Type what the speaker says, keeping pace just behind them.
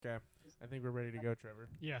Okay. I think we're ready to go, Trevor.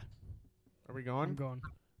 Yeah. Are we going? I'm going.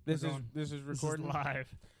 This We're going. is recording? This is live.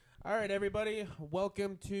 All right, everybody.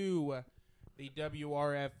 Welcome to the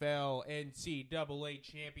WRFL NCAA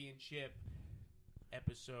Championship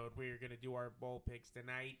episode. We're going to do our bowl picks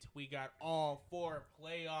tonight. We got all 4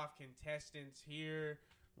 playoff contestants here,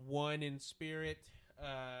 one in spirit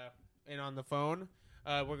and on the phone.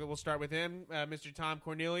 We'll start with him, Mr. Tom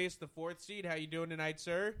Cornelius, the 4th seed. How you doing tonight,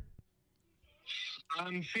 sir?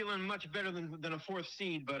 I'm feeling much better than a 4th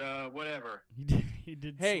seed, but whatever. He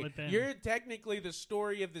did Hey, slip in. you're technically the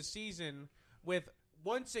story of the season with,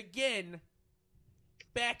 once again,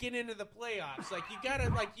 backing into the playoffs. Like, you gotta,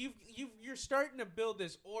 like, you're starting to build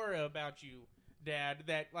this aura about you, Dad,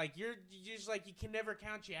 that, like, you're just, like, you can never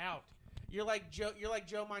count you out. You're like Joe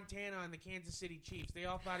Montana on the Kansas City Chiefs. They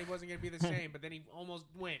all thought he wasn't going to be the same, but then he almost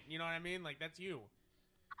went. You know what I mean? Like, that's you.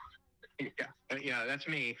 Yeah, that's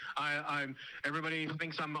me. I'm. Everybody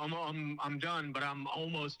thinks I'm done, but I'm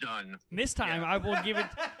almost done. This time, I will give it.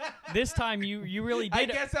 This time, you really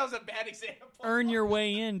did. I guess that was a bad example. Earn your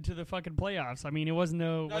way into the fucking playoffs. I mean, it was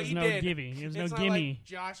no gimme. It was no it's not gimme. like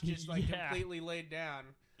Josh just completely laid down.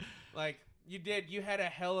 Like you did. You had a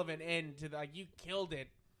hell of an end to you killed it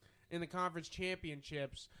in the conference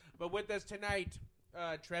championships. But with us tonight,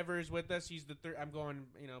 Trevor is with us. He's the third. I'm going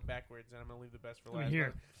backwards, and I'm gonna leave the best for last.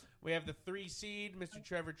 Here. We have the 3 seed, Mr.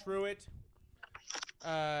 Trevor Truitt,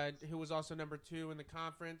 who was also number 2 in the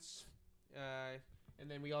conference. And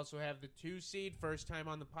then we also have the 2 seed, first time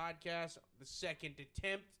on the podcast, the second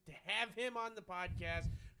attempt to have him on the podcast.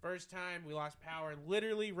 First time, we lost power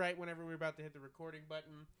literally right whenever we were about to hit the recording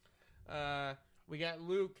button. We got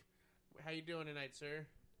Luke. How you doing tonight, sir?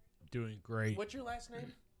 Doing great. What's your last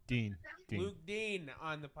name? Dean. Luke Dean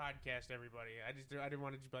on the podcast, everybody. I didn't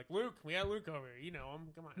want to just be like, Luke, we got Luke over here. You know him.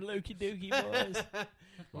 Come on. Lukey dookie boys.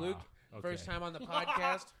 Luke, Okay. first time on the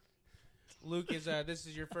podcast. Luke, this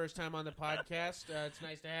is your first time on the podcast. It's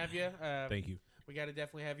nice to have you. Thank you. We got to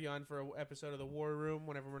definitely have you on for an episode of the War Room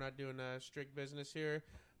whenever we're not doing strict business here.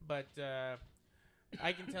 But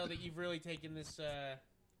I can tell that you've really taken this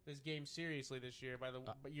game seriously this year. But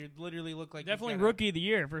you literally look like Definitely rookie of the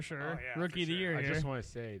year for sure. Oh, yeah, Rookie for of the sure. year I here. just want to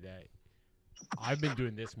say that I've been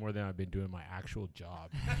doing this more than I've been doing my actual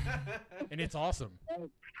job, and it's awesome.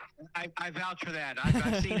 I vouch for that.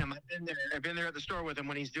 I've seen him. I've been there at the store with him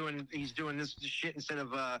when he's doing this shit instead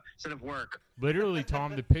of work. Literally,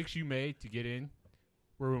 Tom, the picks you made to get in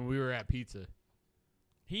were when we were at pizza.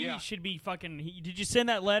 He Yeah. should be fucking. Did you send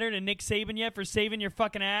that letter to Nick Saban yet for saving your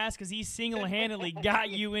fucking ass? Because he single-handedly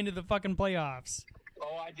got you into the fucking playoffs.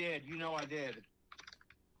 Oh, I did. You know I did.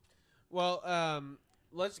 Well,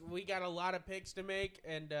 we got a lot of picks to make,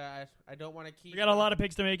 and I don't want to keep. We got a lot of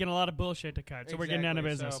picks to make and a lot lot of bullshit to cut, so we're getting down to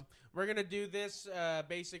Exactly. business. So we're gonna do this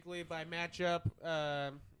basically by matchup.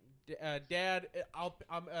 Dad,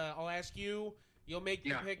 I'll ask you. You'll make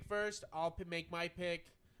your pick first. I'll make my pick,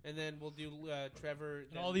 and then we'll do Trevor.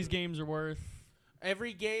 And all these games are worth.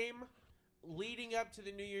 Every game leading up to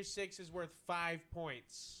the New Year's Six is worth 5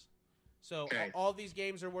 points. So all these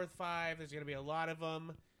games are worth 5. There's gonna be a lot of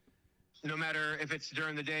them. No matter if it's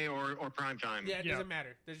during the day or prime time. Yeah, it doesn't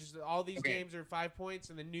matter. There's just all these games are 5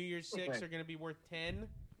 points, and the New Year's Six are going to be worth 10.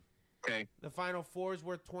 Okay. The Final Four is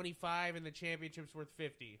worth 25, and the championship's worth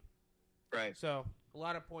 50. Right. So a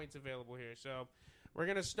lot of points available here. So we're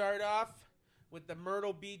going to start off with the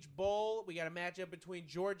Myrtle Beach Bowl. We got a matchup between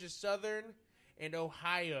Georgia Southern and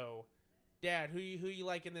Ohio. Dad, who you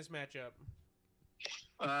like in this matchup?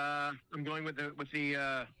 I'm going with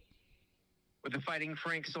the Fighting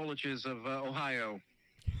Frank Soliches of Ohio.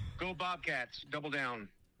 Go Bobcats! Double down.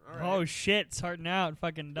 All right. Oh shit, starting out,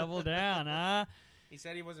 fucking double down, huh? He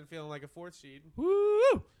said he wasn't feeling like a 4th seed.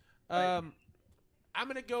 Woo! I'm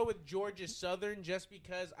going to go with Georgia Southern just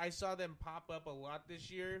because I saw them pop up a lot this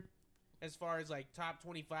year as far as like top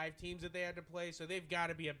 25 teams that they had to play. So they've got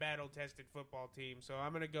to be a battle-tested football team. So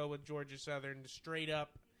I'm going to go with Georgia Southern straight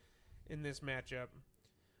up in this matchup.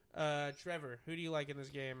 Trevor, who do you like in this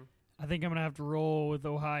game? I think I'm going to have to roll with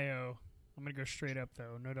Ohio. I'm going to go straight up,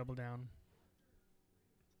 though. No double down.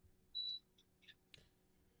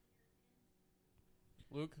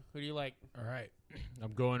 Luke, who do you like? All right.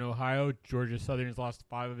 I'm going Ohio. Georgia Southern's lost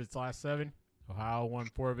 5 of its last 7. Ohio won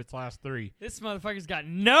 4 of its last 3. This motherfucker's got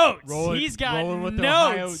notes. He's got rolling with notes.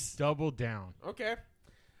 Ohio, double down. Okay.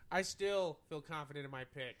 I still feel confident in my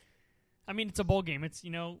pick. I mean, it's a bowl game. It's, you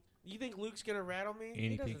know. You think Luke's going to rattle me?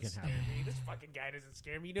 Anything he can doesn't happen. scare me. This fucking guy doesn't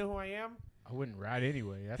scare me. You know who I am? I wouldn't rat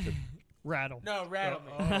anyway. That's a Rattle. No, rattle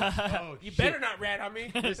me. oh, You shit. better not rat on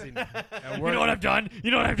me. Listen, You know what I've done?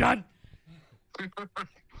 You know what I've done?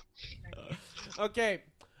 Okay.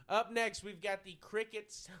 Up next, we've got the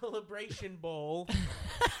Cricket Celebration Bowl.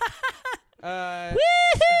 Woohoo!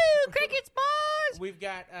 Crickets, boys! We've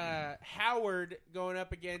got Howard going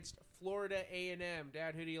up against Florida A&M.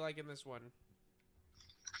 Dad, who do you like in this one?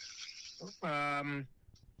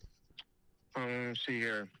 Let's see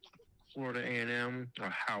here. Florida A&M or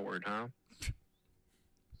Howard, huh?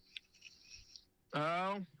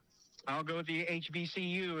 Oh, I'll go with the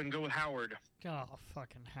HBCU and go with Howard. Oh,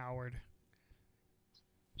 fucking Howard.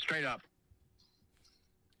 Straight up.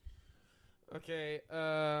 Okay,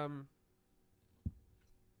 I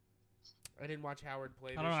didn't watch Howard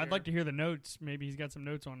play this I don't know. year. I'd like to hear the notes. Maybe he's got some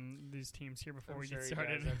notes on these teams here before I'm we sure get he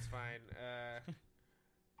started. does. That's fine.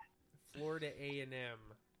 Florida A&M.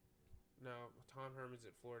 No, Tom Herman's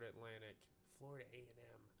at Florida Atlantic. Florida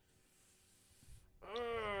A&M.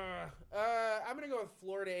 I'm going to go with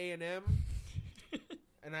Florida A&M.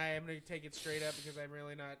 And I am going to take it straight up because I'm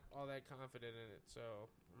really not all that confident in it. So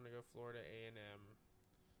I'm going to go Florida A&M.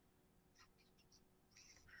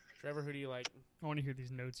 Trevor, who do you like? I want to hear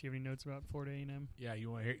these notes. You have any notes about Florida A&M? Yeah,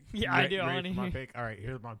 you want to hear? Yeah, I do. I Ready wanna for my hear. pick? All right,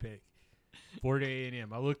 here's my pick. Florida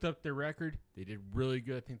A&M. I looked up their record. They did really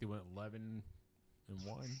good. I think they went 11-1.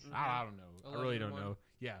 I don't know. I really don't 11-1. know.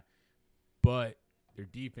 Yeah, but their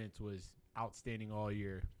defense was outstanding all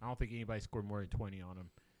year. I don't think anybody scored more than 20 on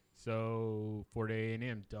them. So Florida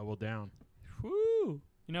A&M double down. Woo!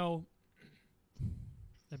 You know,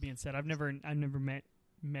 that being said, I've never met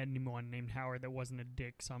anyone named Howard that wasn't a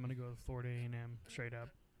dick, so I'm gonna go with Florida A&M straight up.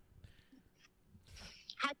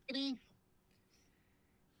 Hi, Kitty.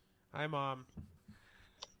 Hi, Mom.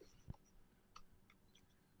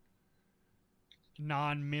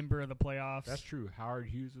 Non-member of the playoffs. That's true. Howard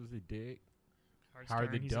Hughes was a dick. Howard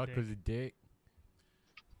Stern, the he's a Duck dick. was a dick.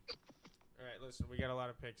 All right, listen, we got a lot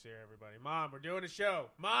of picks here, everybody. Mom, we're doing a show.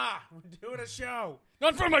 Ma, we're doing a show.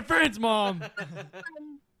 Not for my friends, Mom.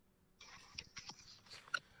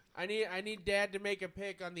 I need Dad to make a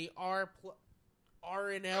pick on the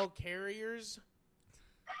R&L Carriers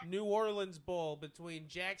New Orleans Bowl between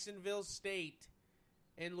Jacksonville State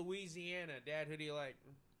and Louisiana. Dad, who do you like?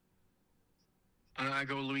 I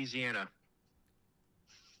go Louisiana.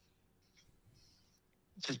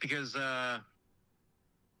 Just because Deion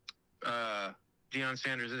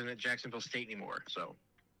Sanders isn't at Jacksonville State anymore, so.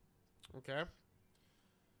 Okay.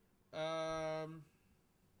 I'm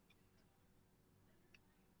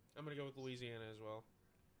going to go with Louisiana as well.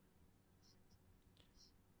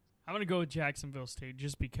 I'm going to go with Jacksonville State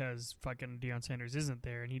just because fucking Deion Sanders isn't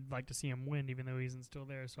there, and he'd like to see him win even though he isn't still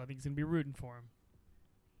there, so I think he's going to be rooting for him.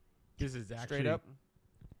 This is actually Straight up?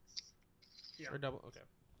 Yeah. Or double? Okay.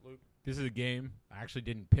 Luke? This is a game I actually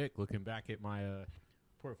didn't pick. Looking back at my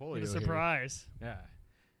portfolio, What a here. surprise. Yeah,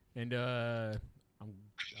 and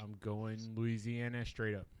I'm going Louisiana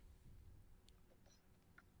straight up.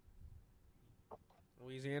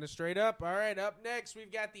 Louisiana straight up. All right, up next,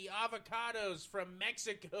 we've got the Avocados from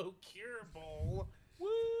Mexico Cure Bowl. Woo!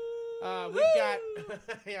 We've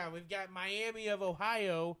got Miami of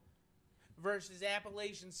Ohio versus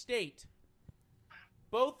Appalachian State,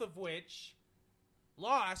 both of which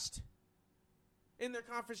lost in their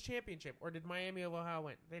conference championship. Or did Miami of Ohio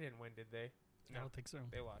win? They didn't win, did they? I don't think so.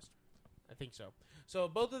 They lost. I think so. So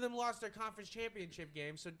both of them lost their conference championship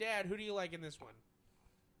game. So, Dad, who do you like in this one?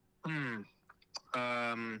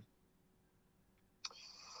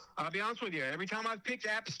 I'll be honest with you. Every time I've picked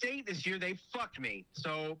App State this year, they fucked me.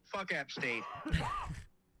 So, fuck App State.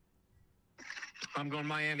 I'm going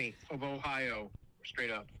Miami of Ohio.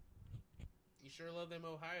 Straight up. You sure love them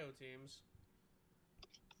Ohio teams.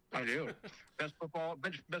 I do. Best football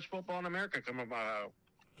in America coming from Ohio.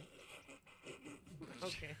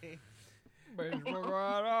 Okay.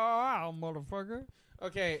 Motherfucker.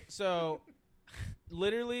 Okay, so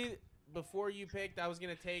literally before you picked, I was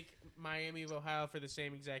going to take Miami of Ohio for the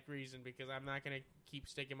same exact reason because I'm not going to keep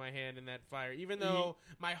sticking my hand in that fire. Even though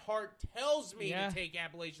my heart tells me to take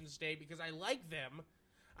Appalachian State because I like them,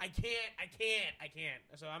 I can't.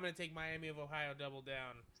 So I'm going to take Miami of Ohio double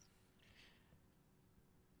down.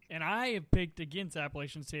 And I have picked against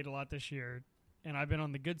Appalachian State a lot this year, and I've been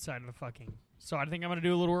on the good side of the fucking. So I think I'm going to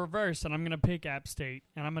do a little reverse, and I'm going to pick App State,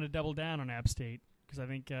 and I'm going to double down on App State because I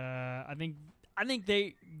think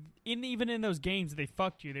they, even in those games, they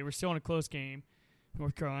fucked you. They were still in a close game.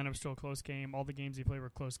 North Carolina was still a close game. All the games they played were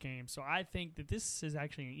close games. So I think that this is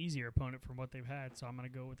actually an easier opponent from what they've had. So I'm going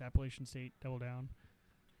to go with Appalachian State double down.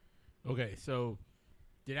 Okay, so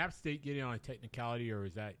did App State get in on a technicality, or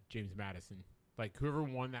was that James Madison? Like, whoever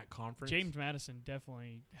won that conference? James Madison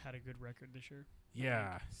definitely had a good record this year.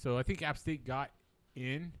 Yeah. So I think App State got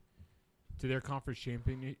in to their conference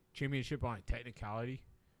championship on a technicality.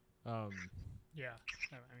 Yeah.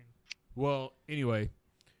 I mean, Well, anyway,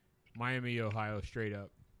 Miami, Ohio, straight up.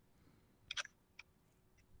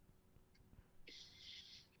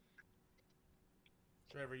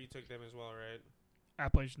 Trevor, you took them as well, right?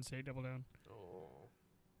 Appalachian State, double down. Oh.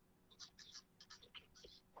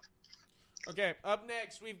 Okay, up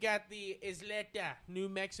next, we've got the Isleta New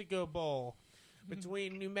Mexico Bowl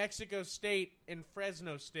between New Mexico State and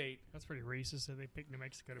Fresno State. That's pretty racist that they picked New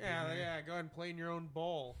Mexico to be in Yeah, there. yeah, go ahead and play in your own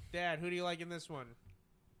bowl. Dad, who do you like in this one?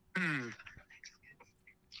 I'm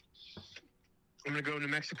going to go New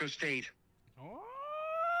Mexico State.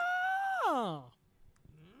 Oh.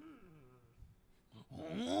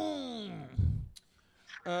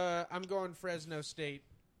 I'm going Fresno State.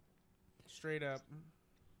 Straight up.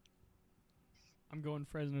 I'm going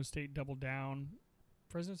Fresno State double down.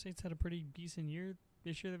 Fresno State's had a pretty decent year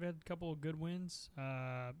this year. They've had a couple of good wins.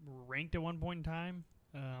 Ranked at one point in time.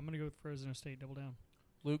 I'm going to go with Fresno State double down.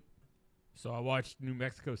 Luke? So I watched New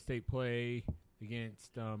Mexico State play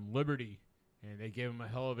against Liberty, and they gave them a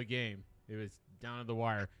hell of a game. It was down to the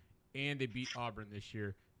wire, and they beat Auburn this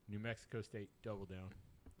year. New Mexico State double down.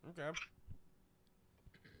 Okay.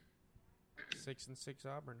 6-6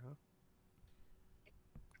 Auburn, huh?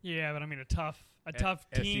 Yeah, but I mean a tough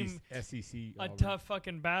team, SEC. a Auburn. tough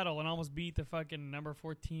fucking battle, and almost beat the fucking number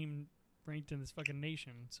 4 team ranked in this fucking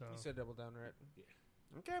nation. So You said double down, right?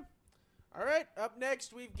 Yeah. Okay. All right. Up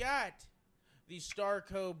next, we've got the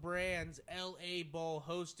Starco Brands LA Bowl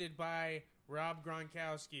hosted by Rob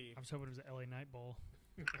Gronkowski. I was hoping it was the LA Night Bowl.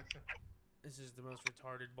 This is the most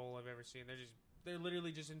retarded bowl I've ever seen. They're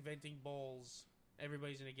literally just inventing bowls.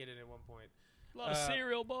 Everybody's gonna get it at one point. A lot of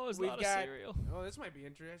cereal, boys. A We've lot got, of cereal. Oh, this might be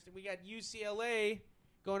interesting. We got UCLA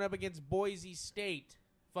going up against Boise State.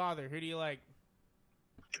 Father, who do you like?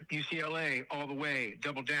 UCLA all the way,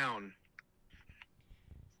 double down.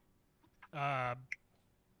 I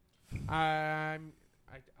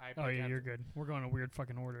Oh yeah, you're good. We're going in a weird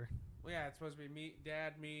fucking order, Well, yeah, it's supposed to be me,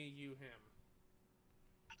 Dad, me, you, him.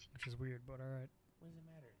 which is weird, but all right. What does it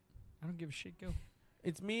matter? I don't give a shit. Go.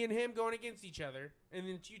 It's me and him going against each other, and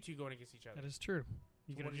then it's you two going against each other. That is true.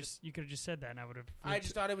 You So could what have is just said that, and I would have. I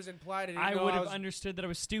just thought it was implied. I would would have understood that I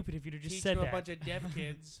was stupid if you'd have just teach said to a that. bunch of deaf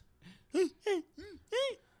kids.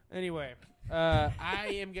 Anyway, I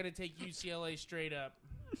am going to take UCLA straight up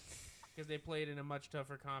because they played in a much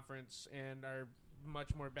tougher conference and are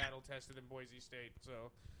much more battle-tested than Boise State.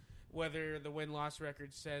 So whether the win-loss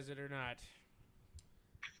record says it or not,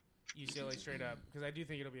 UCLA straight up, because I do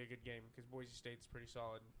think it'll be a good game because Boise State's pretty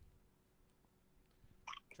solid.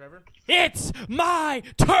 Trevor? It's my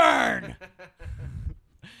turn!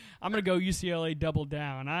 I'm going to go UCLA double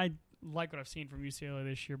down. I like what I've seen from UCLA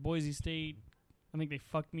this year. Boise State, I think they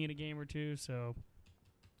fucked me in a game or two, so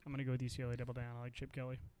I'm going to go with UCLA double down. I like Chip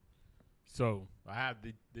Kelly. So I have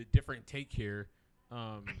the different take here,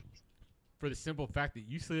 for the simple fact that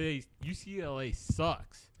UCLA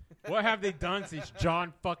sucks. What have they done since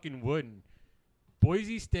John fucking Wooden?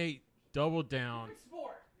 Boise State double down.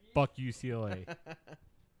 Fuck UCLA.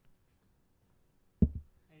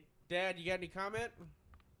 Dad, you got any comment?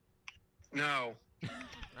 No.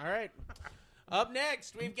 All right. Up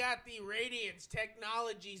next, we've got the Radiance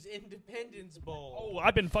Technologies Independence Bowl. Oh,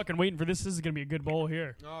 I've been fucking waiting for this. This is going to be a good bowl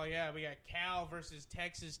here. Oh, yeah, we got Cal versus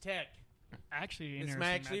Texas Tech. Actually, This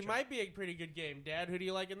interesting matchup. might be a pretty good game. Dad, who do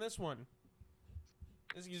you like in this one?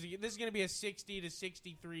 This is going to be a 60 to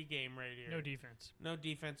 63 game right here. No defense. No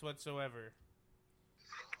defense whatsoever.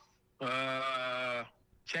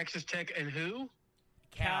 Texas Tech and who?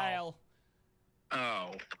 Kyle.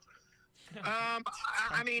 Oh.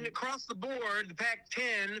 I mean, across the board, the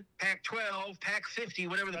Pac-10, Pac-12, Pac-50,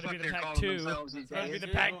 whatever the Gotta fuck be the they're Pac-2. calling themselves these Gotta be days. the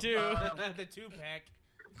Pac-2. The two-pack.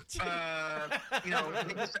 I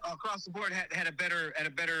think this, across the board had a better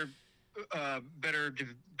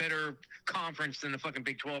conference than the fucking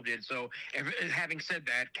Big 12 did. So, having said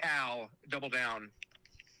that, Cal double down.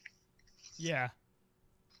 Yeah.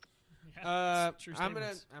 True I'm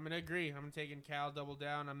statements. gonna agree. I'm taking Cal double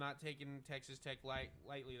down. I'm not taking Texas Tech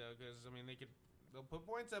lightly though, because I mean they'll put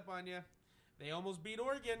points up on you. They almost beat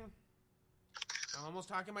Oregon. I'm almost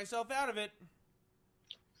talking myself out of it.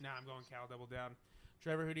 Nah, I'm going Cal double down.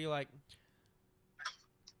 Trevor, who do you like?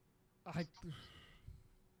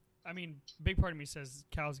 I mean, big part of me says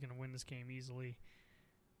Cal's going to win this game easily.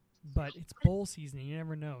 But it's bowl season. You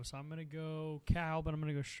never know. So I'm going to go Cal, but I'm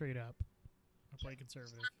going to go straight up. I'll play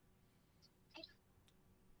conservative.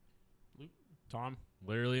 Tom,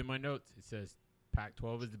 literally in my notes, it says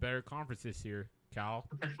Pac-12 is the better conference this year. Cal,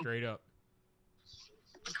 straight up.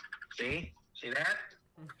 See that?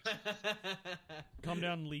 Calm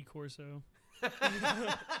down, Lee Corso.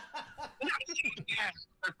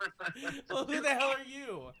 Well, who the hell are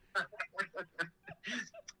you?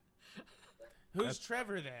 Who's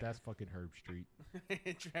Trevor then? That's fucking Herb Street.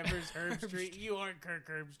 Trevor's Herb Street. You aren't Kirk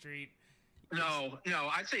Herb Street. No,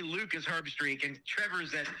 I'd say Luke is Herb Streak, and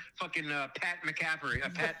Trevor's that fucking Pat McCaffrey.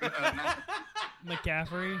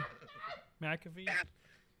 McCaffrey? McAfee?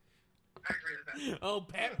 Oh,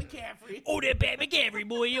 Pat McCaffrey. Oh, that Pat McCaffrey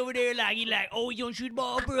boy over there, he oh, you gonna shoot the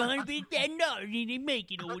ball for $150,000 and he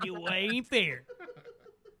make it over there. Well, that ain't fair.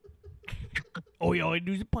 Oh, you all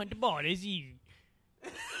do is punt the ball. That's easy.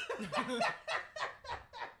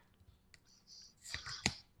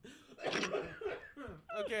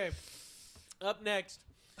 Okay. Up next,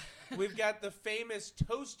 we've got the famous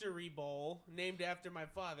Toastery Bowl, named after my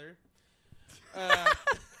father.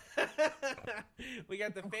 We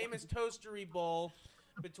got the famous Toastery Bowl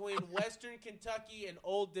between Western Kentucky and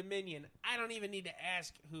Old Dominion. I don't even need to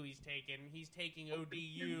ask who he's taking. He's taking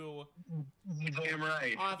ODU. Damn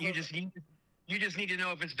right. Off You of- just need to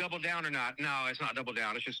know if it's double down or not. No, it's not double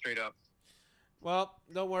down. It's just straight up. Well,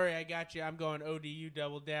 don't worry, I got you. I'm going ODU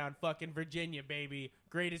double down. Fucking Virginia, baby.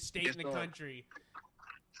 Greatest state Yes, in the sir. country.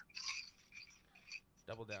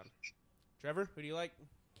 Double down. Trevor, who do you like?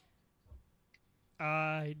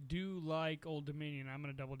 I do like Old Dominion. I'm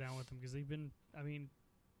going to double down with them because they've been,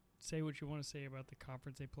 say what you want to say about the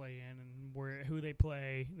conference they play in and who they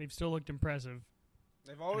play. They've still looked impressive.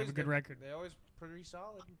 They've always have a good record. They always pretty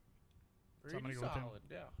solid. So I'm Pretty gonna go with them. solid,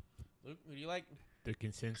 yeah. Luke, who do you like? The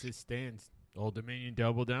consensus stands. Old Dominion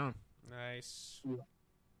double down. Nice.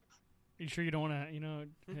 You sure you don't want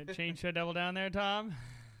to, change that double down there, Tom?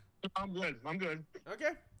 I'm good. Okay.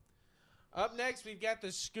 Up next, we've got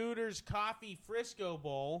the Scooters Coffee Frisco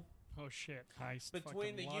Bowl Oh, shit. Nice.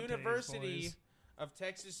 between the fucking lattes, University boys. of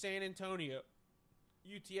Texas San Antonio,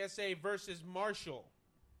 UTSA, versus Marshall.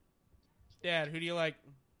 Dad, who do you like?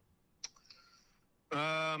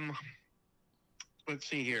 Let's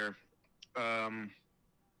see here. I'm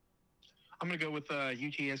gonna go with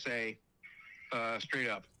UTSA straight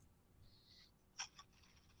up.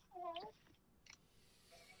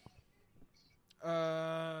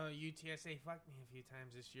 UTSA fucked me a few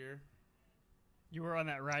times this year. You were on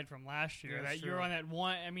that ride from last year. That's You were true. on that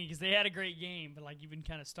one. Because they had a great game, but you've been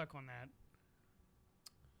kind of stuck on that.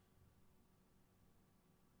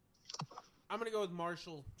 I'm going to go with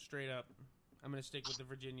Marshall straight up. I'm going to stick with the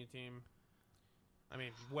Virginia team. I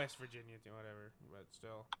mean, West Virginia team, whatever. But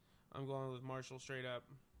still, I'm going with Marshall straight up.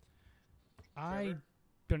 I Trevor?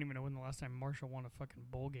 don't even know when the last time Marshall won a fucking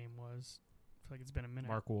bowl game was. I feel like it's been a minute.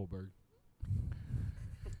 Mark Wahlberg.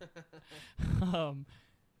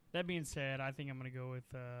 That being said, I think I'm going to go with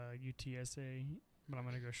UTSA, but I'm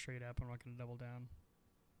going to go straight up. I'm not going to double down.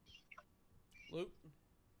 Luke?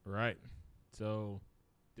 Right. So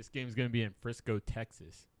this game's going to be in Frisco,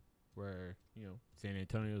 Texas, where, San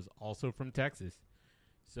Antonio's also from Texas.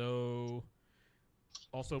 So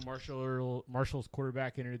also Marshall's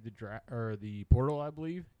quarterback entered the portal, I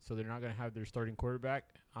believe. So they're not going to have their starting quarterback.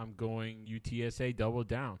 I'm going UTSA double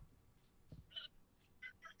down.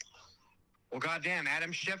 Well, goddamn,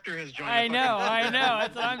 Adam Schefter has joined. I know.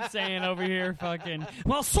 That's what I'm saying over here. Fucking.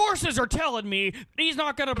 Well, sources are telling me he's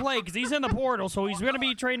not going to play because he's in the portal, so he's going to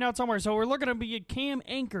be trading out somewhere. So we're looking to be at Cam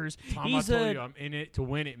Anchors. Tom, He's I told you, I'm in it to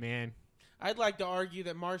win it, man. I'd like to argue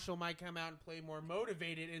that Marshall might come out and play more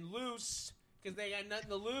motivated and loose because they got nothing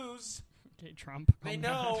to lose. Okay, Trump. They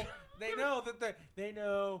know. They know that they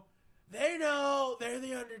know they're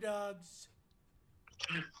the underdogs.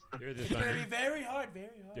 They're the It's going to be Thundering, very hard, very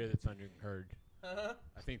they're hard. the Thundering Herd. Uh-huh.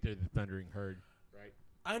 I think they're the Thundering Herd, right?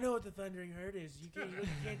 I know what the Thundering Herd is. You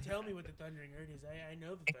can't tell me what the Thundering Herd is. I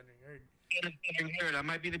know the Thundering Herd. I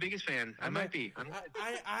might be the biggest fan. I might be.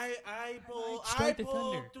 I pulled Strike the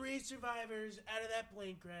thunder. 3 survivors out of that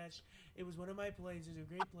plane crash. It was one of my planes. It was a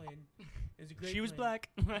great plane. It was a great She was plane.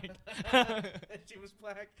 black. She was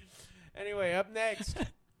black. Anyway, up next,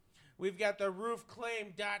 we've got the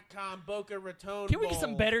roofclaim.com Boca Raton Can we Bowl. get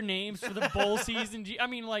some better names for the bowl season? I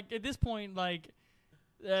mean, at this point,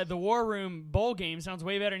 the War Room bowl game sounds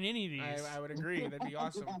way better than any of these. I would agree. That'd be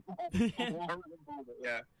awesome.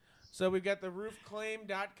 Yeah. So we've got the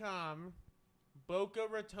roofclaim.com Boca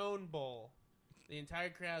Raton Bowl. The entire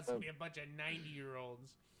crowd's going to be a bunch of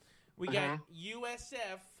 90-year-olds. We got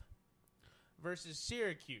USF versus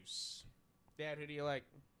Syracuse. Dad, who do you like?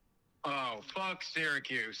 Oh, fuck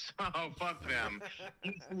Syracuse. Oh, fuck them.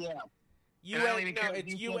 Yeah.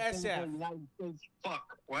 It's USF.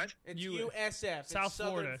 Fuck. What? It's U- USF. It's South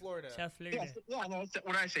Southern Florida. Florida. South Florida. Yeah, no, what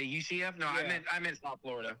did I say? UCF? No, Yeah. I meant South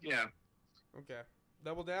Florida. Yeah. Okay.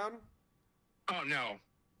 Double down? Oh, no.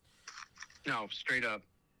 No, straight up.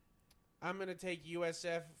 I'm gonna take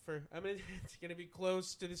USF for. It's gonna be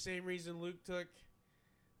close to the same reason Luke took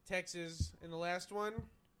Texas in the last one,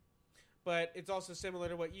 but it's also similar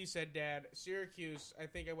to what you said, Dad. Syracuse. I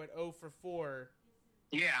think I went 0 for 4.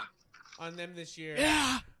 Yeah. On them this year.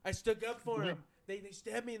 Yeah. I stuck up for them. They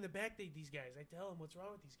stabbed me in the back. These guys. I tell them what's wrong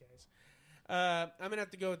with these guys. I'm gonna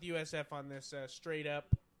have to go with USF on this straight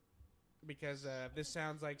up because this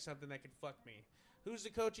sounds like something that could fuck me. Who's the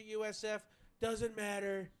coach at USF? Doesn't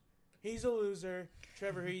matter. He's a loser.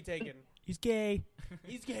 Trevor, who are you taking? He's gay.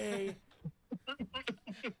 He's gay.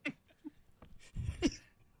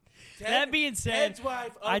 That being said, Ted's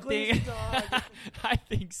wife, ugly as a dog. I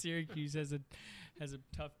think Syracuse has a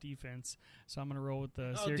tough defense, so I'm gonna roll with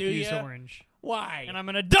the Oh, Syracuse do ya? Orange, Why? and I'm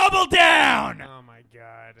gonna double down. Oh my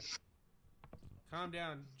God! Calm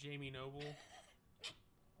down, Jamie Noble.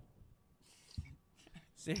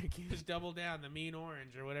 Syracuse double down, the mean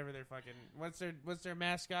orange or whatever they're fucking. What's their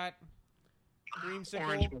mascot? Dreamsicle.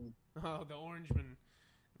 Orangeman. Oh, the Orangeman.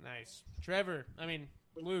 Nice.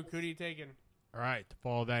 Luke, who are you taking? All right, to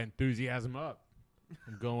follow that enthusiasm up,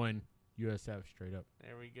 I'm going USF straight up.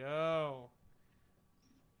 There we go.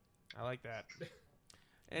 I like that.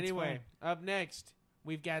 Anyway, up next,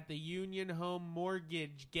 we've got the Union Home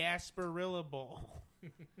Mortgage Gasparilla Bowl.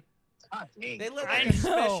 God dang. They let I like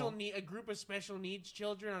know. a group of special needs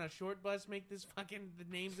children on a short bus make this fucking the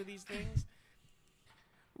names of these things.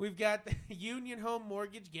 We've got the Union Home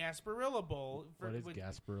Mortgage Gasparilla Bowl. What is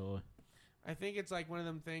Gasparilla? I think it's like one of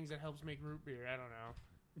them things that helps make root beer. I don't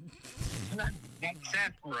know. That's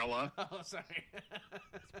sarsaparilla. Oh, sorry.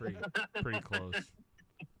 It's pretty close.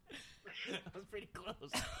 That was pretty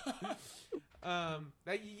close.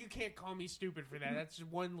 You can't call me stupid for that. That's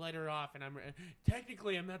just one letter off, and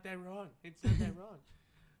technically I'm not that wrong. It's not that wrong.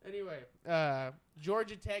 Anyway,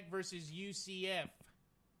 Georgia Tech versus UCF.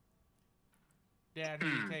 Dad, who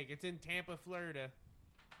do you take? It's in Tampa, Florida.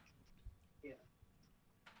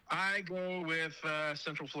 I go with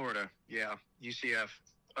Central Florida. Yeah, UCF.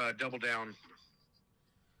 Double down.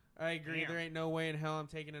 I agree. Damn. There ain't no way in hell I'm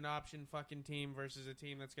taking an option fucking team versus a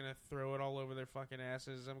team that's gonna throw it all over their fucking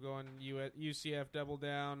asses. I'm going UCF double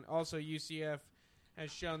down. Also, UCF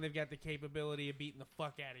has shown they've got the capability of beating the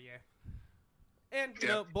fuck out of you. And you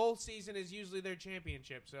know, bowl season is usually their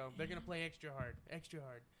championship, so they're gonna play extra hard.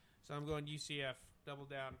 So I'm going UCF double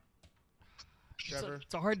down. Trevor,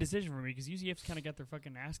 It's a hard decision for me because UCF's kind of got their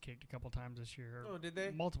fucking ass kicked a couple times this year. Oh, did they?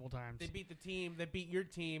 Multiple times. they beat the team that beat your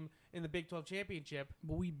team in the Big 12 championship.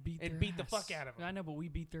 but we beat and their beat the ass. fuck out of 'em. I know, but we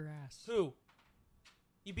beat their ass. Who?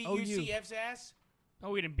 You beat OU. UCF's ass? Oh,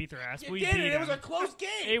 we didn't beat their ass. You we did beat it. It was a them. close game.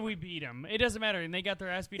 Hey, we beat them. It doesn't matter, and they got their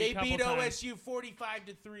ass beat They a couple beat times. OSU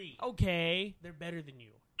 45-3. Okay, They're better than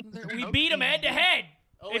you. we beat them head to head.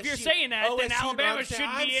 If you're OSU saying that, then OSU, Alabama I'm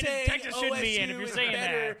shouldn't saying- be in, I'm and Texas saying shouldn't be in. If OSU you're is saying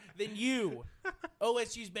better that, than you.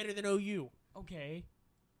 OSU's better than OU. okay.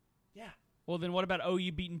 Yeah. Well, then what about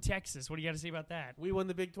OU beating Texas? What do you got to say about that? We won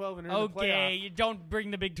the Big 12 and are in the Okay, playoff. you don't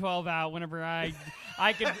bring the Big 12 out whenever I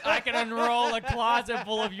can unroll a closet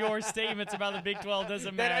full of your statements about the Big 12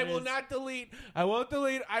 doesn't That matter. I will not delete. I won't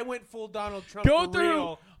delete. I went full Donald Trump Go for through.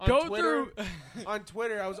 real on Go Twitter. through. On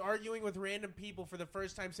Twitter, I was arguing with random people for the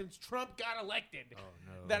first time since Trump got elected. Oh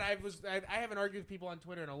no. That I haven't argued with people on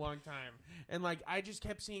Twitter in a long time, and like I just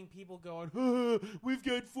kept seeing people going, "We've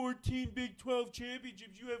got 14 Big 12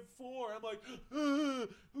 championships. You have 4." I'm like, who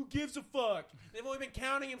gives a fuck? They've only been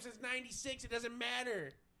counting them since '96. It doesn't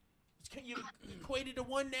matter. You equated to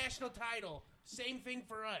one national title. Same thing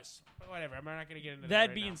for us. But whatever. I'm not going to get into that. That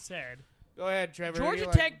right being now. said, Go ahead, Trevor. Georgia You're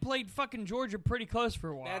like- Tech played fucking Georgia pretty close for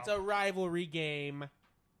a while. That's a rivalry game.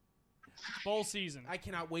 bowl season. I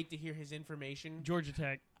cannot wait to hear his information. Georgia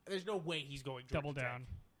Tech, There's no way he's going Georgia double Tech. down.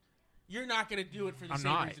 You're not going to do it for the I'm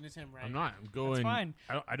same not. reason as him, right? I'm not. I'm going. That's fine.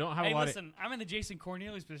 I don't have Hey, a lot listen, I'm in the Jason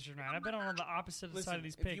Cornelius position right now. I've been on the opposite Listen, side of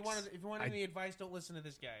these if picks. you want any advice, don't listen to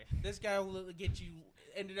this guy. This guy will get you.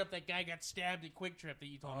 Ended up that guy got stabbed at Quick Trip that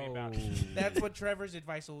you told me about. That's what Trevor's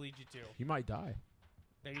advice will lead you to. He might die.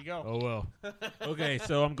 There you go. Oh well. Okay,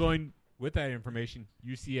 so I'm going with that information.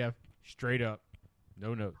 UCF straight up,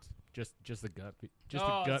 no notes. Just the gut. Just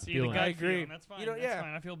oh, the gut see, feeling. The gut I agree. feeling. That's fine. You know, That's yeah.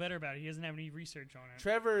 fine. I feel better about it. He doesn't have any research on it.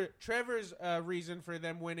 Trevor's reason for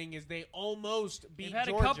them winning is they almost beat They've had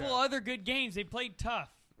Georgia. a couple other good games. They played tough.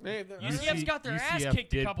 UCF's got their ass UCF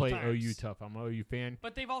kicked a did couple play times. OU tough. I'm an OU fan.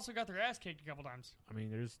 But they've also got their ass kicked a couple times. I mean,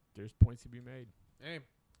 there's points to be made. Hey,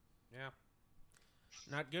 yeah,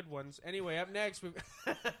 not good ones. Anyway, up next we've.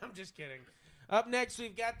 I'm just kidding. Up next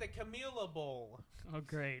we've got the Camilla Bowl. Oh,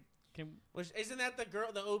 great. Which isn't that the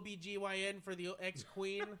girl, the OBGYN for the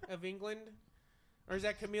ex-queen of England? Or is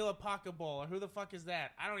that Camila Pocketball? Or who the fuck is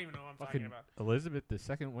that? I don't even know what I'm talking about. Elizabeth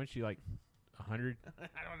II, when she like 100? I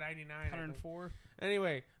don't know, 99. 104.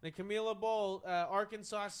 Anyway, the Camila Bowl,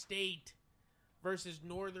 Arkansas State versus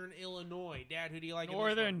Northern Illinois. Dad, who do you like?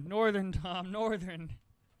 Northern, Tom, Northern.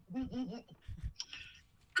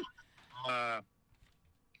 I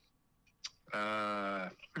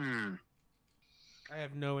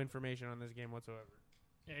have no information on this game whatsoever.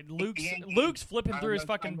 Yeah, Luke's flipping through his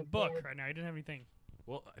fucking book right now. He didn't have anything.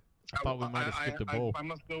 Well, I thought we might have skipped the bowl. I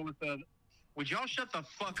must go with the. Would y'all shut the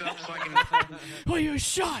fuck up so I can? Will you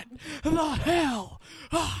shut the hell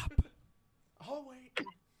up? Oh wait.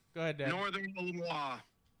 Go ahead, Dad. Northern Illinois. All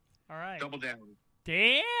right. Double down.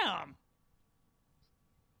 Damn.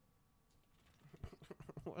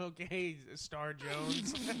 Okay, Star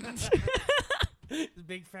Jones. This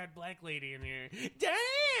big fat black lady in here.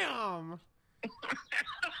 Damn.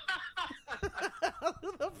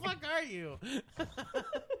 Who the fuck are you?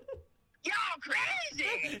 Y'all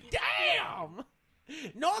crazy! Damn!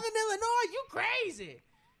 Northern Illinois, you crazy!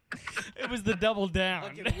 It was the double down.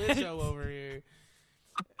 Fucking Lizzo over here.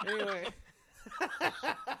 Anyway.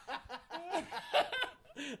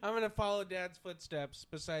 I'm going to follow Dad's footsteps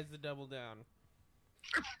besides the double down.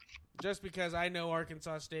 Just because I know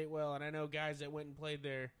Arkansas State well, and I know guys that went and played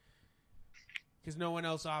there. Because no one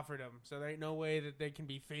else offered them. So there ain't no way that they can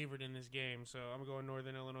be favored in this game. So I'm going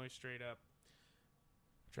Northern Illinois straight up.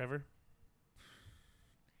 Trevor?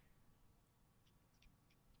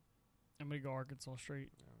 I'm going to go Arkansas straight.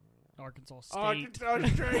 Arkansas State. Arkansas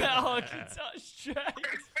straight. Arkansas straight.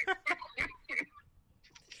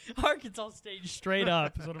 Arkansas State straight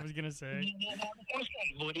up is what I was going to say.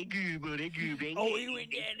 Oh, he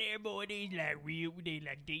went down there, boy. They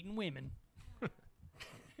like dating women.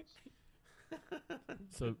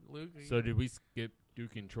 So, Luke, so did we skip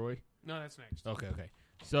Duke and Troy? No, that's next. Okay.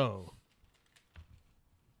 So,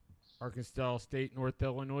 Arkansas State, North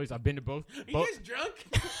Illinois. I've been to both. Are you guys drunk?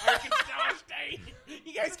 Arkansas State.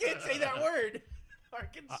 You guys can't say that word.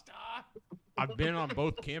 Arkansas. I've been on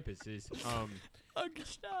both campuses.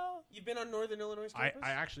 Arkansas. You've been on Northern Illinois campus?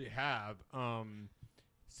 I actually have.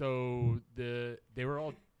 So they were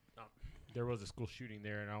all. There was a school shooting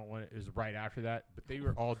there, and I don't want it was right after that, but they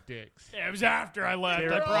were all dicks. Yeah, it was after I left.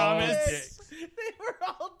 I all promise. dicks. They were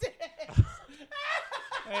all dicks.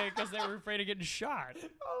 Hey, because they were afraid of getting shot.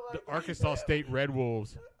 Oh my The God. Arkansas State Red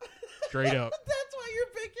Wolves, straight up. That's why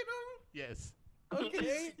you're picking Yes. them?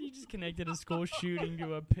 Okay. You just connected a school shooting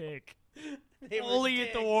to a pick. They were Only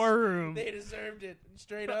at the dicks. war room. They deserved it.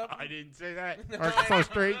 Straight up. I didn't say that. No, Arkansas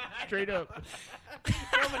straight up.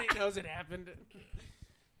 Nobody knows it happened.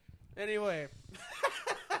 Anyway.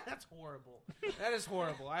 That's horrible. That is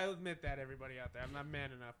horrible. I'll admit that, everybody out there. I'm not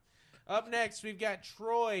man enough. Up next, we've got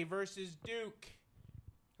Troy versus Duke.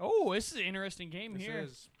 Oh, this is an interesting game here.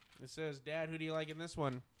 This is. Dad, who do you like in this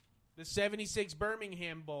one? The 76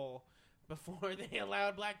 Birmingham Bowl, before they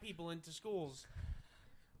allowed black people into schools.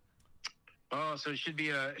 Oh, so it should be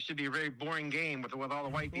a very boring game with all the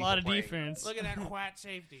white A people. lot of playing. defense. Look at that white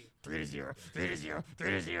safety. 3-0, 3-0,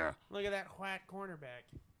 3-0. Look at that white cornerback.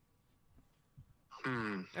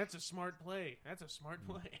 That's a smart play.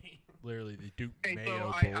 Literally, the Duke Hey,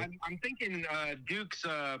 Mayo so Bowl. I'm thinking Duke's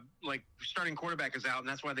starting quarterback is out, and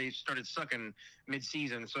that's why they started sucking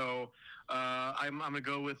mid-season. So I'm gonna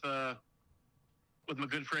go with my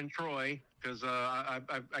good friend Troy because I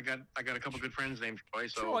got a couple good friends named Troy.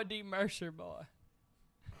 So Troy D. Mercer, boy.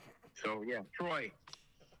 So yeah, Troy,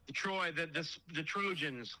 the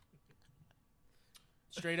Trojans.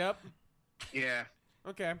 Straight up? Yeah.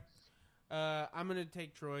 Okay. I'm going to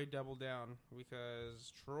take Troy double down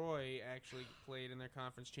because Troy actually played in their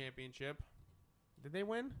conference championship. Did they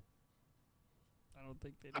win? I don't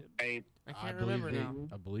think they did. I can't remember now.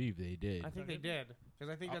 I believe they did. I think they did because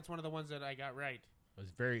I think that's one of the ones that I got right. I was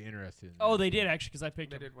very interested in Oh, that. they did actually because I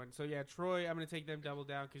picked They them. did win. So, yeah, Troy, I'm going to take them double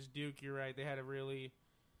down because Duke, you're right, they had a really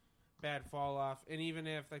bad fall off. And even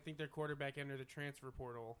if I think their quarterback entered the transfer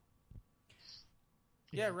portal.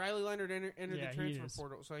 Yeah, Riley Leonard entered Yeah, the he transfer is.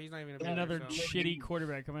 portal, so he's not even a Another so. shitty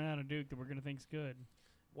quarterback coming out of Duke that we're going to think's good.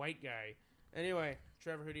 White guy. Anyway,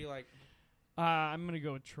 Trevor, who do you like? I'm going to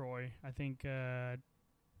go with Troy. I think, I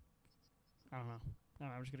don't know.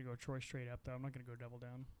 I'm just going to go Troy straight up, though. I'm not going to go double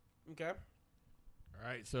down. Okay. All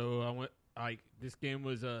right, so I went. This game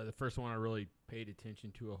was the first one I really paid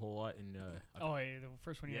attention to a whole lot, and The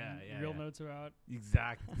first one you had real notes about.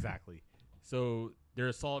 exactly. So they're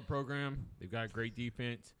a solid program. They've got a great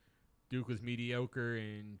defense. Duke was mediocre,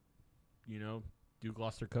 and Duke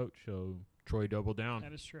lost their coach. So Troy doubled down.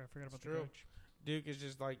 That is true. I forgot about the true. coach. Duke is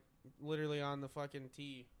just like literally on the fucking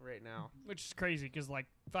tee right now. Which is crazy because like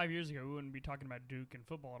 5 years ago we wouldn't be talking about Duke and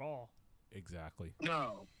football at all. Exactly.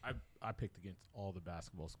 No. I picked against all the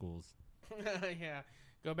basketball schools. Yeah.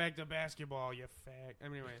 Go back to basketball, you fag.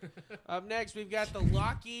 Anyway, up next, we've got the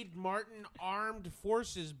Lockheed Martin Armed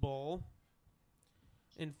Forces Bowl.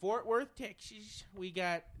 In Fort Worth, Texas, we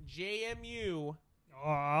got JMU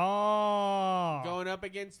Oh. going up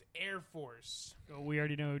against Air Force. Oh, we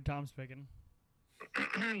already know who Tom's picking.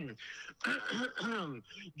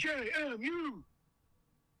 JMU.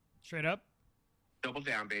 Straight up? Double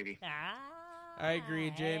down, baby. I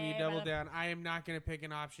agree, JMU double down. I am not going to pick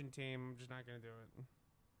an option team. I'm just not going to do it.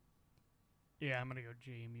 Yeah, I'm going to go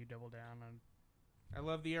JMU double down. I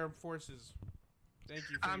love the Armed Forces. Thank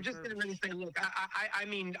you. For I'm just going to say, look, I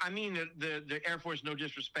mean the Air Force, no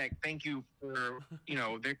disrespect. Thank you for,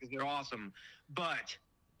 they're awesome. But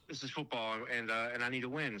this is football, and I need to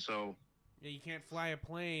win, so. Yeah, you can't fly a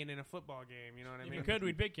plane in a football game, you know what I If mean? we could,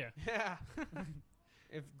 we'd pick you. Yeah.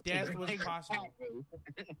 If death was possible.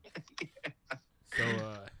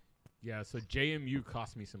 So JMU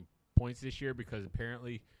cost me some points this year because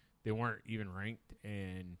apparently they weren't even ranked,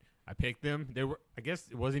 and I picked them. I guess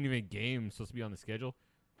it wasn't even a game supposed to be on the schedule.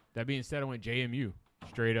 That being said, I went JMU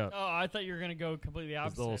straight up. Oh, I thought you were going to go completely This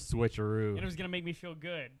opposite. little switcheroo. And it was going to make me feel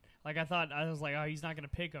good. Like, I was like, oh, he's not going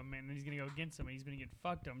to pick him, and he's going to go against him, and he's going to get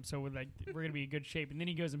fucked him. So we're going to be in good shape. And then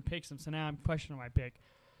he goes and picks him, so now I'm questioning my pick.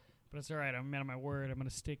 But it's all right. I'm a man of my word. I'm going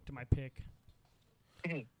to stick to my pick.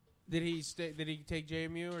 Did he take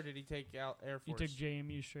JMU or did he take Air Force? He took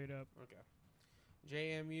JMU straight up. Okay.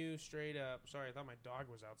 JMU straight up. Sorry, I thought my dog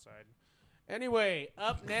was outside. Anyway,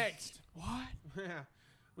 up next. What?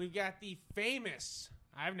 We've got the famous,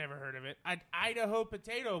 I've never heard of it, Idaho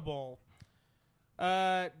Potato Bowl.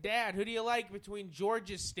 Dad, who do you like between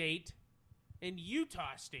Georgia State and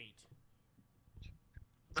Utah State?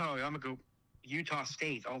 Oh, I'm going to go Utah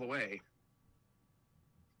State all the way.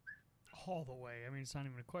 All the way. I mean, it's not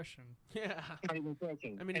even a question. Yeah. Not even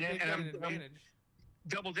joking. I mean, and they've got an I'm advantage.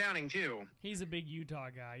 double downing, too. He's a big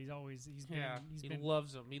Utah guy. He's been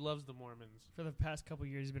Loves them. He loves the Mormons. for the past couple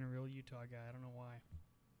years. He's been a real Utah guy. I don't know why.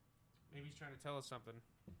 Maybe he's trying to tell us something.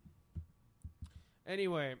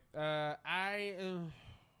 Anyway,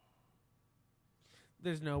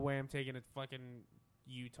 there's no way I'm taking a fucking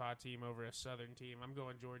Utah team over a Southern team. I'm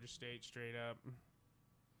going Georgia State straight up.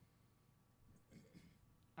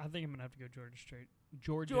 I think I'm gonna have to go Georgia Straight.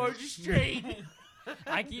 Georgia Straight.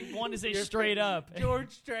 I keep wanting to say You're straight up.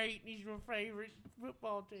 George Strait. He's my favorite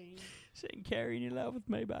football team. Saying Carrie, in love with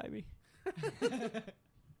me, baby.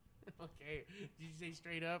 Okay. Did you say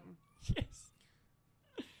straight up? Yes.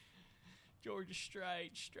 Georgia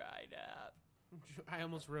Straight up. I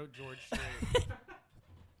almost wrote George Strait.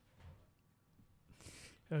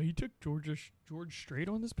 He took George Strait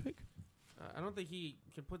on this pick? I don't think he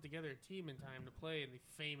can put together a team in time to play in the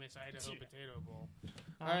famous Idaho Potato Bowl.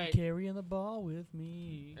 All I'm right. carrying the ball with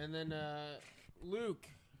me. And then, Luke,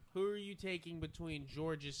 who are you taking between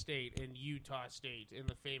Georgia State and Utah State in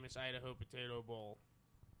the famous Idaho Potato Bowl?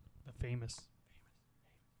 The famous.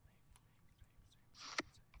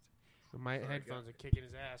 My headphones are kicking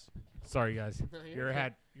his ass. Sorry, guys. No, you're You ever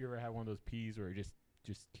okay. had one of those peas where it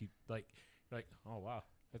just keep like, oh wow,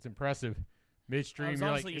 that's impressive. Midstream, you're like,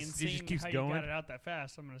 honestly it insane just keeps how going. you got it out that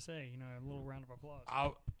fast. I'm gonna say, a little round of applause.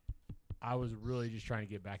 I was really just trying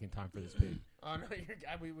to get back in time for this pig. Oh no,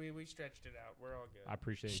 we stretched it out. We're all good. I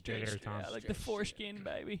appreciate it. Good air time. like the foreskin,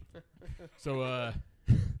 baby. So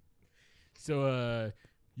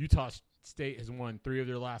Utah State has won 3 of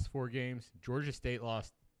their last 4 games. Georgia State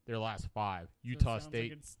lost their last 5. Utah Sounds like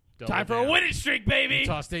State it's double time for a down. winning streak, baby.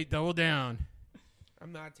 Utah State double down.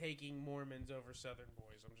 I'm not taking Mormons over Southern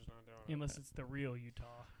boys. I'm just not doing it. Unless it's the real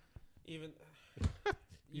Utah. Even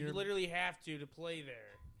you literally have to play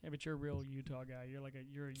there. Yeah, but you're a real Utah guy. You're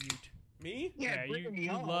a Ute. Me? Yeah,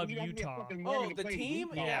 you love Utah. Oh, the team?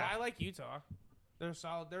 Utah. Yeah, I like Utah. They're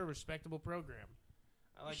solid. They're a respectable program.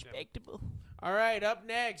 I like them. Respectable. All right, up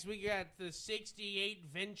next, we got the 68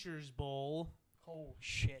 Ventures Bowl. Oh,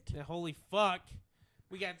 shit. Yeah, holy fuck.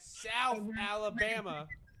 We got South Alabama.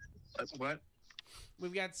 That's what?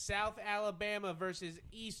 We've got South Alabama versus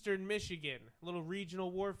Eastern Michigan. A little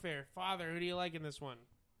regional warfare. Father, who do you like in this one?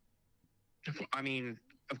 I mean,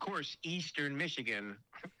 of course, Eastern Michigan.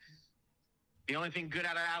 The only thing good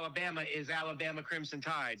out of Alabama is Alabama Crimson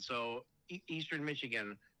Tide. So Eastern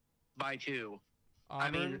Michigan by 2. Auburn?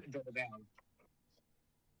 I mean, double down.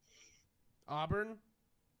 Auburn?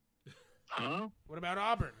 Huh? What about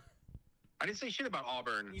Auburn? I didn't say shit about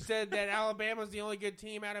Auburn. You said that Alabama's the only good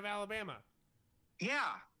team out of Alabama. Yeah.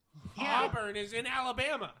 Auburn is in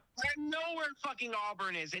Alabama. I know where fucking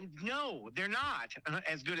Auburn is, and no, they're not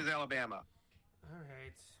as good as Alabama. All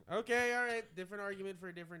right. Okay, all right. Different argument for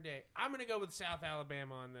a different day. I'm going to go with South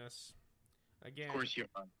Alabama on this. Again. Of course you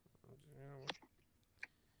are.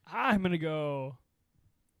 I'm going to go.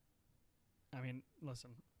 I mean, listen,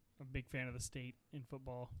 I'm a big fan of the state in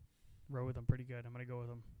football. Row with them pretty good. I'm going to go with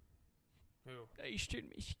them. Who? Eastern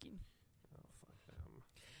Michigan. Oh, fuck them.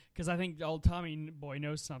 Because I think old Tommy boy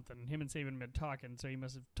knows something. Him and Saban have been talking, so he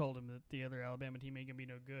must have told him that the other Alabama team ain't going to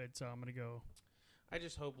be no good, so I'm going to go. I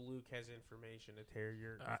just hope Luke has information to tear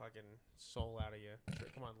your fucking soul out of you. So,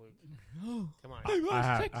 come on, Luke. Come on.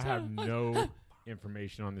 I have no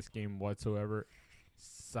information on this game whatsoever.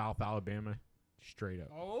 South Alabama, straight up.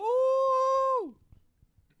 Oh!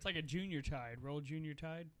 It's like a junior tide. Roll junior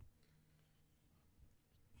tide.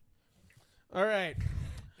 All right.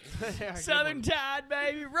 Southern Tide,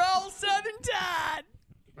 baby. Roll Southern Tide.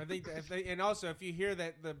 I think and also if you hear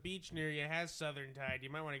that the beach near you has Southern Tide, you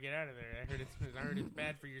might want to get out of there. I heard it's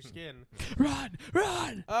bad for your skin.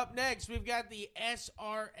 Run! Up next, we've got the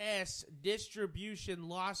SRS Distribution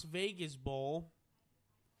Las Vegas Bowl.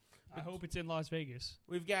 I hope it's in Las Vegas.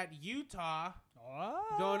 We've got Utah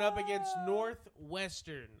going up against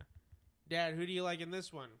Northwestern. Dad, who do you like in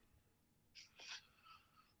this one?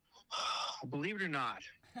 Believe it or not,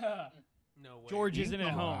 No way. George isn't at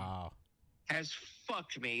home. Wow. has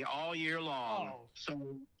fucked me all year long. Oh.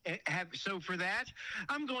 So for that,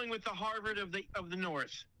 I'm going with the Harvard of the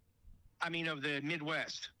North. I mean of the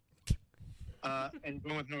Midwest. And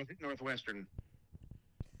going with Northwestern.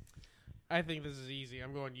 I think this is easy.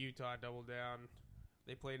 I'm going Utah double down.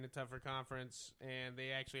 They played in a tougher conference, and they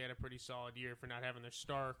actually had a pretty solid year for not having their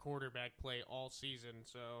star quarterback play all season.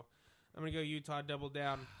 So I'm going to go Utah double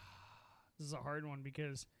down. This is a hard one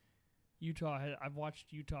because I've watched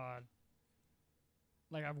Utah,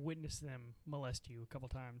 like I've witnessed them molest you a couple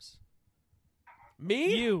times.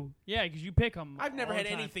 Me? You. Yeah, because you pick them. I've never had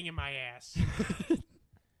anything in my ass.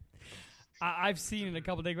 I've seen it a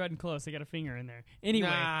couple. They got in close. They got a finger in there. Anyway,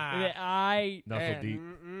 Nah. Knuckle deep.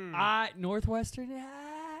 Northwestern.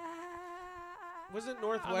 Wasn't I'm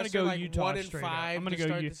gonna Northwestern go like Utah 1-5 straight up. I'm gonna to go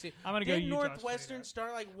start U- the season? I'm gonna go Did Utah Northwestern straight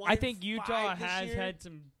start like 1-5 I think Utah this has year? had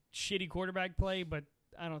some shitty quarterback play, but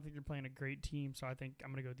I don't think they're playing a great team. So I think I'm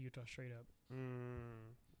gonna go with Utah straight up.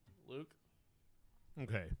 Luke.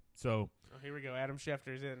 Okay, so Here we go. Adam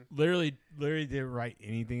Schefter's in. literally didn't write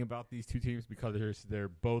anything about these two teams because they're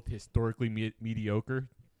both historically mediocre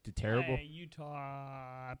to terrible. Hey,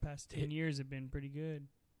 Utah past 10 years have been pretty good.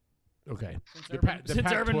 Okay,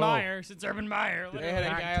 Since Urban Meyer. They had a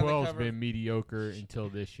guy on the Pac-12's cover. been mediocre until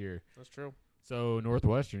this year. That's true. So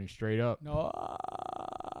Northwestern, straight up. No.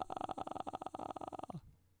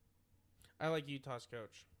 I like Utah's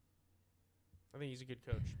coach. I think he's a good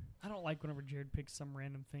coach. I don't like whenever Jared picks some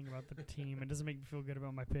random thing about the team. It doesn't make me feel good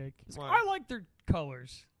about my pick. It's like, Why? I like their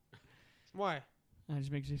colors. Why? It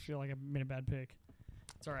just makes me feel like I made a bad pick.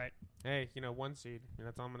 It's all right. Hey, 1 seed.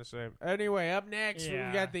 That's all I'm going to say. Anyway, up next,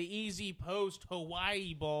 we've got the Easy Post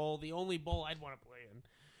Hawaii Bowl, the only bowl I'd want to play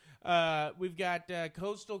in. We've got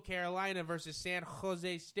Coastal Carolina versus San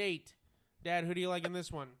Jose State. Dad, who do you like in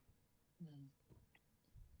this one?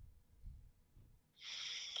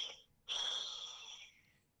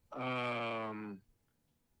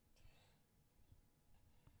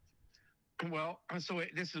 Well, so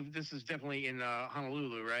this is definitely in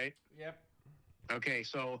Honolulu, right? Yep. Okay,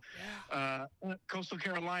 so Coastal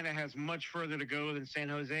Carolina has much further to go than San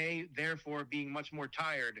Jose, therefore being much more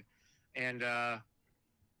tired, and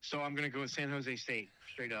so I'm going to go with San Jose State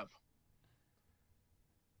straight up.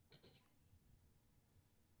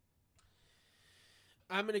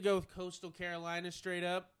 I'm going to go with Coastal Carolina straight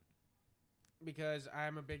up because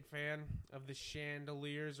I'm a big fan of the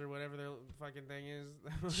chandeliers or whatever their fucking thing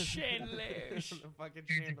is. Chandeliers. The fucking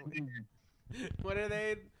chandeliers. What are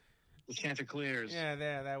they? The Chanticleers. Yeah,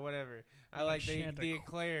 that, whatever. I like the Chanticleer.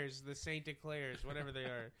 eclairs, the Saint Eclairs, whatever they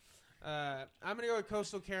are. I'm going to go with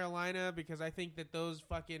Coastal Carolina because I think that those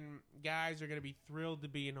fucking guys are going to be thrilled to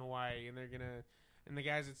be in Hawaii, and and the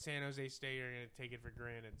guys at San Jose State are going to take it for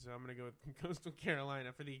granted. So I'm going to go with Coastal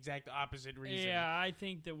Carolina for the exact opposite reason. Yeah, I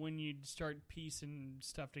think that when you start piecing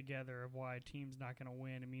stuff together of why a team's not going to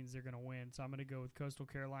win, it means they're going to win. So I'm going to go with Coastal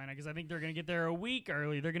Carolina because I think they're going to get there a week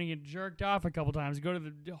early. They're going to get jerked off a couple times, go to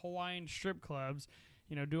the Hawaiian strip clubs,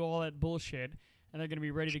 do all that bullshit, and they're going to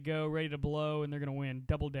be ready to go, ready to blow, and they're going to win.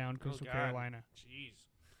 Double down, Coastal Carolina. Jeez.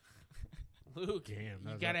 Luke, Damn,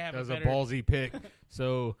 you got to have that was a a better... ballsy pick.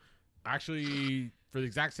 So, actually, for the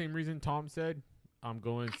exact same reason Tom said, I'm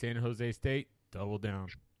going San Jose State, double down.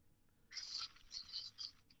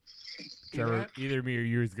 Trevor, either me or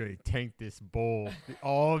you is going to tank this bowl.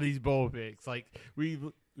 All these bowl picks. Like, we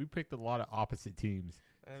picked a lot of opposite teams.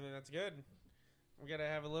 I mean, that's good. We got to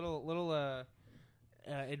have a little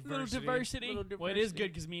adversity. Little diversity. Little Well, it is good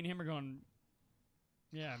because me and him are going.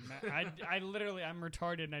 Yeah, I literally, I'm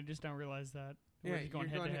retarded and I just don't realize that. Yeah, We're just going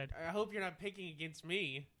head to head. I hope you're not picking against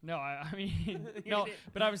me. No, I mean, no,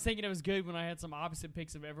 but I was thinking it was good when I had some opposite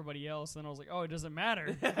picks of everybody else, and I was like, oh, it doesn't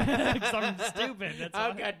matter because I'm stupid. That's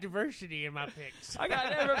I've got diversity in my picks. I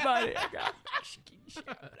got everybody.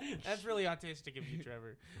 That's really autistic of you,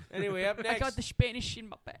 Trevor. Anyway, up next, I got the Spanish in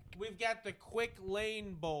my back. we've got the Quick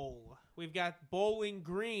Lane Bowl. We've got Bowling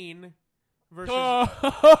Green versus.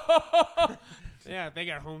 Yeah, they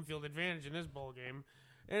got home field advantage in this bowl game.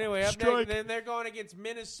 Anyway, up next, then they're going against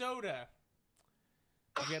Minnesota.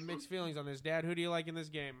 I got mixed feelings on this. Dad, who do you like in this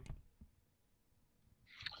game?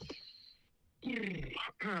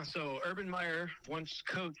 So Urban Meyer once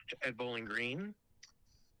coached at Bowling Green.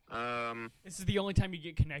 This is the only time you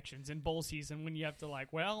get connections in bowl season when you have to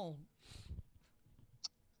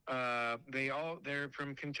They're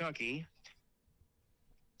from Kentucky,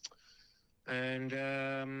 and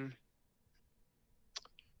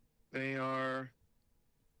they are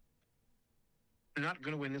not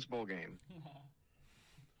going to win this bowl game.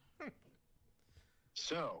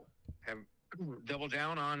 So, have double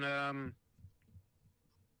down on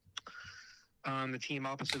the team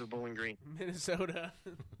opposite of Bowling Green, Minnesota.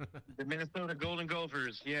 the Minnesota Golden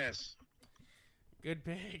Gophers. Yes. Good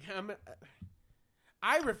pick.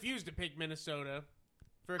 I refuse to pick Minnesota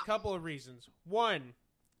for a couple of reasons. One,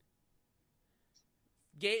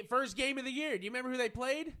 first game of the year. Do you remember who they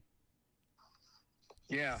played?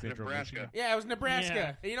 Yeah, Central Nebraska. Michigan. Yeah, it was Nebraska.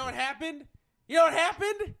 Yeah. And you know what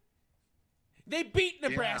happened? They beat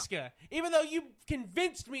Nebraska. Even though you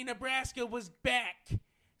convinced me Nebraska was back.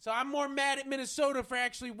 So I'm more mad at Minnesota for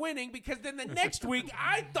actually winning because then the next week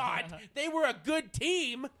I thought they were a good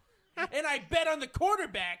team. And I bet on the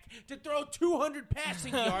quarterback to throw 200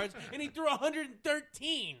 passing yards, and he threw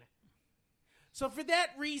 113. So for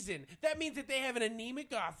that reason, that means that they have an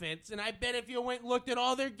anemic offense, and I bet if you went and looked at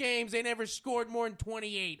all their games, they never scored more than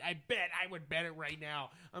 28. I would bet it right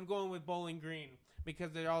now. I'm going with Bowling Green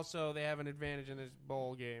because they have an advantage in this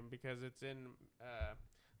bowl game because it's in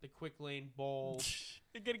the Quick Lane Bowl.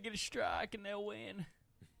 They're going to get a strike and they'll win.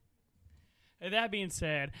 And that being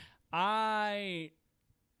said,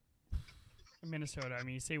 Minnesota, I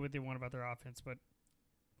mean, you say what they want about their offense, but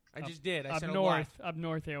I just did. I up said a north, lot. Up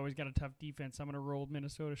north, they always got a tough defense. I'm going to roll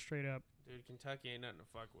Minnesota straight up. Dude, Kentucky ain't nothing to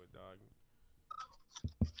fuck with, dog.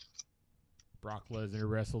 Brock Lesnar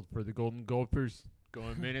wrestled for the Golden Gophers.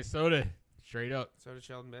 Going Minnesota. Straight up. So did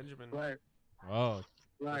Sheldon Benjamin. Right. Oh,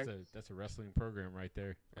 Right. that's a wrestling program right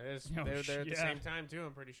there. It is. Oh, They were there at the yeah. same time, too,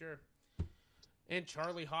 I'm pretty sure. And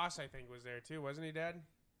Charlie Haas, I think, was there, too. Wasn't he, Dad?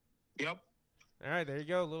 Yep. All right, there you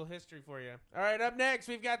go. A little history for you. All right, up next,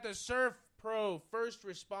 we've got the Surf Pro First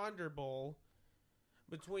Responder Bowl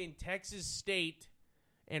between Texas State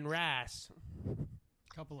and Rice.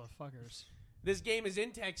 Couple of fuckers. This game is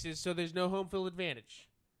in Texas, so there's no home field advantage.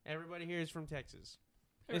 Everybody here is from Texas.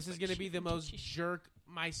 This is going to be the most jerk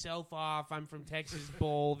myself off. I'm from Texas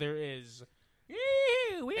bowl there is.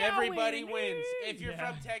 Everybody wins. If you're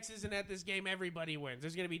from Texas and at this game, everybody wins.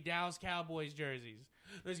 There's going to be Dallas Cowboys jerseys.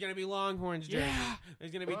 There's going to be Longhorns jerseys. Yeah.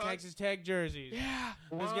 There's going to be Texas Tech jerseys. Yeah.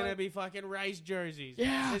 There's going to be fucking Rice jerseys.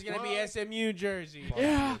 Yeah. There's going to be SMU jerseys.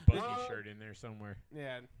 Yeah. Buggy shirt in there somewhere.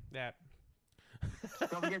 Yeah, that.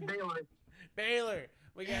 Don't forget Baylor. Baylor.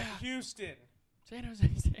 We got Houston. San Jose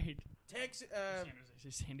State. Texas. San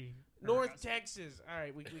Jose State. Sandy. North Texas. All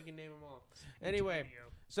right, we can name them all. Anyway,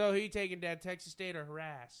 so who you taking, Dad? Texas State or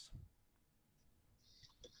Harass?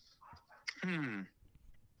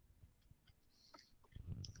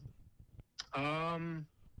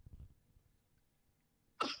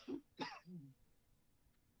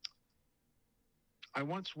 I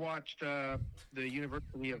once watched the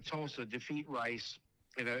University of Tulsa defeat Rice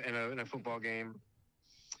in a football game.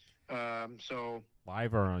 So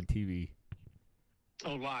Live or on TV?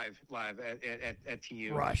 live at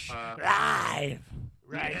TU. Rush. Live.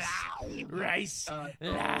 Rice. Rice.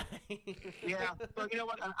 Live. Yeah, but you know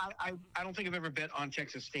what? I don't think I've ever bet on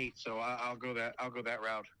Texas State, so I'll go that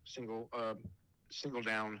route. Single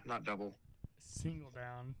down, not double. Single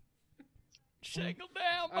down. Single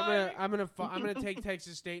down, baby. I'm gonna take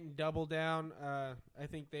Texas State and double down. I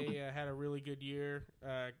think they had a really good year.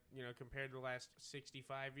 Compared to the last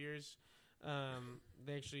 65 years,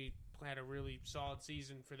 they actually had a really solid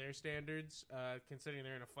season for their standards. Considering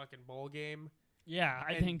they're in a fucking bowl game. Yeah,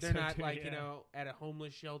 I And think they're so not too, like yeah. at a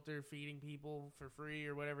homeless shelter feeding people for free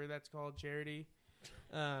or whatever that's called, charity.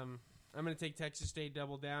 I'm going to take Texas State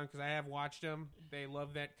double down because I have watched them. They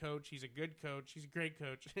love that coach. He's a good coach. He's a great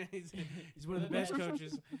coach. he's one of the best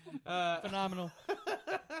coaches. Phenomenal.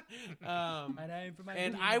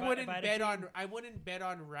 And I wouldn't bet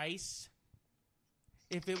on Rice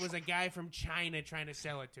if it was a guy from China trying to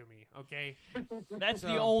sell it to me. Okay, that's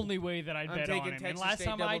the only way that I'd I'm bet taking on him. Texas And last State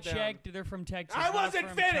time I double down. checked, they're from Texas. I wasn't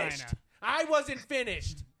not from finished. China. I wasn't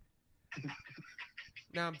finished.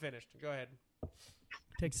 Now I'm finished. Go ahead.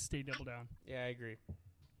 Texas State double down. Yeah, I agree.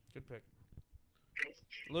 Good pick.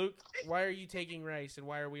 Luke, why are you taking Rice, and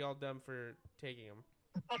why are we all dumb for taking him?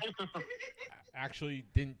 Actually,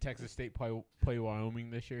 didn't Texas State play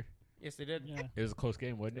Wyoming this year? Yes, they did. Yeah. It was a close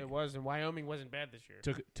game, wasn't it? It was, and Wyoming wasn't bad this year.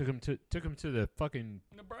 Took him to the fucking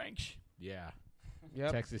The branch. yeah.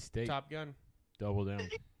 Yep. Texas State Top Gun. double down.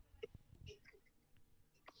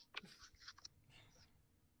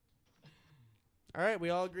 All right, we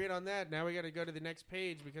all agreed on that. Now we got to go to the next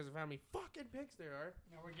page because of how many fucking picks there are.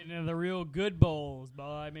 Now we're getting into the real good bowls,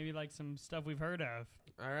 but maybe like some stuff we've heard of.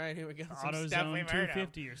 All right, here we go. Some AutoZone stuff we've heard of.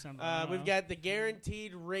 250 or something. I don't We've know. got the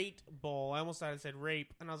Guaranteed Rate Bowl. I almost thought it said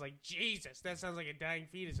rape, and I was like, Jesus, that sounds like a Dying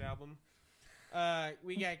Fetus album.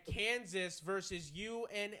 We got Kansas versus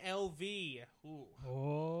UNLV. Ooh.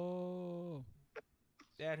 Oh.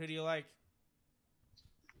 Dad, who do you like?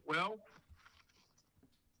 Well,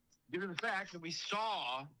 due to the fact that we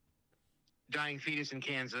saw Dying Fetus in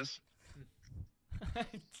Kansas, I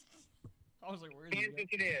was like, where is Kansas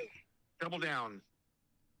it is. Double down.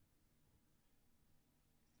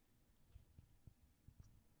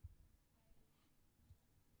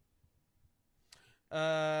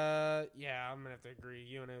 Yeah, I'm gonna have to agree.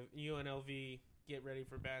 UNLV, get ready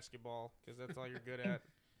for basketball because that's all you're good at.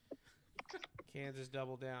 Kansas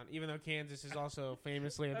double down, even though Kansas is also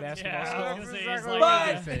famously a basketball Yeah, I was school.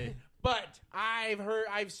 gonna say, it's like But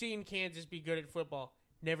I've seen Kansas be good at football.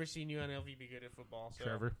 Never seen UNLV be good at football. So.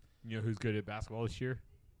 Trevor, you know who's good at basketball this year?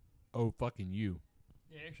 Oh, fucking you.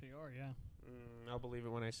 They actually are, yeah. I'll believe it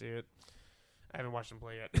when I see it. I haven't watched them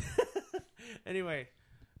play yet. Anyway,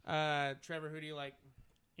 Trevor, who do you like?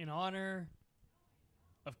 In honor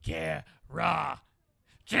of Raw.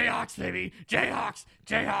 Jayhawks, baby. Jayhawks.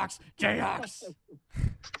 Jayhawks. Jayhawks.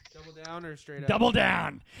 Double down or straight up? Double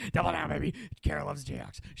down. Double down, baby. Kara loves the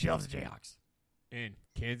Jayhawks. She loves the Jayhawks. And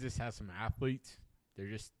Kansas has some athletes. They're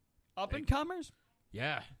just Up and comers.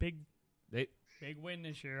 yeah. Big They win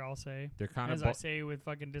this year, I'll say. they're kind As of I say with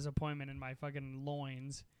fucking disappointment in my fucking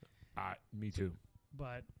loins. me too.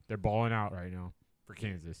 But They're balling out right now for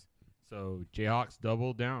Kansas. So Jayhawks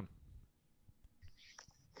double down.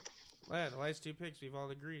 Well, the last two picks, we've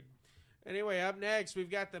all agreed. Anyway, up next,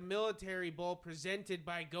 we've got the Military Bowl presented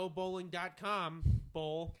by GoBowling.com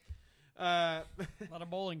Bowl. a lot of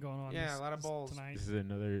bowling going on. Yeah, a lot of bowls. tonight. This is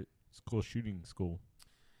another school shooting school.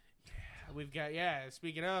 We've got,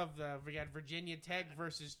 speaking of, we got Virginia Tech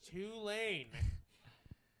versus Tulane.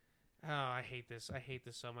 Oh, I hate this. I hate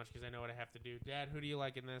this so much because I know what I have to do. Dad, who do you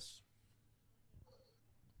like in this?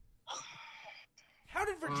 How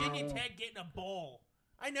did Virginia Tech get in a bowl?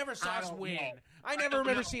 I never saw us win. I never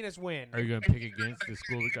remember seeing us win. Are you going to pick against the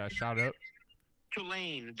school that got shot up?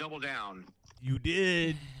 Tulane, double down. You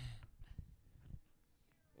did.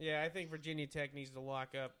 Yeah, I think Virginia Tech needs to lock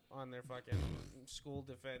up on their fucking school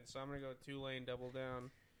defense. So I'm going to go Tulane double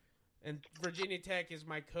down. And Virginia Tech is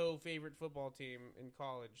my co-favorite football team in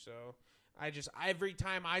college. So every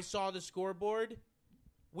time I saw the scoreboard,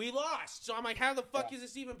 we lost. So I'm like, how the fuck is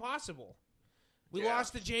this even possible? We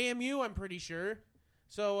lost to JMU, I'm pretty sure.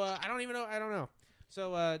 So I don't even know. I don't know.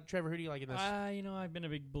 So Trevor, who do you like in this? I've been a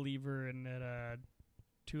big believer in that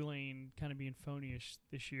Tulane kind of being phony-ish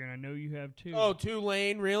this year, and I know you have too. Oh,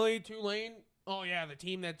 Tulane, really? Tulane? Oh yeah, the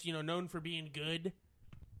team that's known for being good.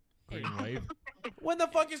 Wave. When the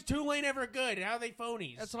fuck is Tulane ever good? How are they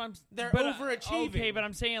phonies? That's what I'm. They're but, overachieving. Okay, but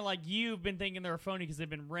I'm saying like you've been thinking they're phony because they've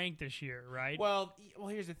been ranked this year, right? Well,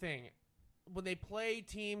 here's the thing. When they play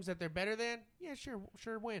teams that they're better than, yeah, sure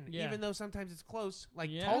win. Yeah. Even though sometimes it's close. Like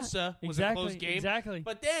Yeah, Tulsa was exactly, a close game. Exactly.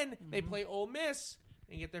 But then they play Ole Miss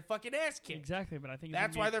and get their fucking ass kicked. Exactly, but I think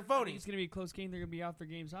That's why they're phonies. It's going to be a close game. They're going to be off their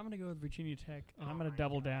game. So I'm going to go with Virginia Tech, and I'm going to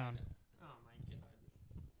double down. Oh, my God.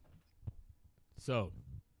 So,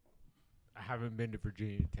 I haven't been to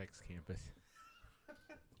Virginia Tech's campus.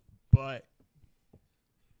 But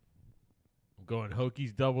I'm going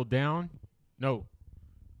Hokies double down. No.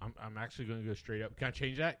 I'm actually going to go straight up. Can I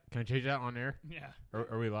change that? Can I change that on air? Yeah.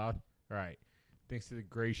 Are we allowed? All right. Thanks to the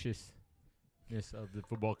graciousness of the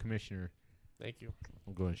football commissioner, Thank you.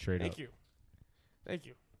 I'm going straight up. Thank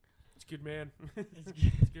you. It's good, man.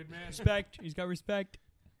 It's good, man. Respect. He's got respect.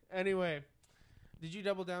 Anyway, did you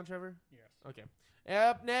double down, Trevor? Yes. Okay.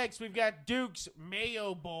 Up next, we've got Duke's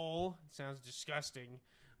Mayo Bowl. Sounds disgusting.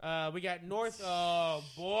 We got Oh,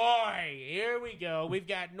 boy. Here we go. We've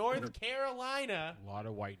got North Carolina A lot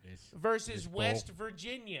of whiteness. versus West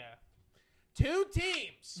Virginia. Two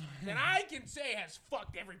teams that I can say has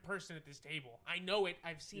fucked every person at this table. I know it.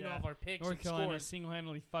 I've seen all of our picks North and Carolina scores.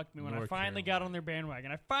 single-handedly fucked me when I North finally Carolina. got on their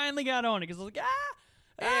bandwagon. I finally got on it because I was like,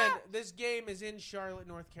 And this game is in Charlotte,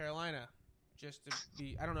 North Carolina. Just to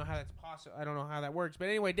be, I don't know how that's possible. I don't know how that works. But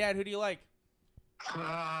anyway, Dad, who do you like?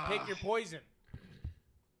 Pick your poison.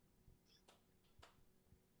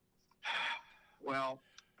 Well,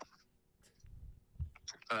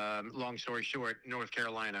 long story short, North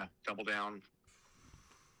Carolina, double down.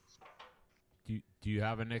 Do you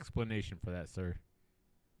have an explanation for that, sir?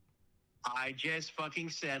 I just fucking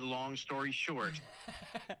said long story short,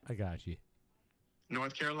 I got you.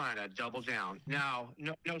 North Carolina, double down. Now,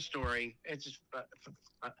 no story. It's just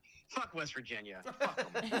fuck West Virginia. Fuck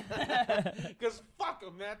 'em. Because fuck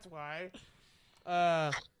them, that's why.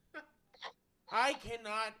 I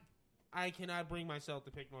cannot bring myself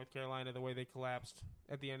to pick North Carolina the way they collapsed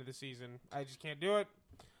at the end of the season. I just can't do it.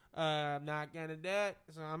 I'm not going to do it.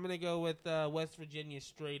 So I'm going to go with West Virginia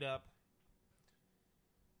straight up.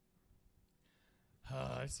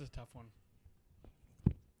 This is a tough one.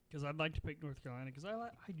 Because I'd like to pick North Carolina because I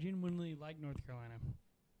genuinely like North Carolina.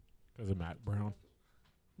 Because of Matt Brown.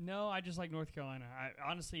 No, I just like North Carolina.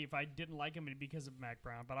 Honestly, if I didn't like him, it'd be because of Mac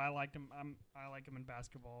Brown. But I liked him. I like him in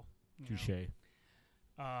basketball. Touche.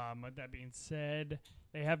 With that being said,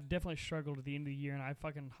 they have definitely struggled at the end of the year, and I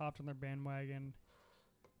fucking hopped on their bandwagon.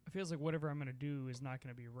 It feels like whatever I'm gonna do is not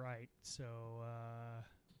gonna be right. So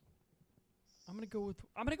I'm gonna go with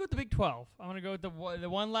the Big 12. I'm gonna go with the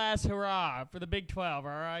one last hurrah for the Big 12.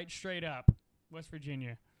 All right, straight up, West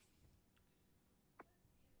Virginia.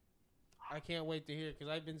 I can't wait to hear because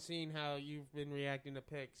I've been seeing how you've been reacting to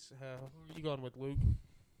picks. Who are you going with, Luke?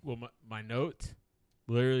 Well, my notes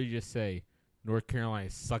literally just say North Carolina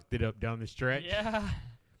sucked it up down the stretch. Yeah.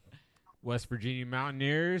 West Virginia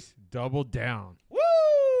Mountaineers double down.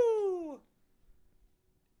 Woo!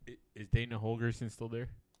 Is Dana Holgerson still there?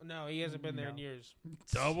 No, he hasn't been there in No. years.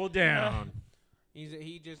 Double down.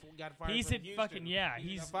 He just got fired. He from said Houston. fucking yeah. He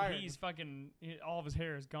He's got fired. fucking all of his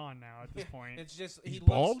hair is gone now at this point. It's just He's he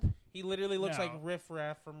bald? looks. He literally looks No. like Riff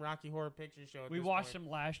Raff from Rocky Horror Picture Show. We watched him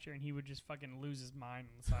last year, and he would just fucking lose his mind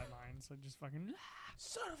on the sidelines. So just fucking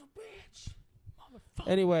Son of a bitch. motherfucker.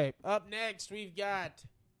 Anyway, up next we've got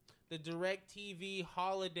the DirecTV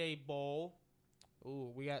Holiday Bowl.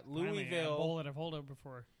 Ooh, we got Finally, a Louisville. bowl that I've held up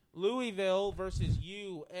before. Louisville versus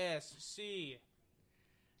USC.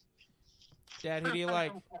 Dad, who do you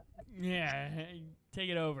like? Yeah, take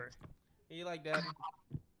it over. Who do you like, Dad?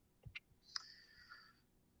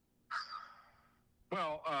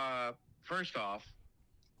 Well, first off,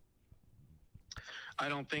 I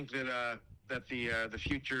don't think that the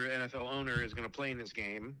future NFL owner is going to play in this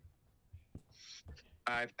game.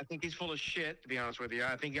 I think he's full of shit, to be honest with you.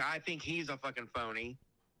 I think he's a fucking phony,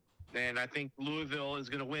 and I think Louisville is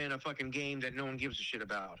going to win a fucking game that no one gives a shit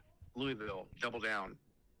about. Louisville, double down.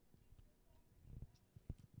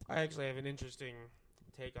 I actually have an interesting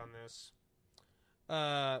take on this.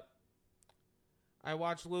 I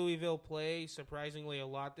watched Louisville play surprisingly a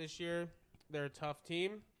lot this year. They're a tough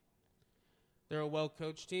team. They're a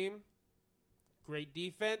well-coached team. Great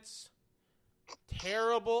defense.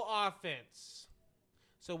 Terrible offense.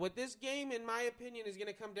 So what this game, in my opinion, is going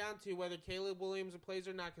to come down to whether Caleb Williams plays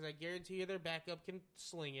or not, because I guarantee you their backup can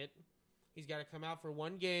sling it. He's got to come out for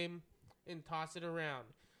one game and toss it around.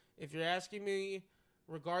 If you're asking me,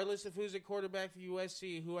 regardless of who's at quarterback for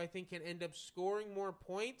USC, who I think can end up scoring more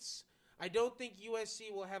points, I don't think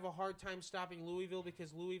USC will have a hard time stopping Louisville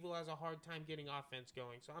because Louisville has a hard time getting offense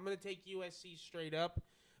going. So I'm going to take USC straight up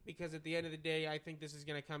because at the end of the day, I think this is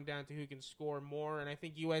going to come down to who can score more. And I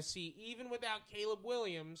think USC, even without Caleb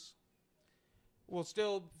Williams, will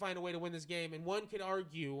still find a way to win this game. And one could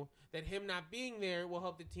argue that him not being there will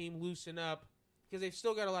help the team loosen up because they've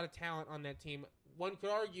still got a lot of talent on that team. One could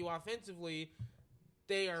argue offensively,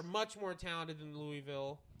 they are much more talented than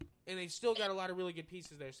Louisville, and they've still got a lot of really good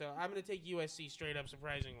pieces there. So I'm going to take USC straight up,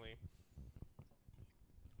 surprisingly.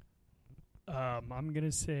 I'm going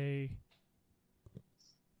to say,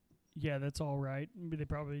 yeah, that's all right. They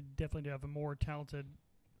probably definitely do have a more talented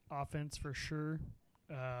offense for sure.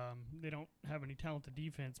 They don't have any talented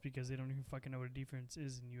defense because they don't even fucking know what a defense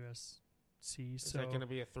is in USC. Is So that going to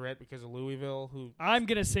be a threat because of Louisville? Who? I'm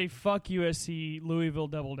going to say fuck USC, Louisville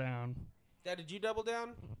double down. Dad, did you double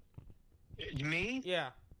down? Me? Yeah.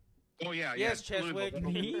 Oh, yeah. Yes, yeah. Louisville, Cheswick.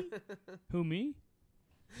 double down. Me? Who, me?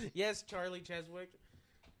 Yes, Charlie Cheswick.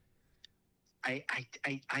 I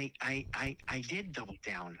did double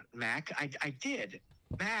down, Mac. I did.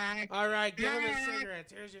 Mac. All right, give him his Mac.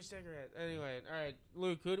 cigarettes. Here's your cigarette. Anyway, all right,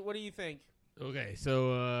 Luke, what do you think? Okay,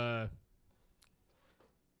 so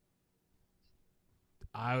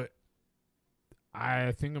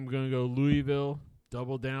I think I'm gonna go Louisville,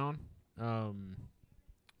 double down.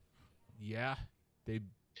 Yeah, they.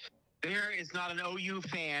 There is not an OU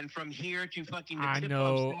fan from here to fucking. The I tip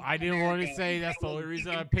know. of South I didn't want to America say that's the that only will reason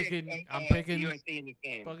even I'm pick, picking. I'm picking USA in this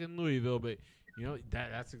game. fucking Louisville, but you know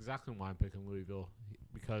that's exactly why I'm picking Louisville,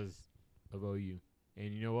 because of OU.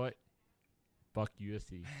 And you know what? Fuck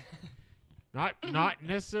USC. Not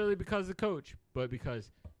necessarily because of the coach, but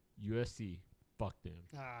because USC. Fuck them.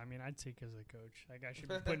 I mean, I'd take as a coach. That guy should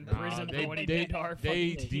be put in Nah, prison they for what he they, did to our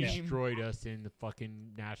they fucking team. destroyed us in the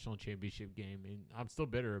fucking national championship game, and I'm still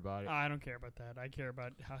bitter about it. I don't care about that. I care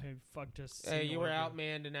about how he fucked us. Hey, you were single-handedly.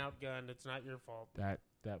 outmanned and outgunned. It's not your fault. That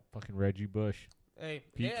fucking Reggie Bush, Hey,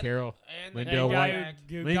 Pete and- Carroll, and Lindell the guy guy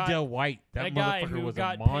who Lindell got- White. That guy motherfucker who was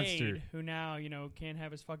got a monster. paid, who now can't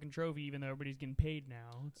have his fucking trophy, even though everybody's getting paid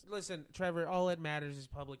now. Listen, Trevor, all that matters is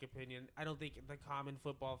public opinion. I don't think the common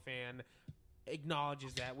football fan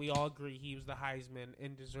acknowledges that. We all agree he was the Heisman,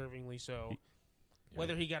 and deservingly so. Yeah.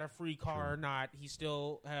 Whether he got a free car or not, he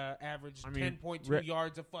still averaged I mean, 10.2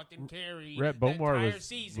 yards a fucking carry Rhett the Bomar entire was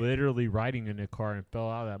season. literally riding in a car and fell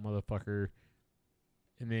out of that motherfucker,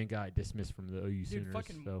 and then got dismissed from the OU Sooners.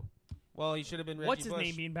 fucking- So Well, he should have been Reggie What's his Bush.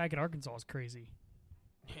 name being back at Arkansas is crazy.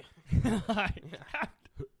 who's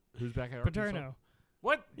back at Arkansas? Paterno.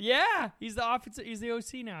 What? Yeah, he's the offensive. He's the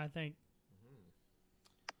OC now, I think.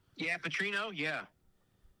 Yeah, Petrino. Yeah.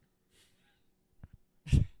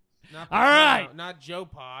 Not All Paterno, right. Not Joe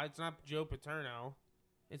Pa. It's not Joe Paterno.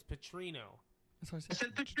 It's Petrino. That's what I I said.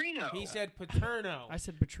 said Petrino. He said Paterno. I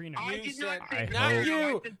said Petrino. I You did said- not say I Petrino. Not hope- you.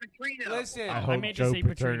 I said Petrino. Listen. I I hope meant to Joe say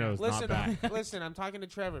Petrino. Paterno's Listen, not back. listen. I'm talking to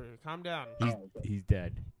Trevor. Calm down. He's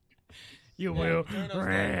dead. You Yeah, will Paterno's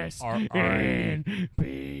rest R- in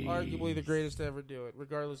peace. Arguably the greatest to ever do it,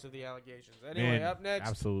 regardless of the allegations. Anyway, Man, up next,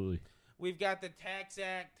 absolutely. we've got the Tax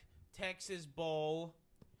Act Texas Bowl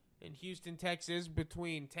in Houston, Texas,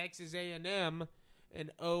 between Texas A&M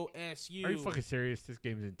and OSU. Are you fucking serious? This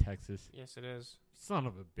game's in Texas. Yes, it is. Son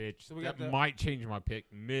of a bitch. So we that got the- might change my pick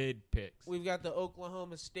mid-picks. We've got the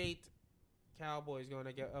Oklahoma State Cowboys going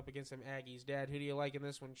to get up against some Aggies. Dad, who do you like in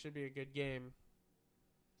this one? Should be a good game.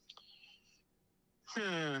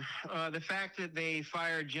 The fact that they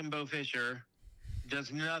fired Jimbo Fisher does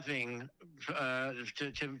nothing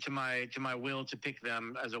to my will to pick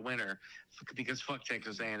them as a winner, because fuck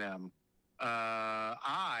Texas A&M.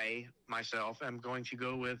 I myself am going to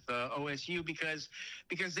go with OSU because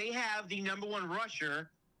they have the number one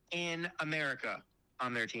rusher in America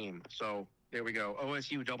on their team. So there we go.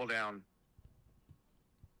 OSU double down.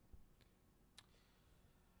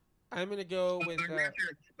 I'm going to go with...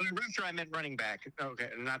 By rusher, I meant running back. Okay,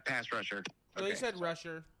 not pass rusher. No, Okay. you said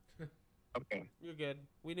rusher. Okay. You're good.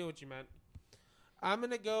 We knew what you meant. I'm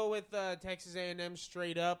going to go with Texas A&M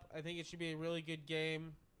straight up. I think it should be a really good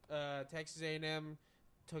game. Texas A&M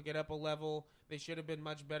took it up a level. They should have been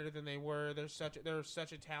much better than they were. They're such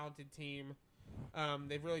a talented team.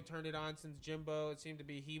 They've really turned it on since Jimbo. It seemed to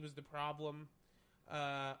be he was the problem.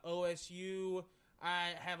 OSU,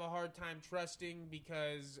 I have a hard time trusting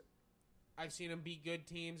because I've seen them beat good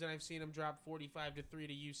teams and I've seen them drop 45-3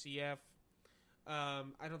 to UCF.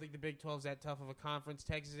 I don't think the Big 12 is that tough of a conference.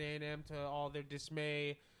 Texas A&M, to all their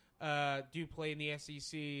dismay, do play in the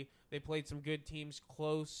SEC. They played some good teams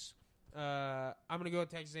close. I'm going to go with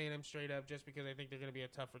Texas A&M straight up just because I think they're going to be a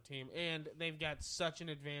tougher team. And they've got such an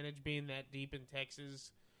advantage being that deep in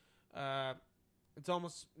Texas. It's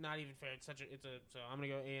almost not even fair. So I'm going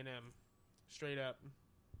to go A&M straight up.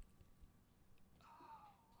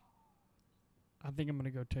 I think I'm gonna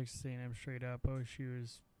go Texas A&M straight up. OSU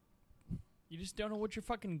is. You just don't know what you're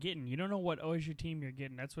fucking getting. You don't know what OSU team you're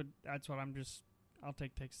getting. That's what I'm just. I'll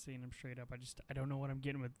take Texas A&M straight up. I don't know what I'm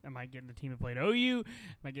getting with. Am I getting the team that played OU?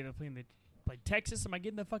 Am I getting the team that played Texas? Am I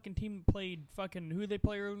getting the fucking team that played fucking who they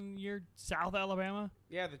play earlier in the year? South Alabama?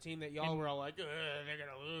 Yeah, the team that y'all were all like, they're going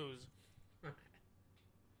to lose.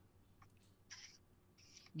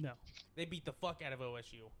 No. They beat the fuck out of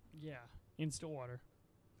OSU. Yeah, in Stillwater.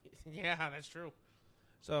 Yeah, that's true.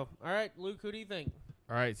 So, all right, Luke, who do you think?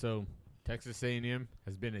 All right, so Texas A&M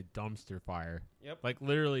has been a dumpster fire. Yep. Like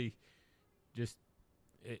literally, just.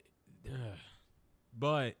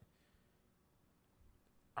 But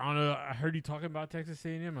I don't know. I heard you talking about Texas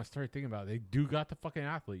A&M. I started thinking about it. They do got the fucking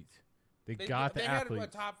athletes. They got the athletes. They had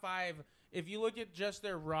a top 5. If you look at just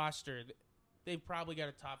their roster, they've probably got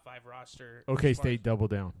a top 5 roster. Okay, as far State, double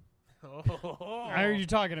down. I heard you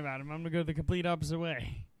talking about him. I'm going to go the complete opposite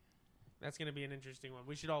way. That's going to be an interesting one.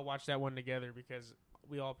 We should all watch that one together because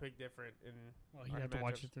we all pick different. Well, you have to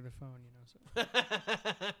watch it through the phone, you know.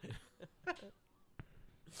 So.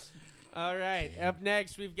 All right. Up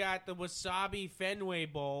next, we've got the Wasabi Fenway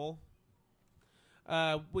Bowl.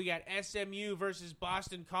 We got SMU versus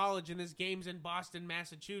Boston College, and this game's in Boston,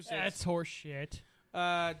 Massachusetts. That's horse shit.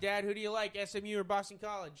 Dad, who do you like, SMU or Boston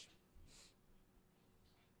College?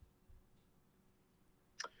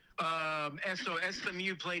 So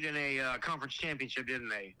SMU played in a conference championship, didn't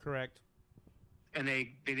they? Correct. And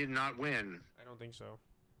they did not win. I don't think so.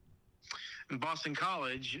 And Boston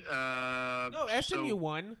College. No, SMU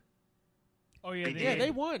won. Oh, yeah, They Yeah, did.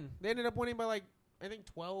 they won. They ended up winning by, like, I think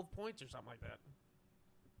 12 points or something like that.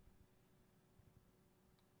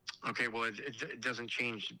 Okay, well, it doesn't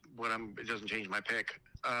change it doesn't change my pick.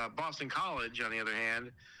 Boston College, on the other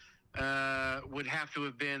hand, would have to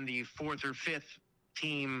have been the fourth or fifth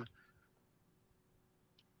team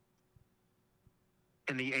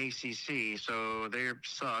in the ACC, so they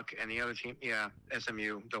suck. And the other team,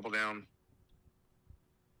 SMU, double down.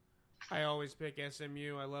 I always pick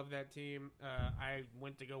SMU. I love that team. I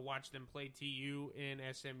went to go watch them play TU in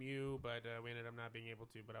SMU, but we ended up not being able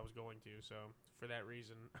to, but I was going to. So for that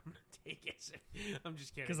reason, I'm going to take SMU. I'm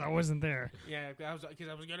just kidding. Because I wasn't there. Yeah, because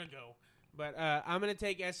I was going to go. But I'm going to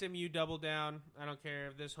take SMU double down. I don't care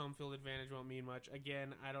if this home field advantage won't mean much.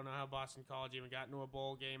 Again, I don't know how Boston College even got into a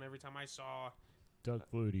bowl game. Every time I saw... Doug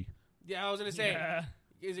Flutie. Yeah, I was going to say... Yeah.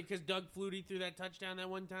 Is it because Doug Flutie threw that touchdown that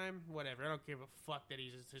one time? Whatever. I don't give a fuck that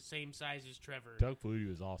he's the same size as Trevor. Doug Flutie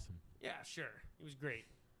was awesome. Yeah, sure. He was great.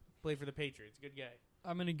 Played for the Patriots. Good guy.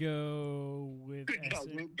 I'm going to go with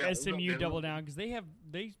Good SMU job. double down because they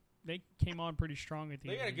came on pretty strong at the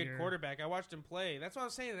They end got a of the good year. quarterback. I watched him play. That's what I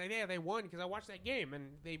was saying. They won because I watched that game, and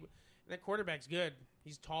that quarterback's good.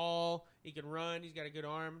 He's tall. He can run. He's got a good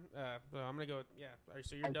arm. So I'm going to go with, yeah. All right,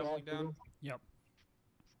 so you're doubling down? Yep.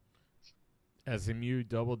 SMU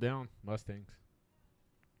double down. Mustangs.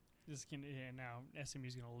 Now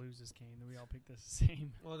SMU's going to lose this game. Then we all pick the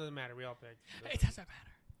same. Well, it doesn't matter. We all picked. It doesn't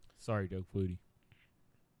matter. Sorry, Doug Flutie.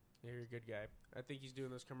 Yeah, you're a good guy. I think he's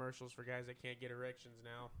doing those commercials for guys that can't get erections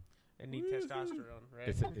now and need testosterone, right?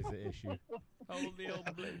 It's an issue. Oh, the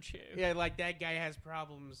old blue chew. Yeah, like that guy has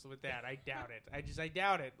problems with that. I doubt it. I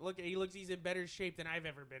doubt it. Look, he's in better shape than I've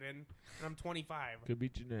ever been in, and I'm 25. Could be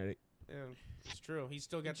genetic. Yeah, it's true. He's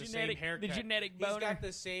still got the same haircut. The genetic boner. He's got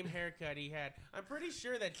the same haircut he had. I'm pretty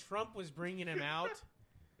sure that Trump was bringing him out,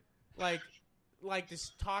 like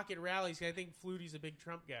this talk at rallies. I think Flutie's a big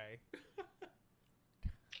Trump guy.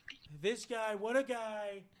 This guy, what a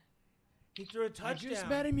guy! He threw a I touchdown. just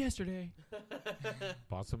met him yesterday.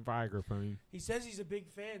 Bought some Viagra from him. He says he's a big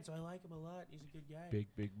fan, so I like him a lot. He's a good guy.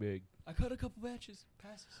 Big. I caught a couple passes.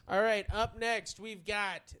 All right, up next, we've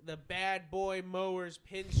got the Bad Boy Mowers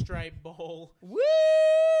Pinstripe Bowl Woo!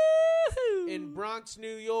 in Bronx,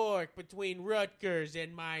 New York, between Rutgers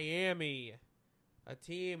and Miami. A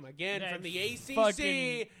team, again, That from the ACC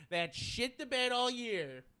fucking- that shit the bed all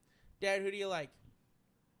year. Dad, who do you like?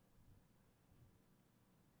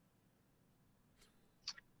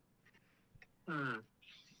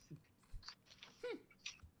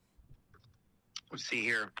 Let's see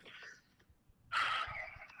here.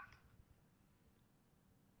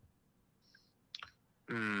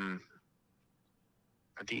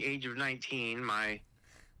 At the age of 19, my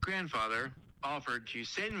grandfather offered to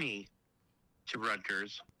send me to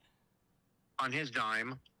Rutgers on his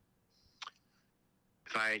dime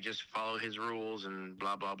if I just follow his rules and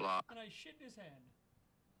blah, blah, blah. And I shit in his hand.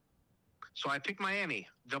 So I picked Miami,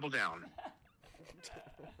 double down.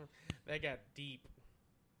 That got deep.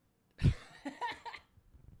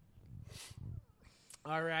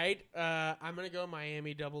 All right, I'm going to go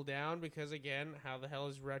Miami double down because, again, how the hell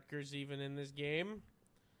is Rutgers even in this game?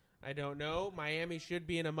 I don't know. Miami should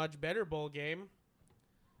be in a much better bowl game.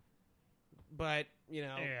 But, you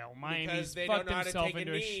know, Yeah, well, because Miami's they don't fucked know how to himself take a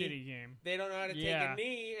into a knee. shitty game. They don't know how to take Yeah. a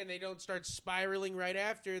knee, and they don't start spiraling right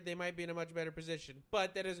after. They might be in a much better position.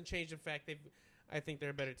 But that doesn't change the fact I think they're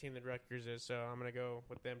a better team than Rutgers is, so I'm going to go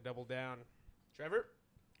with them double down. Trevor?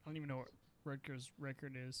 I don't even know what Rutgers'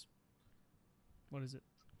 record is. What is it?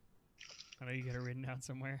 I know you got it written down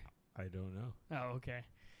somewhere. I don't know. Oh, okay.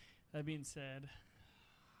 That being said,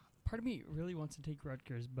 part of me really wants to take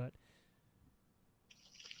Rutgers, but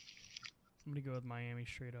I'm going to go with Miami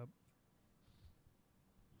straight up.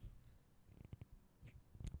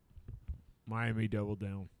 Miami double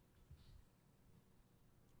down.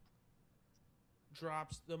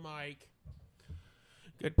 Drops the mic.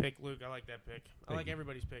 Good pick, Luke. I like that pick. I Thank like you.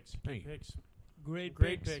 everybody's picks. Thank Good you. picks. Great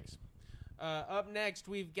Great picks. Up next,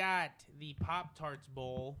 we've got the Pop-Tarts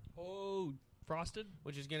Bowl. Oh, frosted?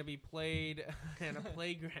 Which is going to be played at a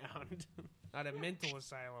playground, not a mental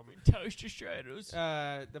asylum. Toaster Stratos.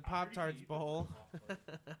 The Pop-Tarts Bowl.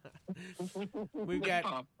 We've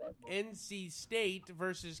got NC State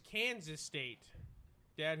versus Kansas State.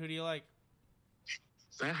 Dad, who do you like?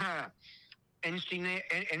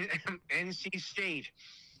 NC State.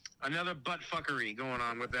 Another butt fuckery going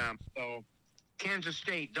on with them. So, Kansas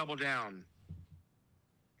State, double down.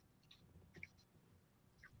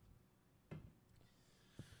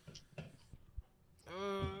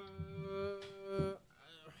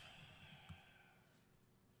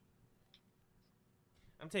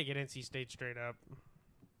 I'm taking NC State straight up.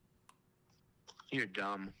 You're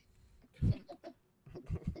dumb.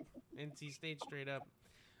 NC State straight up.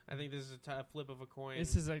 I think this is a tough flip of a coin.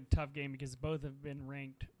 This is a tough game because both have been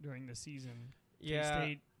ranked during the season. Yeah.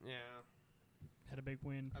 K-State Yeah. had a big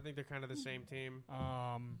win. I think they're kind of the same team.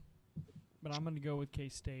 But I'm going to go with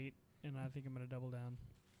K-State, and I think I'm going to double down.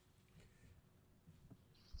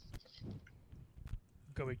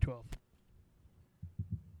 Go Big 12.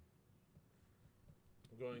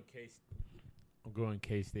 I'm going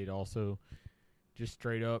K-State also. Just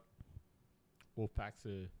straight up. Wolfpack's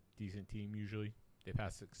a decent team usually. They've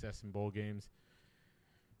had success in bowl games.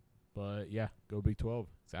 But, yeah, go Big 12.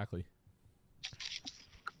 Exactly.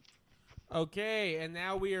 Okay, and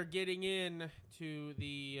now we are getting in to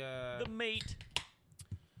the mate.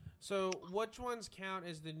 So, which ones count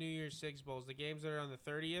as the New Year's Six Bowls? The games that are on the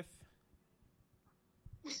 30th?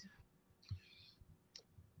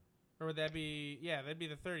 Or would that be... Yeah, that'd be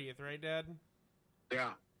the 30th, right, Dad?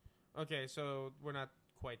 Yeah. Okay, so we're not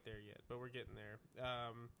quite there yet, but we're getting there.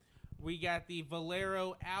 We got the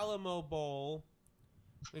Valero Alamo Bowl.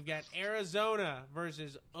 We've got Arizona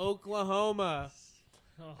versus Oklahoma.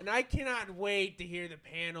 Oh. And I cannot wait to hear the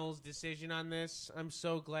panel's decision on this. I'm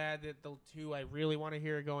so glad that the two I really want to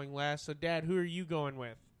hear are going last. So, Dad, who are you going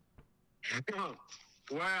with?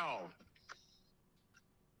 Well,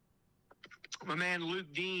 my man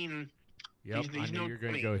Luke Dean. Yep, he's I knew no you were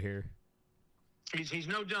going to dummy. go here. He's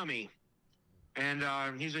no dummy, and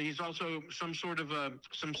he's also some sort of a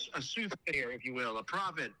soothsayer, if you will, a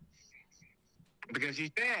prophet, because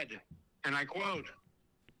he said, and I quote,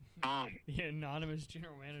 The anonymous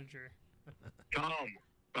general manager.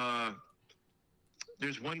 Tom,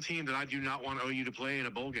 there's one team that I do not want OU to play in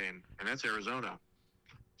a bowl game, and that's Arizona.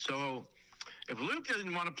 So if Luke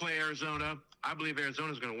doesn't want to play Arizona, I believe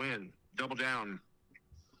Arizona's going to win. Double down.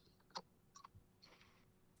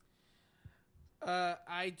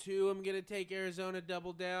 I, too, am going to take Arizona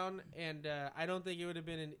double down, and I don't think it would have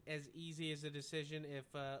been as easy as a decision if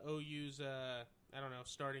OU's,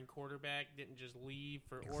 starting quarterback didn't just leave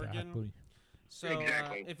for Oregon. So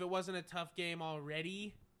Exactly. if it wasn't a tough game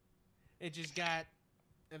already, it just got...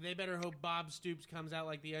 They better hope Bob Stoops comes out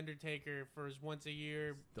like the Undertaker for his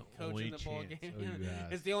once-a-year coaching the bowl game.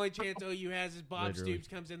 It's the only chance OU has is Bob Stoops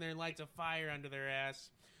comes in there and lights a fire under their ass,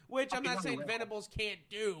 which I'm not saying Venables can't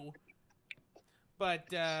do.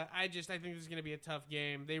 But I think this is going to be a tough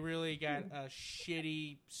game. They really got a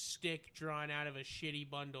shitty stick drawn out of a shitty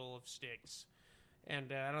bundle of sticks.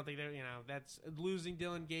 And I don't think they're, that's losing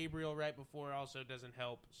Dylan Gabriel right before also doesn't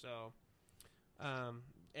help. So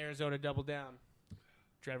Arizona double down.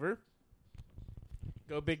 Trevor?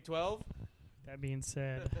 Go Big 12? That being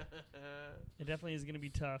said, it definitely is going to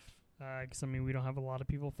be tough. Because, we don't have a lot of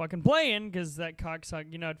people fucking playing because that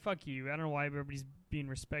cocksucker, fuck you. I don't know why everybody's being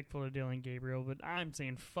respectful to Dylan Gabriel, but I'm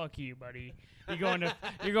saying fuck you, buddy. You're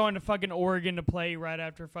going to fucking Oregon to play right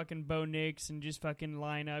after fucking Bo Nix and just fucking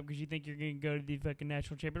line up because you think you're going to go to the fucking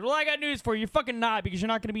national championship. Well, I got news for you. You're fucking not, because you're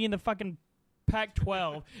not going to be in the fucking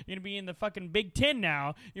Pac-12. You're going to be in the fucking Big Ten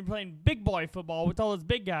now. You're playing big boy football with all those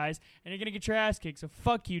big guys, and you're going to get your ass kicked. So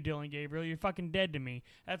fuck you, Dylan Gabriel. You're fucking dead to me.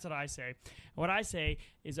 That's what I say. What I say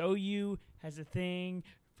is OU has a thing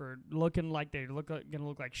for looking like they're going to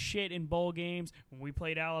look like shit in bowl games. When we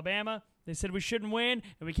played Alabama, they said we shouldn't win,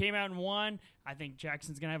 and we came out and won. I think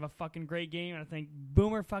Jackson's going to have a fucking great game, and I think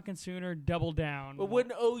Boomer fucking Sooner double down. But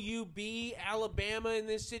wouldn't OU be Alabama in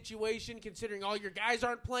this situation, considering all your guys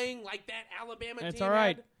aren't playing like that Alabama team? That's all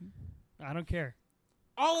right. I don't care.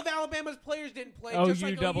 All of Alabama's players didn't play, OU just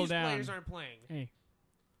like double OU's down. players aren't playing. Hey,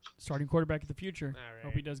 starting quarterback of the future. All right.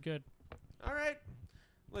 Hope he does good. All right.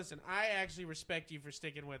 Listen, I actually respect you for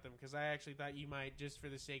sticking with him because I actually thought you might just for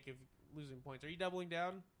the sake of losing points. Are you doubling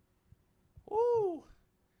down? Woo!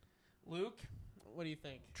 Luke, what do you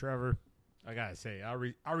think? Trevor, I got to say,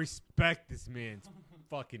 I respect this man's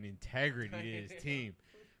fucking integrity to his team.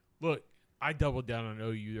 Look, I doubled down on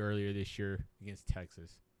OU earlier this year against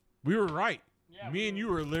Texas. We were right. Yeah, Me and you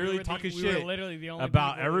were literally talking we shit were literally the only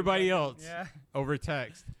about people who everybody fucking- else Yeah. over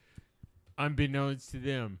text, unbeknownst to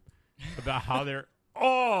them, about how they're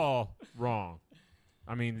all wrong.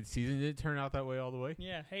 I mean, the season didn't turn out that way all the way.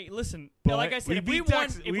 Yeah. Hey, listen. But like I said, if we beat won,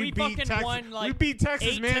 Texas. if we beat fucking Texas. won like we beat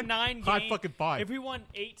Texas, 8 man. to 9 High games, fucking five. if we won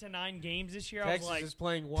 8 to 9 games this year, Texas I was is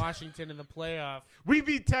playing Washington in the playoff. We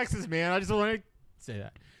beat Texas, man. I just want to say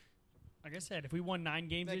that. like I said, if we won 9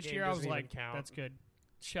 games That this game year, I was doesn't even like, count. that's good.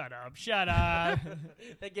 Shut up. Shut up.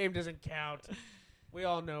 That game doesn't count. We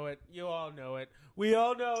all know it. You all know it. We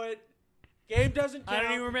all know it. Game doesn't count. I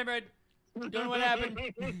don't even remember. Don't know what happened.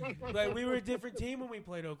 Like, we were a different team when we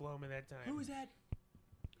played Oklahoma that time. Who was that?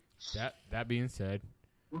 That being said,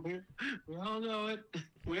 We all know it.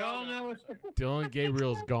 We all know it. Dylan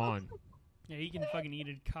Gabriel's gone, Yeah, he can fucking eat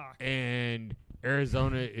a cock. and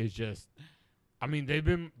Arizona is just. I mean,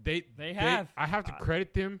 they have. I have to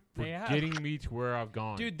credit them for they have. getting me to where I've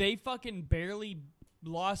gone. Dude, they fucking barely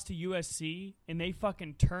lost to USC, and they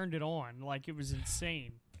fucking turned it on. Like, it was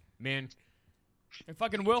insane. Man, And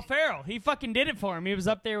fucking Will Ferrell, he fucking did it for him. He was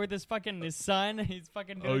up there with his son. He's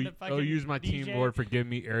fucking doing the fucking use my DJ. team, Lord, forgive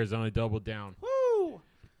me. Arizona double down. Woo!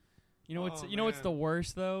 You know what's Oh, you know what's man. the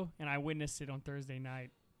worst though, and I witnessed it on Thursday night.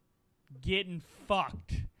 Getting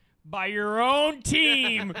fucked by your own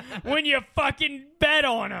team when you fucking bet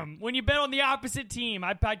on them. When you bet on the opposite team.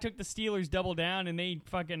 I took the Steelers double down, and they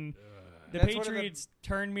fucking the That's one of the- Patriots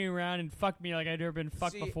turned me around and fucked me like I'd never been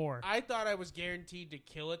fucked See, before. I thought I was guaranteed to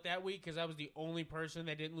kill it that week because I was the only person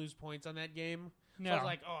that didn't lose points on that game. So I was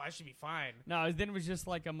like, oh, I should be fine. No, then it was just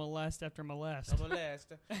like a molest after molest. A molest.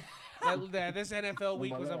 This NFL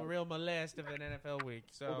week was a real molest of an NFL week.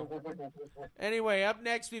 So, anyway, up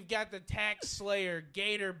next we've got the Tax Slayer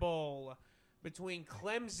Gator Bowl between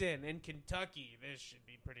Clemson and Kentucky. This should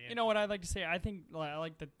be pretty. You know what I'd like to say? I think I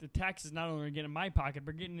like that the taxes not only are getting in my pocket,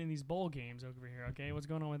 but getting in these bowl games over here. Okay, what's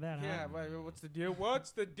going on with that? Huh? Yeah, what's the deal?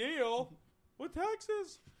 What's the deal with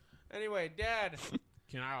taxes? Anyway, Dad.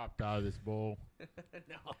 Can I opt out of this bowl?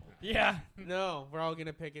 No. Yeah. No, we're all going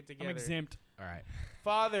to pick it I'm together. exempt. All right.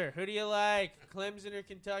 Father, who do you like? Clemson or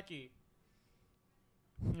Kentucky?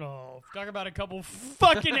 Oh, talk about a couple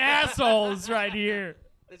fucking assholes right here.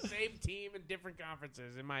 The same team in different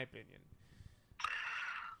conferences, in my opinion.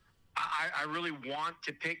 I really want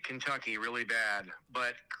to pick Kentucky really bad,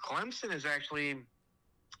 but Clemson is actually.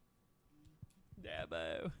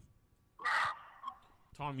 Dabo.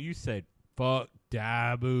 Tom, you said fuck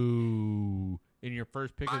Dabu in your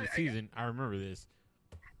first pick of the season. I remember this.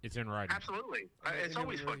 It's in writing. Absolutely. It's And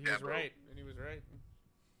always he fuck was that. right. And he was right.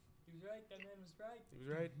 He was right. That man was right. He was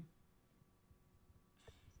right.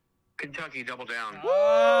 Kentucky double down.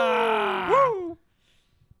 Woo!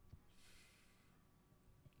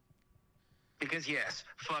 Because yes,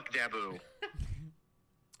 fuck Dabu.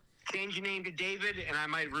 Change your name to David, and I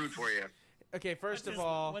might root for you. Okay, first of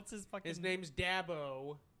all, what's his fucking his name's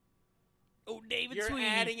Dabo. Oh, David You're Sweeney.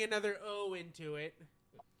 adding another O into it.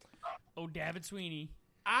 Oh, David Sweeney.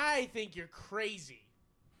 I think you're crazy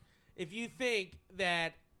if you think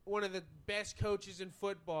that one of the best coaches in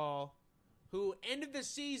football who ended the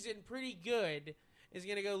season pretty good is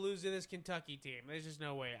going to go lose to this Kentucky team. There's just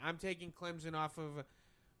no way. I'm taking Clemson off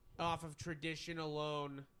of tradition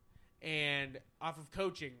alone and off of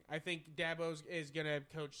coaching. I think Dabo is going to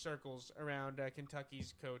coach circles around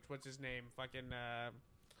Kentucky's coach. What's his name? Fucking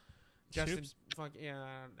Justin. Stoops? Fuck yeah,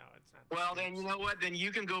 I don't know. It's not. Well, then you know what? Then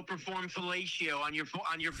you can go perform fellatio on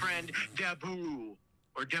your friend Dabu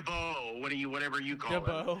or Dabo, whatever you call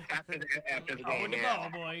Dabo. it after the Oh, game. the yeah. ball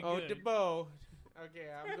boy. Oh, Good. Dabo. Okay,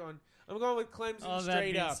 I'm going with Clemson All that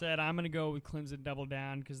straight being up. said, I'm gonna go with Clemson double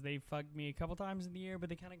down because they fucked me a couple times in the year, but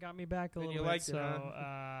they kind of got me back a And little you bit. liked it, So,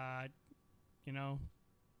 huh? you know,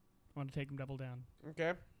 I want to take them double down.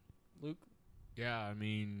 Okay, Luke. Yeah, I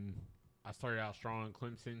mean, I started out strong in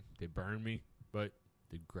Clemson. They burned me, but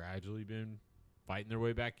they've gradually been fighting their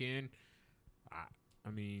way back in. I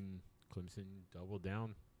mean, Clemson double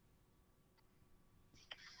down.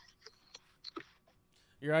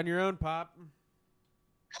 You're on your own, Pop.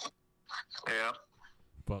 Yeah.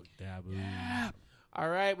 Fuck Dabu. All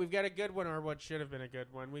right, we've got a good one, or what should have been a good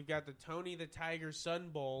one. We've got the Tony the Tiger Sun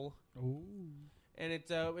Bowl, Ooh. and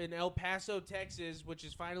it's in El Paso, Texas, which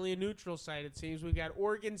is finally a neutral site, it seems. We've got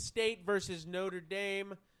Oregon State versus Notre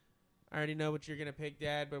Dame. I already know what you're going to pick,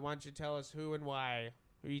 Dad, but why don't you tell us who and why?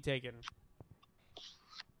 Who are you taking?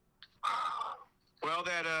 Well,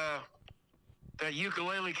 that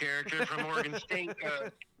ukulele character from Oregon State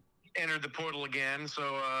entered the portal again.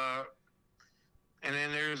 So, and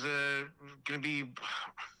then there's going to be,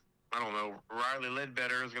 I don't know, Riley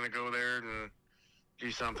Ledbetter is going to go there and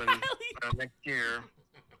do something next year.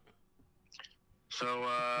 So,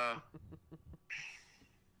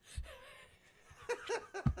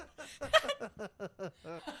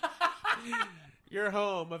 Your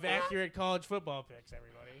home of accurate college football picks,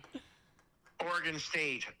 everybody. Oregon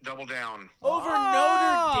State, double down. Over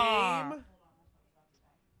Ah! Notre Dame.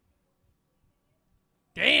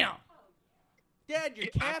 Damn. Dad, you're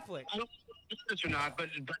Catholic. I don't know if this or not, but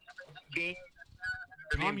game.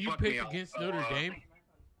 Tom, you fucked me picked up. against Notre Dame?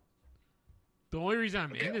 The only reason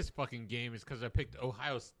I'm in this fucking game is because I picked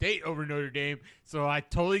Ohio State over Notre Dame, so I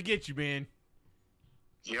totally get you, man.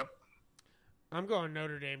 Yep. I'm going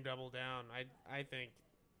Notre Dame double down. I think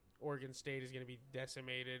Oregon State is going to be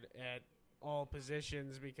decimated at all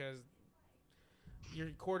positions because your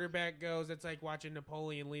quarterback goes, it's like watching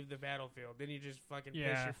Napoleon leave the battlefield. Then you just fucking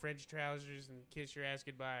piss your French trousers and kiss your ass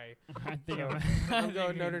goodbye. I think So, I'm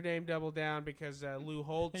going Notre Dame double down because Lou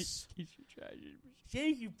Holtz.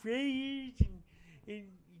 Say your prayers and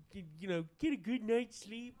you know, get a good night's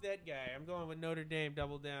sleep. That guy. I'm going with Notre Dame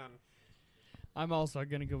double down. I'm also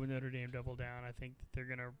going to go with Notre Dame double down. I think that they're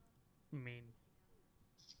going to,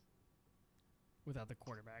 without the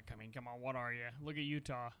quarterback. I mean, come on, what are you? Look at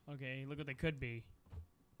Utah. Okay, look what they could be.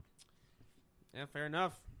 Yeah, fair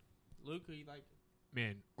enough. Luke, who you like?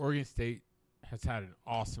 Man, Oregon State has had an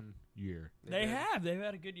awesome year. They have. They've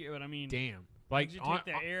had a good year, but I mean, Damn. Like, you take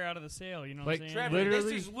the air out of the sail, you know like, what I'm saying? Trevor,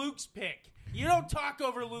 Literally- this is Luke's pick. You don't talk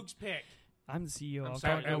over Luke's pick. I'm the CEO. I'm I'll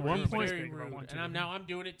sorry. talk at over one anybody's point- pick if I rude, want to. and I'm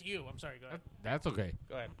doing it to you. I'm sorry. Go ahead. that's okay.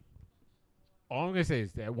 Go ahead. All I'm going to say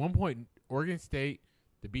is that at one point, Oregon State,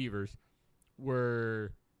 the Beavers,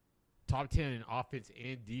 were top 10 in offense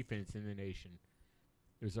and defense in the nation.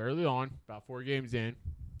 It was early on, about 4 games in.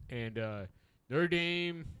 And Notre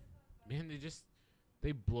Dame, man,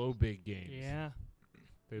 they blow big games. Yeah.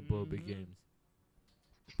 They blow big games.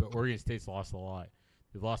 But Oregon State's lost a lot.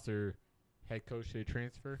 They've lost their head coach to a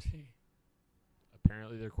transfer.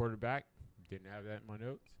 Apparently their quarterback. Didn't have that in my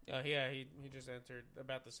notes. Yeah, he just entered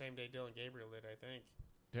about the same day Dylan Gabriel did, I think.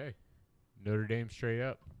 Hey, Notre Dame straight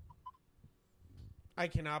up. I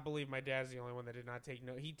cannot believe my dad's the only one that did not take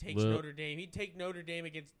note. He takes Look. Notre Dame. He'd take Notre Dame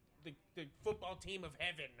against the football team of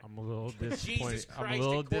heaven. I'm a little Jesus disappointed. I'm Christ, a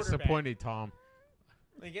little a quarterback. disappointed, Tom.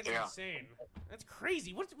 Like, it's Yeah. insane. That's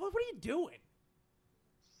crazy. What are you doing?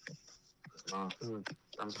 I'm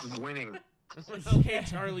winning. Okay,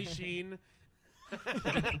 Charlie Sheen.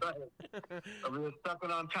 I'm really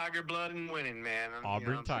sucking on Tiger blood and winning, man.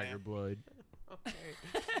 Auburn Tiger blood. Okay.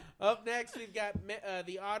 Up next, we've got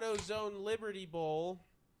the AutoZone Liberty Bowl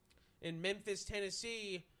in Memphis,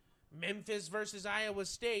 Tennessee. Memphis versus Iowa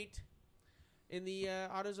State in the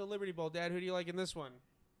AutoZone Liberty Bowl. Dad, who do you like in this one?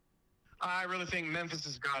 I really think Memphis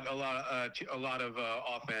has got a lot of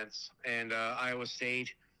offense, and Iowa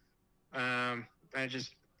State.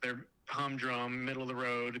 They're humdrum, middle of the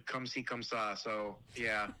road, come see, come saw. So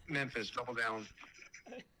yeah, Memphis, double down.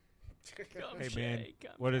 Hey man,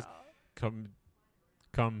 what does come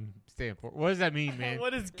stand for? What does that mean, man? What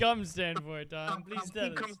does "cum" stand for, Tom? Please Come tell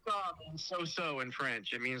see, come us. saw, so in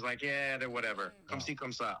French. It means like they're whatever. Come see,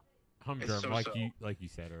 come saw. Humdrum, It's like so-so. you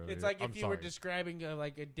said earlier. It's like I'm if you were sorry. describing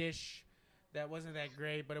like a dish that wasn't that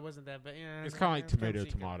great, but it wasn't that bad. Yeah, It's kind of like tomato, come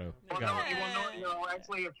see, tomato. Well, I got it.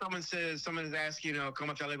 actually, if someone is asking, come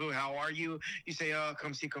up to Lebu, how are you? You say,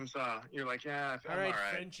 come see, come saw. You're like, yeah, I'm All right, all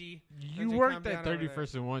right. Frenchie. You Frenchie, worked calm at down over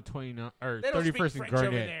 31st and 129, or They don't 31st speak and French over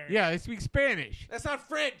Garnett. there. Yeah, they speak Spanish. That's not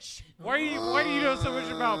French. Why do you know so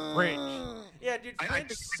much about French? Yeah, dude, I French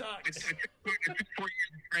took sucks. 4 years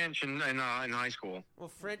of French in high school. Well,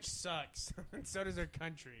 French sucks, and so does our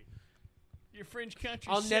country. Your French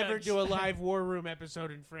country. I'll never sucks. do a live War Room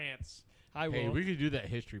episode in France. I will. Hey, we could do that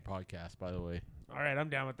history podcast, by the way. All right, I'm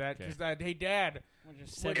down with that. Okay. 'Cause, hey, Dad, We're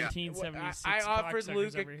just what- 1776 I offered cocksuckers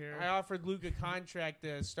Luke. over here. I offered Luke a contract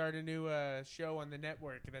to start a new show on the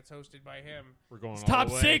network that's hosted by him. We're going It's all top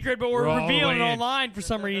the way. secret, but we're We're all the revealing it way in. online for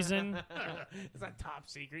some reason. It's not top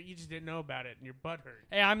secret. You just didn't know about it, and your butt hurt.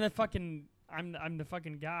 Hey, I'm the fucking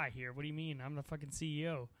guy here. What do you mean? I'm the fucking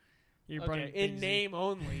CEO. You're running Okay, in things name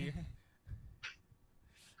only.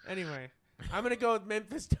 Anyway, I'm gonna go with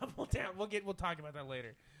Memphis double down. We'll talk about that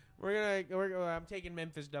later. I'm taking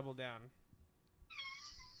Memphis double down.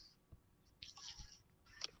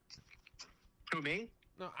 Who, me?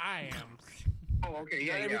 No, I am. Oh, okay,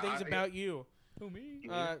 yeah, Not yeah. everything's about you. Who, me?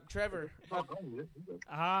 Trevor.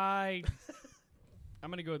 I'm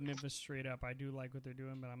gonna go with Memphis straight up. I do like what they're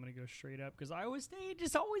doing, but I'm gonna go straight up because Iowa State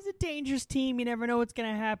is always a dangerous team. You never know what's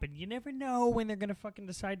gonna happen. You never know when they're gonna fucking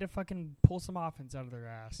decide to fucking pull some offense out of their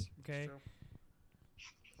ass. Okay. True.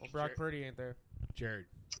 Well, Brock Purdy ain't there. Jared,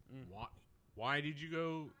 why did you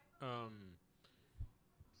go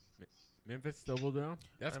Memphis double down.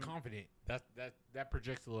 That's I'm- confident. That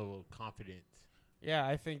projects a level of confidence. Yeah,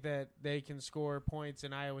 I think that they can score points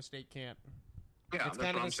and Iowa State can't. Yeah, It's that's kind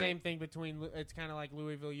of what the I'm same saying. thing between. It's kind of like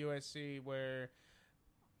Louisville USC, where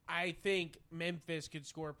I think Memphis could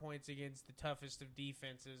score points against the toughest of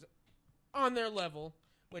defenses on their level,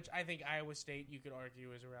 which I think Iowa State, you could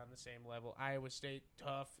argue, is around the same level. Iowa State,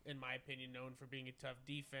 tough, in my opinion, known for being a tough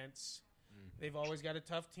defense. They've always got a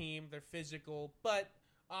tough team. They're physical, but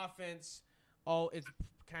offense, it's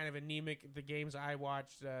kind of anemic. The games I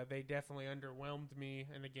watched, they definitely underwhelmed me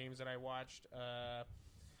in the games that I watched.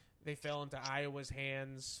 They fell into Iowa's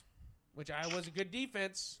hands, which Iowa's a good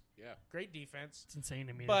defense. Yeah. Great defense. It's insane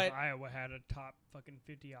to me But- that if Iowa had a top fucking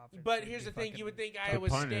 50 offense. But they'd here's be the thing: fucking- you would think They Iowa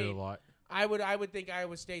punted State. a lot. I would think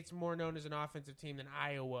Iowa State's more known as an offensive team than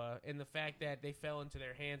Iowa, and the fact that they fell into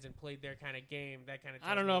their hands and played their kind of game, that kind of.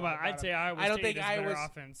 I don't know about. I'd say Iowa I don't State think has better Iowa's-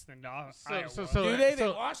 offense than Oh, Iowa. Do they? They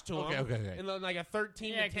so- lost to okay, them okay. in like a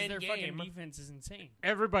 13 Yeah, to because 10 their game. fucking defense is insane.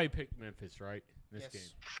 Everybody picked Memphis, right? In this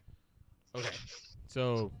Yes. game. Okay.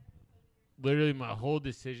 So, literally, my whole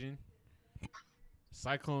decision: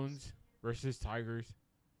 Cyclones versus Tigers,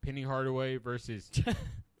 Penny Hardaway versus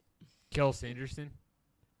Kel Sanderson.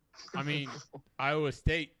 I mean, Iowa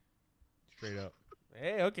State, straight up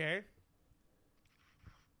Hey, okay.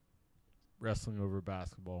 wrestling over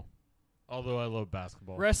basketball. Although I love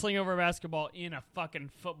basketball. Wrestling over basketball in a fucking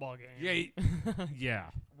football game. Yeah, yeah.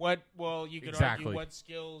 What? Well, you could Exactly. argue what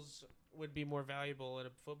skills would be more valuable in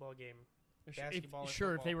a football game. Basketball and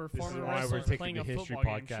Sure, if they football. were This is former why we're wrestlers taking playing the a history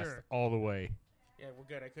football game, podcast sure. all the way. Yeah, well,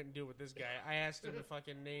 good. I couldn't do it with this guy. I asked him to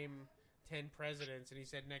fucking name 10 presidents, and he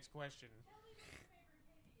said, "Next question."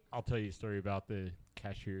 I'll tell you a story about the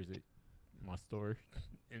cashiers at my store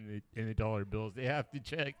in the dollar bills. They have to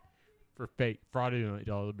check for fake fraudulent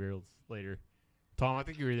dollar bills later. Tom, I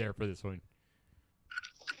think you were there for this one.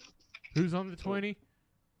 Who's on the 20?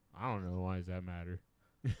 I don't know. Why does that matter?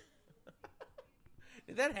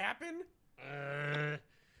 Did that happen?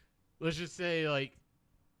 Let's just say like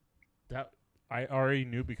that. I already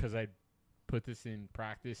knew because I put this in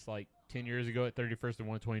practice like 10 years ago at 31st and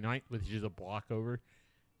 129th, which is a block over,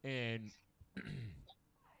 and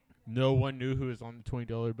no one knew who was on the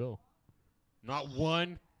 $20 bill. Not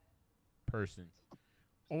one person.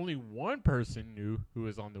 Only one person knew who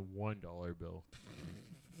was on the $1 bill,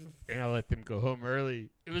 and I let them go home early.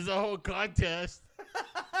 It was a whole contest.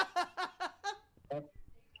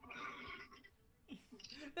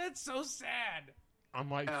 That's so sad. I'm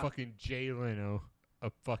like Yeah. fucking Jay Leno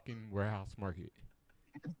of fucking warehouse market.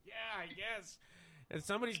 Yeah, I guess. And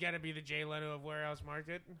somebody's got to be the Jay Leno of Warehouse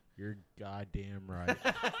Market. You're goddamn right.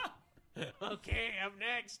 Okay, up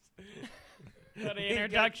next. What an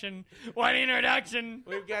introduction. What an introduction.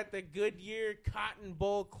 We've got the Goodyear Cotton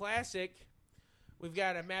Bowl Classic. We've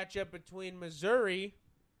got a matchup between Missouri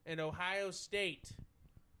and Ohio State.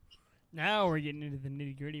 Now we're getting into the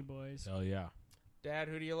nitty gritty, boys. Hell yeah. Dad,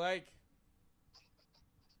 who do you like?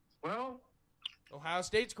 Well, Ohio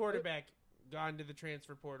State's quarterback gone to the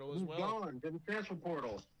transfer portal as he's well. gone to the transfer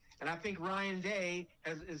portal, and I think Ryan Day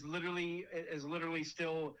is literally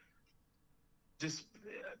still just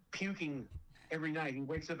puking every night. He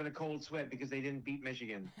wakes up in a cold sweat because they didn't beat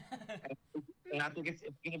Michigan, and I think it's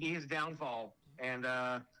going to be his downfall. And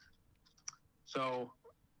so,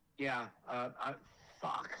 yeah, I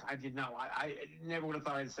did not. I never would have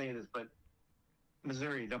thought I'd say this, but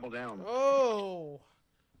Missouri double down. Oh.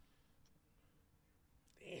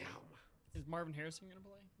 Damn. Is Marvin Harrison going to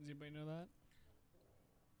play? Does anybody know that?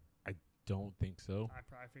 Don't think so.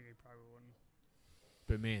 I figured he probably wouldn't.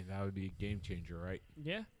 But man, that would be a game changer, right?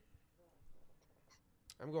 Yeah.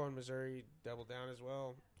 I'm going Missouri double down as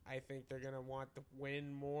well. I think they're going to want to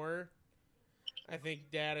win more. I think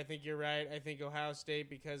you're right. I think Ohio State,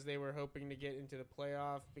 because they were hoping to get into the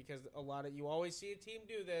playoff, because you always see a team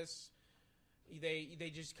do this.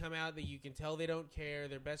 They just come out that you can tell they don't care.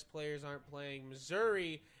 Their best players aren't playing.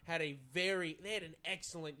 Missouri had they had an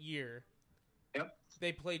excellent year. Yep.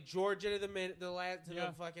 They played Georgia to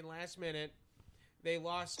the fucking last minute. They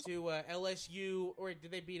lost to LSU, or did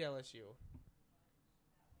they beat LSU?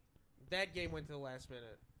 That game went to the last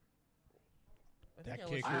minute. I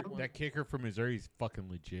think LSU won. That kicker from Missouri is fucking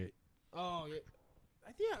legit. Oh,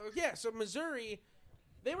 yeah. So Missouri,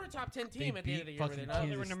 they were a top 10 team They at the end of the beat year. Were they fucking not?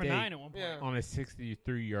 They were Kansas number State 9 at one point. Yeah. On a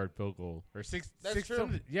 63-yard field goal. Or six. That's true.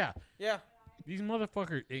 Something. Yeah. Yeah, These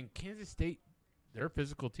motherfuckers in Kansas State, they're a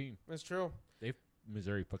physical team. that's true.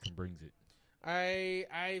 Missouri fucking brings it.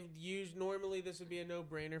 Normally this would be a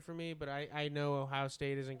no-brainer for me, but I know Ohio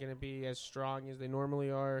State isn't going to be as strong as they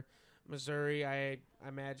normally are. Missouri, I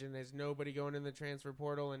imagine there's nobody going in the transfer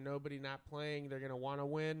portal and nobody not playing. They're going to want to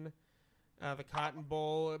win. The Cotton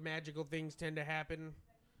Bowl, magical things tend to happen.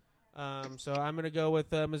 So I'm going to go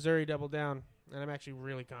with Missouri double down, and I'm actually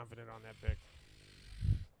really confident on that pick.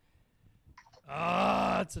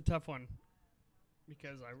 It's a tough one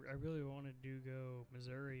because I really wanted to go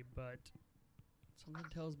Missouri, but something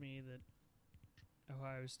tells me that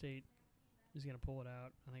Ohio State is going to pull it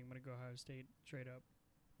out. I think I'm going to go Ohio State straight up.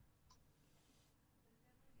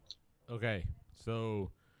 Okay,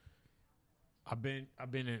 so I've been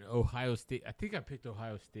in Ohio State. I think I picked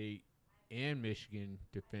Ohio State and Michigan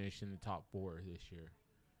to finish in the top 4 this year.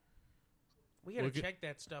 We got to check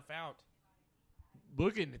that stuff out.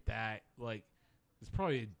 Looking at that, like, it's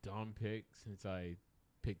probably a dumb pick since I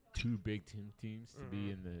picked 2 Big Ten teams to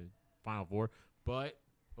be in the Final Four. But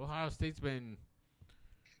Ohio State's been,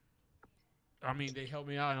 I mean, they helped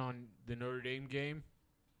me out on the Notre Dame game.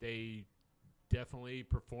 They definitely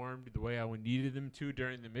performed the way I needed them to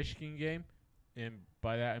during the Michigan game. And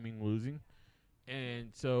by that, I mean losing. And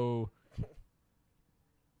so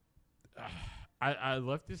I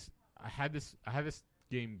left this. I had this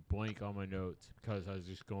game blank on my notes because I was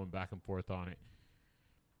just going back and forth on it.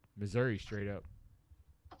 Missouri straight up.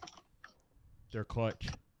 They're clutch.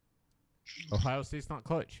 Ohio State's not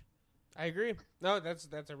clutch. I agree. No,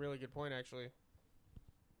 that's a really good point, actually.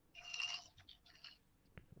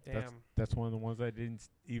 Damn. That's one of the ones I didn't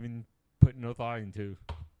even put no thought into.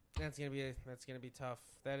 That's gonna be tough.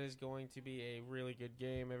 That is going to be a really good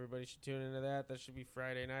game. Everybody should tune into that. That should be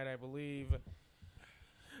Friday night, I believe.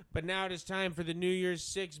 But now it is time for the New Year's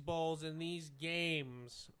Six Bowls, and these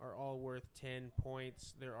games are all worth 10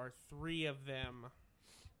 points. There are 3 of them.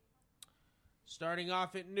 Starting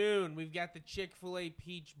off at noon, we've got the Chick-fil-A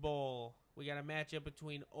Peach Bowl. We got a matchup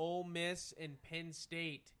between Ole Miss and Penn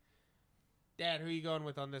State. Dad, who are you going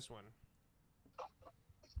with on this one?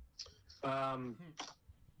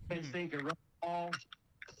 Penn State can run the ball.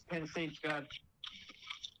 Penn State's got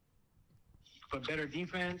a better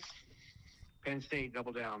defense. Penn State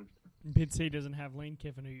double down. Penn State doesn't have Lane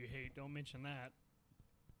Kiffin, who you hate. Don't mention that.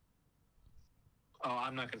 Oh,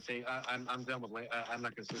 I'm not gonna say. I'm done with Lane. I'm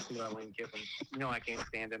not gonna say about Lane Kiffin. No, I can't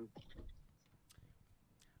stand him.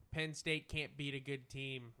 Penn State can't beat a good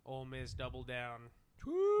team. Ole Miss double down.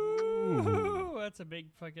 Ooh, that's a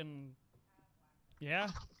big fucking. Yeah,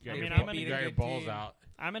 You I got mean, your, I'm gonna you go. got your balls out.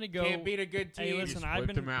 I'm gonna go. Can't beat a good team. Hey, You listen, just I've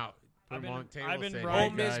whipped been. them out. Put I've them been- on the table. I've been saying, riding- Ole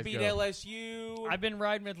 "Hey, Miss guys, beat go." LSU. I've been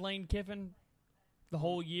riding with Lane Kiffin the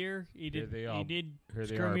whole year. He Here did. they He are. did Here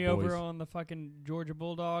they screw are, me boys. over on the fucking Georgia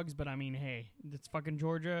Bulldogs, but I mean, hey, it's fucking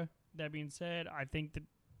Georgia. That being said, I think that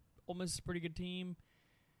Ole Miss is a pretty good team.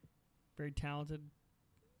 Very talented,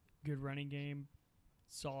 good running game,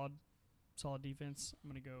 solid defense. I'm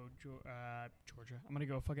gonna go Georgia. I'm gonna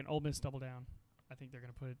go fucking Ole Miss double down. I think they're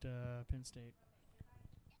gonna put it Penn State.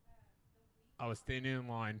 I was standing in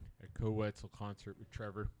line at Co-Wetzel concert with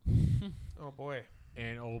Trevor, Oh, boy.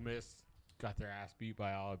 and Ole Miss got their ass beat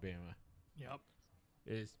by Alabama. Yep.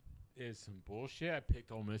 Is some bullshit. I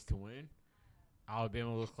picked Ole Miss to win.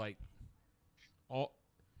 Alabama looked like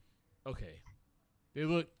okay. They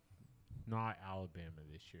look not Alabama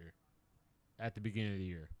this year. At the beginning of the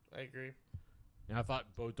year, I agree. and I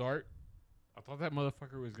thought Bo Dart, I thought that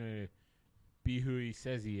motherfucker was gonna be who he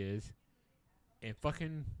says he is, and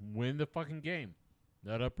fucking win the fucking game.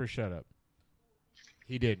 Nut up or shut up.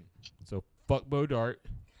 He didn't. So fuck Bo Dart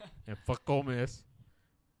and fuck Ole Miss.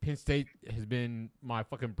 Penn State has been my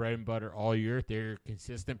fucking bread and butter all year. They're a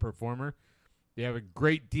consistent performer. They have a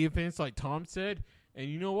great defense, like Tom said. And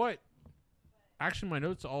you know what? Actually, my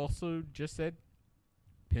notes also just said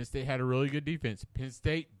Penn State had a really good defense. Penn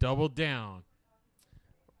State doubled down.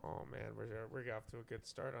 Oh, man, we're off to a good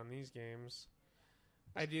start on these games.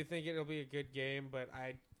 I do think it'll be a good game, but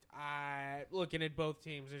I looking at both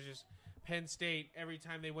teams, there's just Penn State, every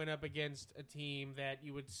time they went up against a team that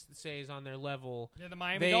you would say is on their level. They're the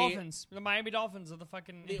Miami Dolphins. The Miami Dolphins are the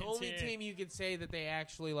fucking. The only team you could say that they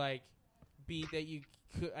actually beat that you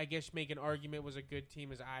could, I guess, make an argument was a good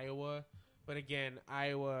team is Iowa. But again,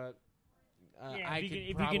 Iowa,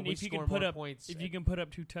 if you can put up points. If you can put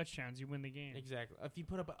up 2 touchdowns, you win the game. Exactly. If you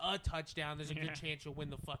put up a touchdown, there's a good chance you'll win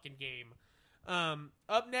the fucking game.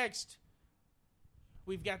 Up next,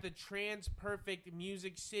 we've got the Trans-Perfect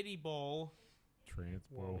Music City Bowl.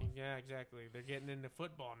 Bowl. Yeah, exactly. They're getting into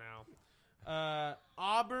football now.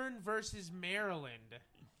 Auburn versus Maryland.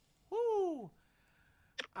 Woo!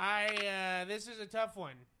 This is a tough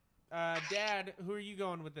one. Dad, who are you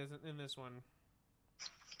going with in this one?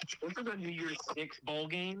 This is a New Year's Six bowl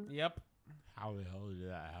game. Yep. How the hell did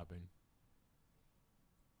that happen?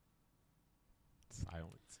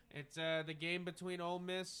 Silence. It's the game between Ole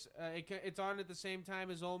Miss. It's on at the same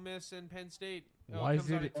time as Ole Miss and Penn State. Why comes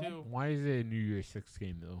is on it? at 2. Why is it a New Year's Six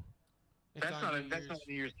game though? It's That's on not a New that's not Year's. a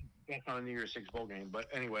New Year's that's not a New Year's Six bowl game. But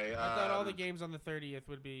anyway, I thought all the games on the 30th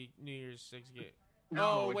would be New Year's 6 game. No,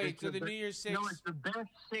 Oh wait, it's so the the- New Year's 6. No, it's the best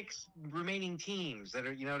 6 remaining teams that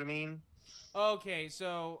are. You know what I mean? Okay,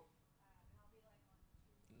 so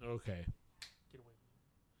Okay. get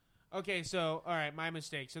away. Okay, so all right, my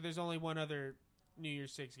mistake. So there's only one other New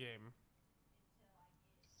Year's 6 game,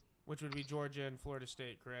 which would be Georgia and Florida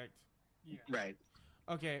State, correct? Yeah. Right.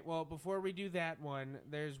 Okay, well, before we do that one,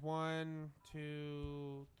 there's 1,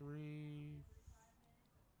 2, 3.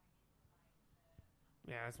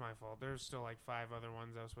 Yeah, that's my fault. There's still like 5 other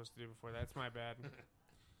ones I was supposed to do before. That's my bad.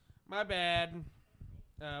 My bad.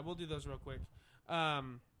 We'll do those real quick.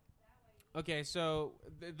 Okay, so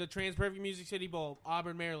the Trans-Perfect Music City Bowl,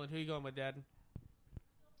 Auburn, Maryland. Who you going with, Dad?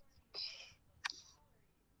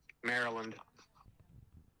 Maryland.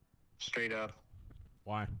 Straight up.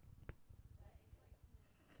 Why?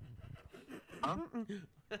 Huh?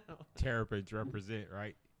 Terrapins represent,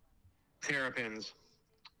 right? Terrapins.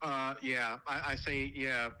 Yeah. I say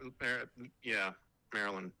yeah. Yeah.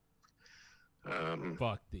 Maryland.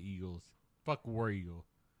 Fuck the Eagles. Fuck War Eagle.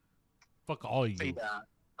 Fuck all Eagles.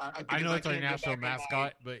 Yeah. I know it's our can't get national back on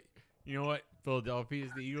mascot, but you know what? Philadelphia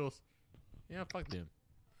is the Eagles. Yeah, fuck them.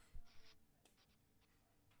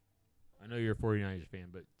 I know you're a 49ers fan,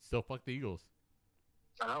 but still fuck the Eagles.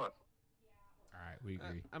 I know it. All right, we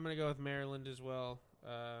agree. I'm going to go with Maryland as well.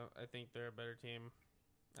 I think they're a better team.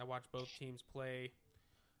 I watched both teams play.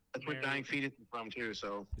 That's where Dying Fetus is from too.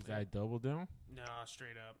 So Is that a double down? No,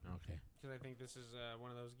 straight up. Okay. Because I think this is one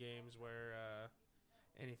of those games where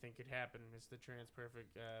anything could happen. It's the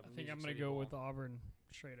Trans-Perfect I think I'm going to go with Auburn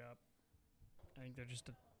straight up. I think they're just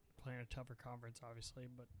playing a tougher conference, obviously,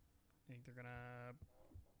 but I think they're going to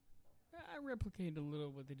replicate a little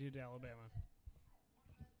what they did to Alabama.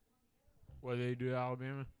 What did they do to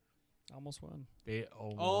Alabama? Almost won. They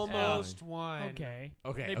almost won. Okay.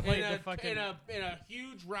 Okay. They okay. played In the fucking... a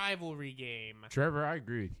huge rivalry game. Trevor, I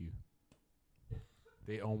agree with you.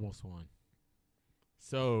 They almost won.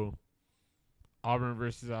 So, Auburn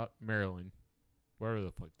versus Maryland, whatever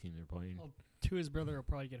the fuck team they're playing. Well, Tua's brother will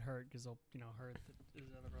probably get hurt because they'll, hurt that his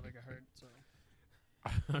other brother got hurt. So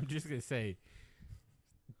I'm just gonna say.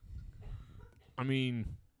 I mean,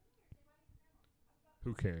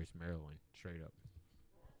 who cares? Maryland, straight up.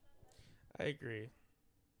 I agree.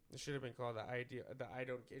 It should have been called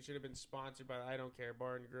it should have been sponsored by the I Don't Care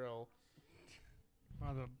Bar and Grill.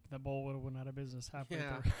 well, the bowl would have went out of business halfway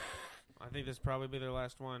Yeah. through. I think this probably be their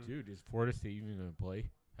last one. Dude, is Florida State even gonna play?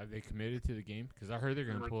 Have they committed to the game? Because I heard they're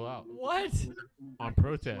gonna pull out What? on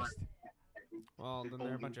protest. Well, then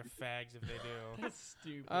they're a bunch of fags if they do. That's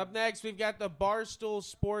stupid. Up next, we've got the Barstool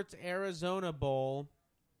Sports Arizona Bowl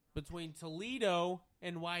between Toledo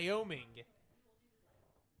and Wyoming.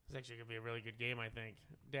 It's actually going to be a really good game, I think.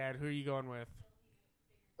 Dad, who are you going with?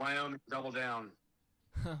 Wyoming double down.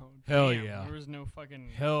 Oh, Hell damn. yeah. There was no fucking...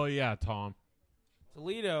 Hell yeah, Tom.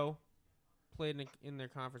 Toledo played in their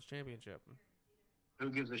conference championship. Who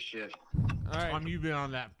gives a shit? All right. Tom, you've been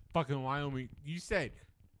on that fucking Wyoming. You said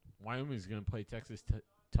Wyoming's gonna play Texas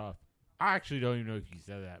tough. I actually don't even know if you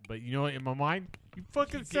said that, but you know what? In my mind, you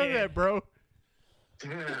fucking said did. that, bro.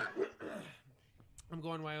 I'm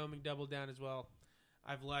going Wyoming double down as well.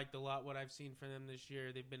 I've liked a lot what I've seen from them this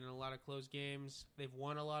year. They've been in a lot of close games. They've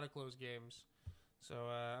won a lot of close games. So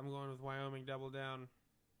I'm going with Wyoming double down.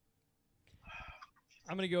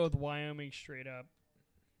 I'm going to go with Wyoming straight up.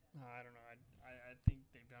 I don't know. I think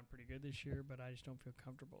they've done pretty good this year, but I just don't feel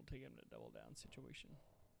comfortable taking them to double down situation.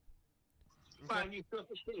 Fine, you feel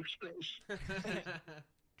the same place.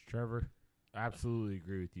 Trevor, I absolutely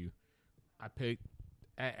agree with you. I picked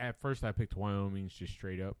at first I picked Wyoming just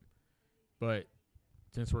straight up, but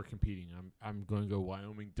since we're competing, I'm going to go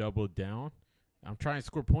Wyoming double down. I'm trying to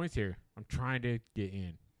score points here. I'm trying to get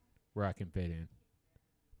in where I can fit in.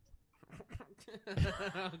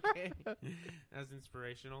 Okay. That was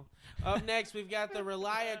inspirational. Up next, we've got the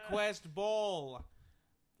ReliaQuest Bowl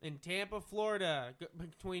in Tampa, Florida,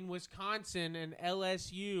 between Wisconsin and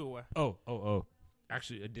LSU. Oh.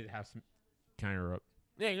 Actually, I did have some. Can I interrupt?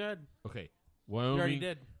 Yeah, go ahead. Okay. You Wyoming. already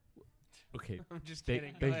did. Okay. I'm just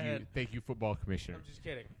kidding. Go Thank ahead. you. Thank you, football commissioner. I'm just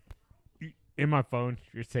kidding. In my phone,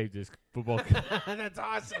 you're saved as football. That's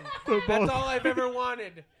awesome. Football. That's all I've ever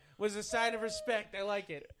wanted was a sign of respect. I like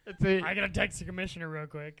it. That's it. I got to text the commissioner real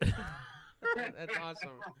quick. That's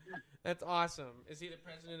awesome. That's awesome. Is he the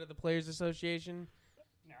president of the Players Association?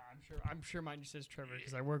 No, I'm sure mine just says Trevor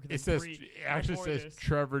because I work with It him says pre- it actually before says this.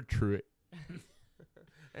 Trevor Truitt.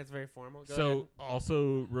 That's very formal. Go So ahead.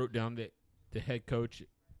 also wrote down that the head coach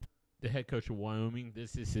of Wyoming,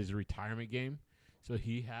 this is his retirement game, so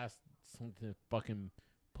he has something to fucking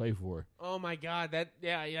play for. Oh my God,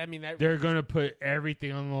 I mean that. They're gonna put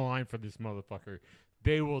everything on the line for this motherfucker.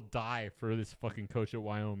 They will die for this fucking coach at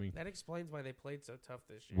Wyoming. That explains why they played so tough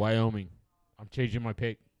this year. Wyoming. I'm changing my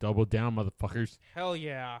pick. Double down, motherfuckers. Hell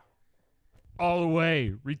yeah. All the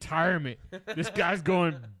way. Retirement. This guy's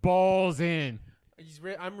going balls in.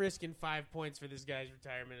 I'm risking 5 points for this guy's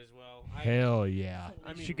retirement as well. Hell yeah.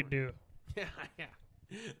 I mean, she could do. Yeah.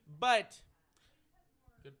 But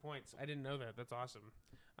good points. I didn't know that. That's awesome.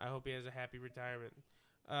 I hope he has a happy retirement.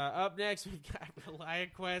 Up next, we've got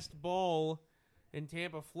ReliaQuest Bowl in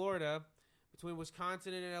Tampa, Florida, between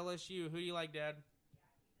Wisconsin and LSU. Who do you like, Dad?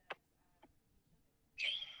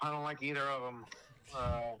 I don't like either of them.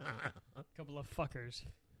 A couple of fuckers.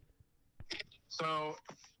 So,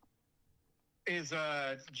 is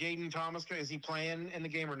Jaden Thomas, is he playing in the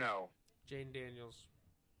game or no? Jaden Daniels.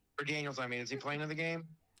 Or Daniels, I mean, is he playing in the game?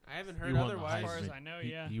 I haven't He heard won the otherwise. As far as Heisman. I know,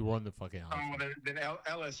 He- yeah. He won the fucking Oh, Heisman. then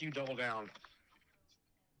LSU double down.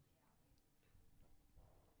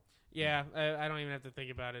 Yeah, I don't even have to think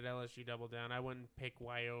about it. LSU double down. I wouldn't pick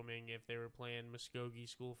Wyoming if they were playing Muskogee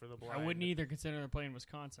School for the I Blind. wouldn't either, considering they're playing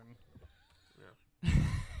Wisconsin.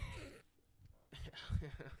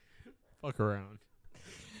 Fuck around.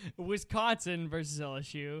 Wisconsin versus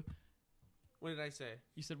LSU. What did I say?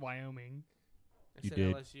 You said Wyoming. I You said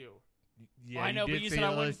did. LSU. Yeah, I know, but did you say said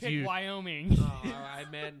I wouldn't LSU. pick Wyoming. Oh, I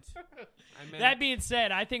meant. That being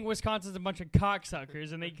said, I think Wisconsin's a bunch of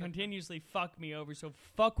cocksuckers, and they continuously fuck me over. So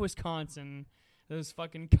fuck Wisconsin, those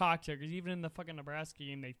fucking cocksuckers. Even in the fucking Nebraska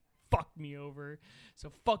game, they fucked me over.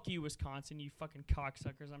 So fuck you, Wisconsin, you fucking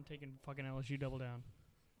cocksuckers. I'm taking fucking LSU double down.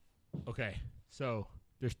 Okay, so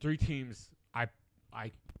there's 3 teams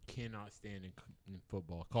I cannot stand in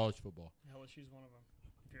football, college football. LSU's one of them.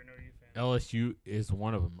 If you're an OU fan. LSU is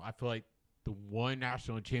one of them. I feel like the one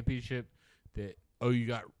national championship that OU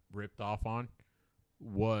got ripped off on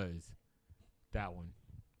was that one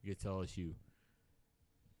against LSU.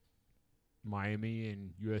 Miami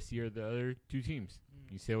and USC are the other 2 teams.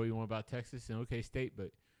 You say what you want about Texas and OK State,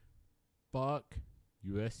 but fuck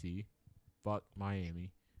USC, fuck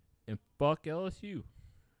Miami, and fuck LSU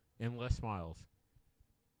and Les Miles.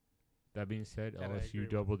 That being said, That I agree LSU with.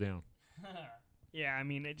 double down. Yeah, I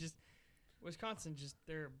mean, Wisconsin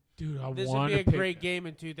they're Dude, I This would want be to a pick. great game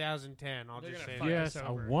in 2010. I'll They're just gonna say fuck that. Yes, us I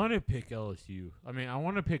over. want to pick LSU. I mean, I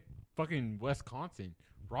want to pick fucking Wisconsin.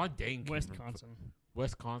 Ron Dane came Wisconsin. from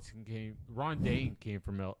Wisconsin came. Ron Dane came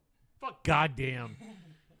from Fuck goddamn.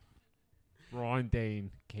 Ron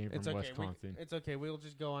Dane came It's from okay. Wisconsin. It's okay. We'll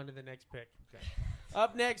just go on to the next pick. Okay.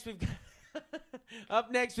 Up next, we've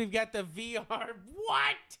got the VR.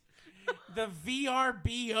 What? The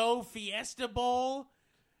VRBO Fiesta Bowl.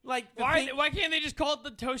 Like the thing- Why can't they just call it the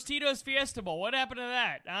Tostitos Fiesta Bowl? What happened to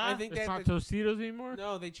that? Huh? I think It's that not Tostitos anymore.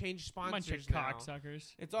 no, they changed bunch sponsors of now.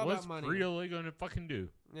 cocksuckers. It's all What's about money. Frito Lay gonna fucking do?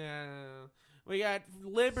 Yeah, we got Suck a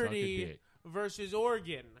Liberty dick. versus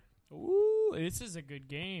Oregon. Ooh, this is a good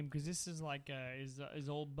game because this is like is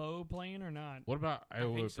old Bo playing or not? What about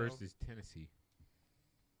Iowa think so. versus Tennessee?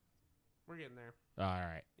 We're getting there. All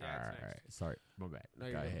right, Yeah, all it's right, next. all right. Sorry, my bad. No,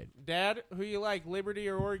 Go you're good. ahead. Dad, who you like, Liberty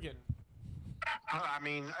or Oregon? I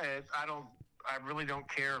mean, I really don't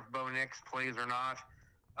care if Bo Nix plays or not.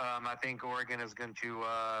 I think Oregon is going to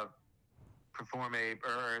perform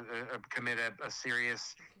commit a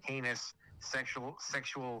serious, heinous sexual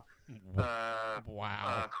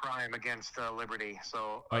Wow. crime against Liberty.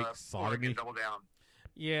 So Like Oregon sodomy? double down.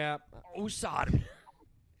 Yeah, Oh, sodomy.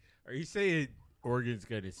 Are you saying Oregon's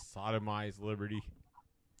going to sodomize Liberty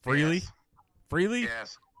freely? Yes. Freely?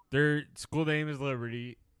 Yes. Their school name is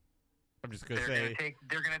Liberty. I'm just going to say.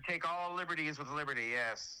 They're gonna take all liberties with Liberty.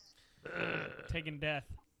 Yes. Taking death.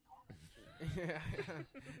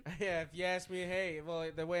 yeah. If you ask me, hey, well,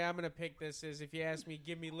 the way I'm gonna pick this is if you ask me,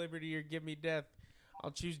 give me liberty or give me death,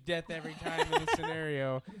 I'll choose death every time in this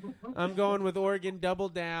scenario. I'm going with Oregon double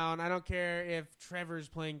down. I don't care if Trevor's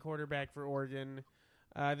playing quarterback for Oregon.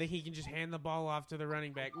 I think he can just hand the ball off to the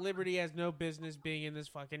running back. Liberty has no business being in this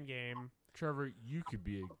fucking game. Trevor, you could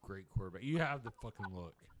be a great quarterback. You have the fucking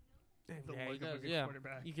look. The Yeah, he look of a does, good yeah.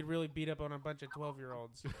 quarterback. You could really beat up on a bunch of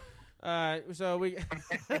 12-year-olds. So we.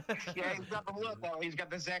 Yeah, he's got the look. Though. He's got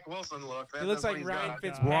the Zach Wilson look. He looks That's like what he's Ryan got.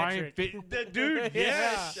 Fitzpatrick. Dude,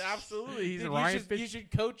 yes, Yeah. absolutely. He's Dude, a Ryan you Fitz.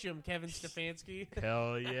 should coach him, Kevin Stefanski.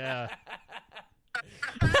 Hell yeah.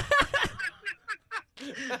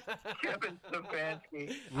 Kevin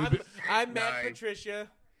Stefanski. I'm Matt Nice. Patricia.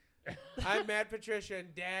 I'm Matt Patricia,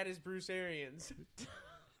 and Dad is Bruce Arians.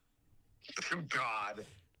 God.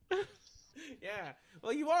 Yeah.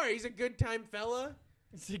 Well, you are. He's a good time fella.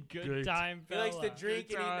 It's a good time, He fella. likes to drink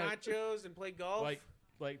Good and time. eat nachos and play golf.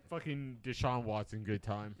 Like fucking Deshaun Watson, good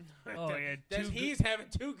time. Oh, yeah. He's having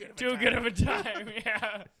too good of a Too time. good of a time,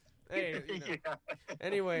 yeah. Hey, you know. Yeah.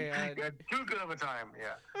 Anyway, Yeah, too good of a time.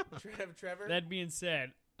 Yeah. Trevor? That being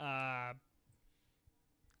said, I'd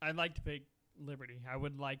like to pick Liberty. I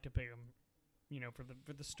would like to pick them,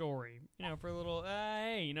 for the story, for a little.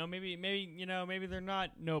 Hey, maybe they're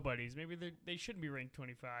not nobodies. Maybe they shouldn't be ranked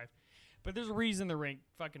 25, but there's a reason they're ranked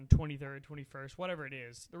fucking 23rd, 21st, whatever it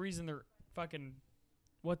is. The reason they're fucking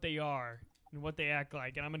what they are and what they act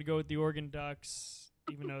like, and I'm gonna go with the Oregon Ducks,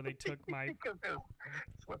 even though they took my.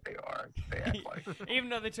 That's what they are. They act like. Even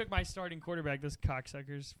though they took my starting quarterback, those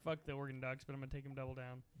cocksuckers. Fuck the Oregon Ducks, but I'm gonna take them double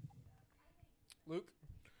down. Luke?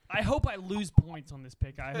 I hope I lose points on this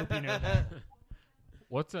pick. I hope you know that.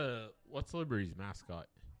 What's Liberty's mascot?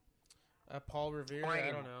 Paul Revere? Flame.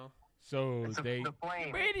 I don't know. So It's they the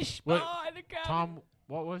flame. British What? the guy. Tom,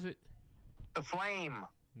 what was it? The flame.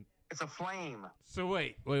 It's a flame. So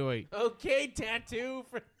wait. Okay, tattoo.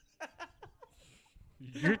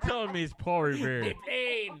 You're telling me it's Paul Revere? They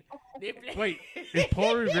played. Wait, is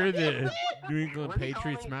Paul Revere the New England What do you call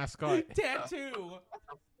Patriots me? mascot? Tattoo.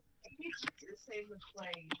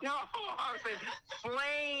 No, I said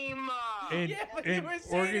flame. And, Yeah, but you and were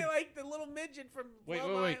saying Oregon, it like the little midget from Wait,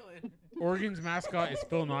 Plum wait, wait. Island. Oregon's mascot is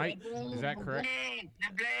Phil Knight. Is that correct?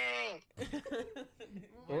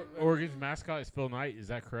 Oregon's mascot is Phil Knight. Is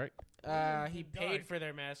that correct? He paid for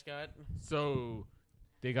their mascot. So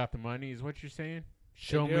they got the money, is what you're saying?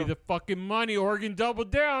 Show do. me the fucking money. Oregon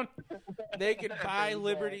doubled down. They could buy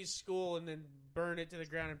Liberty's school and then burn it to the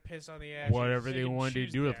ground and piss on the ashes. Whatever they can wanted to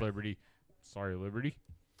choose do with that. Liberty. Sorry, Liberty.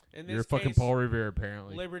 In You're this fucking case, Paul Revere,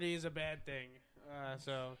 apparently. Liberty is a bad thing.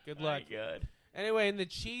 So good luck. Good. Anyway, in the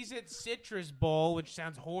Cheez-It Citrus Bowl, which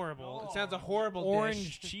sounds horrible. It sounds a horrible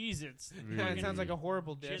Orange dish. Cheez-Its. Yeah, it sounds like a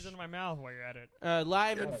horrible dish. Jizz in my mouth while you're at it.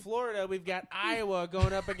 Live in Florida, we've got Iowa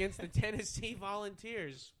going up against the Tennessee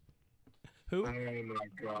Volunteers. Who? Oh my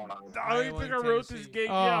God. I don't even think I wrote this Tennessee. game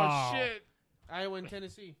Oh. down. Shit. Iowa and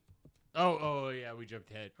Tennessee. Oh, yeah, we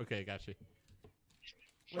jumped ahead. Okay, gotcha.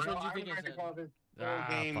 Which one do you I'm think going I to said? call this Ah,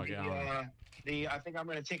 game fuck it, I don't know. I think I'm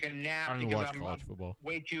going to take a I nap don't even because watch I'm college football.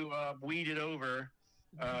 way too weeded over.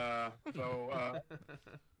 I'm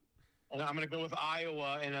going to go with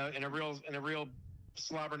Iowa in a real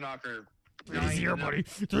slobber knocker. 3-0, buddy.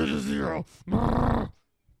 3-0.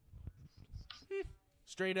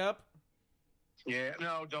 Straight up. Yeah,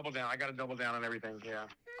 no, double down. I got to double down on everything. Yeah.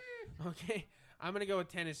 Okay. I'm going to go with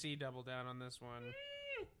Tennessee double down on this one.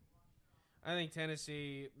 I think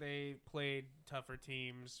Tennessee, they played tougher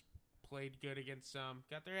teams, played good against some,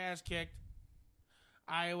 got their ass kicked.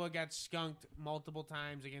 Iowa got skunked multiple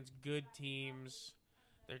times against good teams.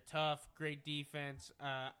 They're tough, great defense.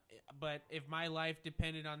 But if my life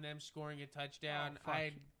depended on them scoring a touchdown,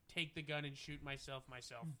 I'd take the gun and shoot myself.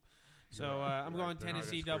 So I'm going They're not gonna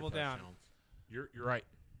Tennessee score double down. touchdowns. You're right.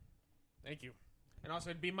 Thank you. And also,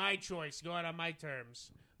 it'd be my choice, go out on my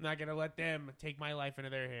terms. I'm not going to let them take my life into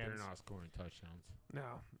their hands. They're not scoring touchdowns.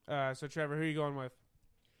 No. So, Trevor, who are you going with?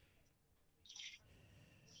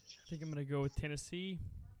 I think I'm going to go with Tennessee.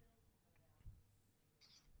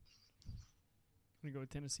 I'm going to go with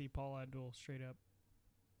Tennessee, Paul Abdul, straight up.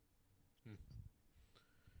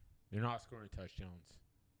 They're not scoring touchdowns,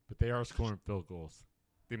 but they are scoring field goals.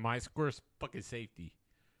 They might score a fucking safety.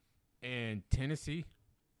 And Tennessee,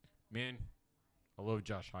 man, I love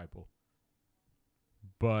Josh Heupel.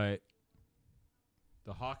 But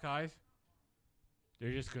the Hawkeyes,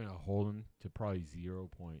 they're just going to hold them to probably 0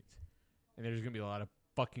 points. And there's going to be a lot of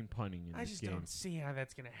fucking punting in I this just game. don't see how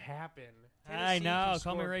that's going to happen. I Tennessee know. can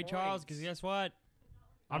Call me score Ray Charles, because points. guess what?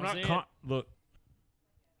 I'm I'll not see it. look.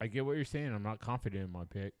 I get what you're saying. I'm not confident in my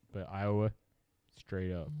pick, but Iowa,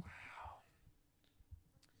 straight up. Wow.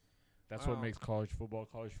 That's Wow. what makes college football,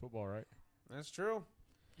 right? That's true.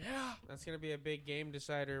 Yeah. That's going to be a big game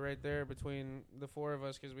decider right there between the four of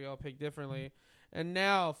us because we all pick differently. And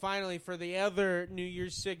now, finally, for the other New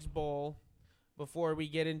Year's Six Bowl, before we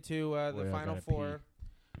get into the Boy, I Final gotta Four.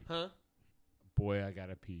 Huh? Boy, I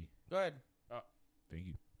gotta pee. Go ahead. Thank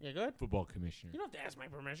you, Yeah, good. football commissioner. You don't have to ask my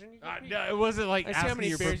permission. You can pee. No, it wasn't like I see how asking many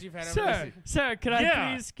your beers you've had over Sir, this. sir, can I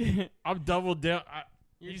Yeah. please? I'm doubled down.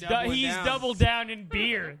 You're He's doubling down. doubled down in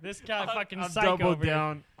beer. This guy fucking I'm psycho doubled over here.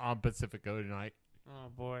 down on Pacifico tonight. Oh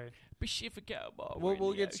boy. Pacifico ball.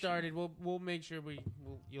 We'll get started. We'll make sure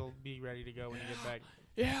you'll be ready to go when you get back.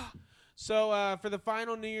 Yeah. So for the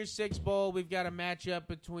final New Year's Six Bowl, we've got a matchup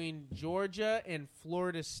between Georgia and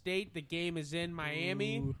Florida State. The game is in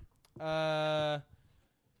Miami. Ooh.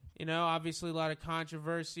 Obviously a lot of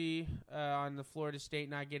controversy on the Florida State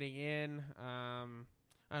not getting in.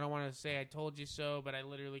 I don't want to say I told you so, but I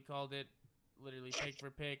literally called it pick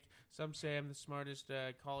for pick. Some say I'm the smartest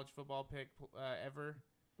college football pick ever.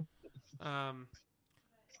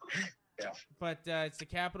 Yeah. But it's the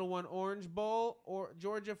Capital One Orange Bowl or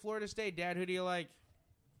Georgia, Florida State. Dad, who do you like?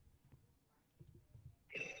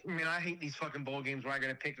 I mean, I hate these fucking bowl games where I'm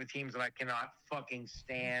going to pick the teams that I cannot fucking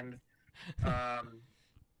stand.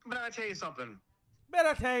 But I'll tell you something.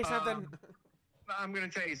 I'm going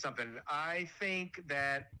to tell you something. I think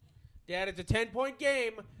that... Dad, it's a 10-point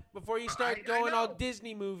game before you start going all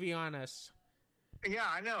Disney movie on us. Yeah,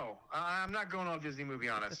 I know. I'm not going all Disney movie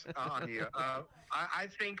on us, on you. I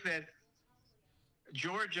think that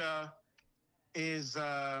Georgia is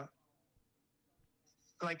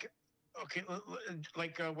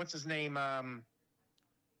what's his name? A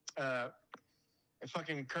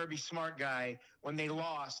fucking Kirby Smart guy. When they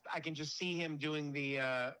lost, I can just see him doing the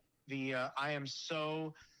I am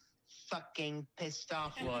so fucking pissed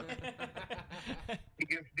off look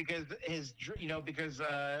because his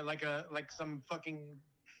like some fucking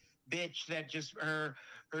bitch that just her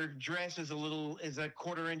dress is a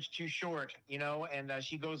quarter-inch too short, and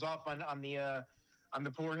she goes off on the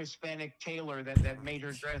poor Hispanic tailor that made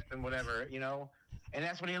her dress and whatever, and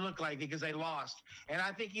that's what he looked like because they lost. And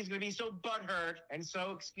I think he's going to be so butthurt and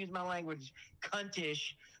so, excuse my language,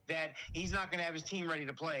 cuntish that he's not going to have his team ready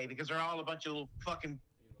to play because they're all a bunch of little fucking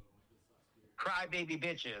crybaby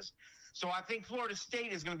bitches. So I think Florida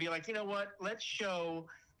State is going to be like, you know what? Let's show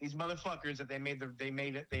these motherfuckers that they made a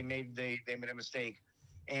mistake.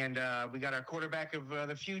 And we got our quarterback of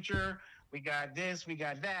the future. We got this. We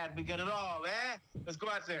got that. We got it all. Let's go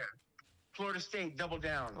out there. Florida State, double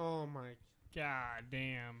down. Oh my God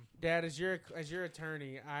damn. Dad, as your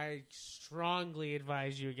attorney, I strongly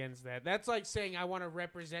advise you against that. That's like saying I want to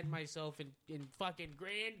represent myself in fucking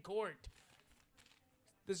grand court.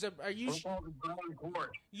 You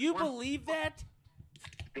believe that?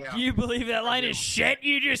 Yeah. You believe that line of shit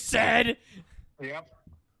you just said? Yep.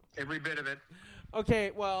 Every bit of it.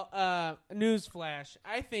 Okay, well, newsflash.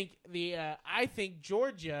 I think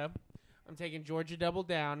Georgia, I'm taking Georgia double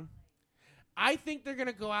down. I think they're going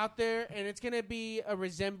to go out there, and it's going to be a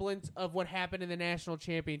resemblance of what happened in the national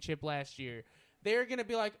championship last year. They're going to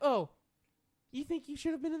be like, oh, you think you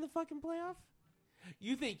should have been in the fucking playoff?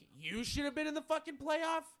 You think you should have been in the fucking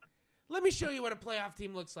playoff? Let me show you what a playoff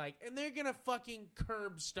team looks like. And they're going to fucking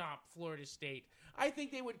curb stomp Florida State. I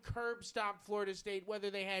think they would curb stomp Florida State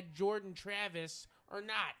whether they had Jordan Travis or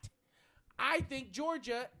not. I think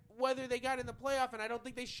Georgia, whether they got in the playoff, and I don't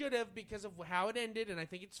think they should have because of how it ended, and I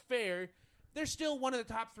think it's fair, they're still one of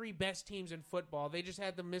the top 3 best teams in football. They just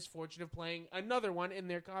had the misfortune of playing another one in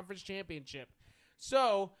their conference championship.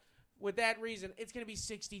 So, with that reason, it's going to be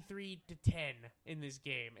 63-10 in this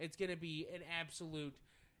game. It's going to be an absolute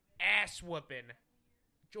ass-whooping.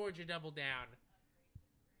 Georgia double down.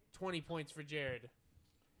 20 points for Jared.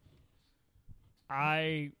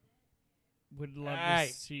 I would love to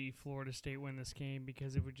see Florida State win this game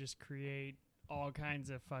because it would just create all kinds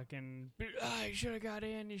of fucking you should have got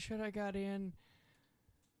in, you should have got in.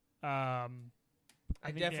 I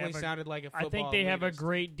definitely sounded like a football I think they have a elitist.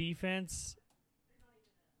 great defense.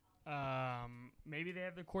 Maybe they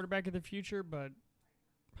have the quarterback of the future, but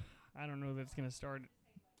I don't know that it's going to start.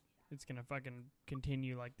 It's going to fucking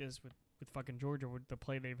continue like this with fucking Georgia with the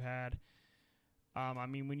play they've had. I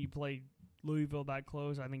mean, when you play Louisville that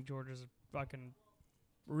close, I think Georgia's a fucking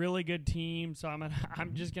really good team. So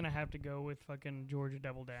I'm just going to have to go with fucking Georgia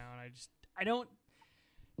double down. I don't.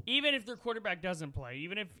 Even if their quarterback doesn't play,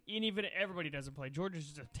 even if everybody doesn't play, Georgia's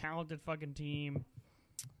just a talented fucking team.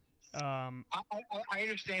 I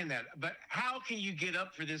understand that, but how can you get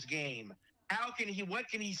up for this game? What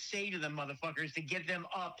can he say to them motherfuckers to get them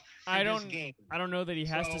up for this game? I don't know that he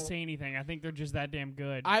has to say anything. I think they're just that damn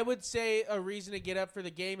good. I would say a reason to get up for the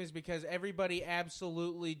game is because everybody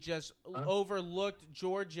absolutely just overlooked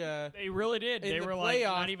Georgia. They really did. They were playoff like,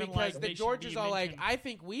 not even because like the Georgia's all like, I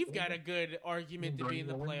think we've got a good argument to be in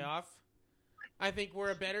the playoff. I think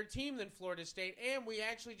we're a better team than Florida State, and we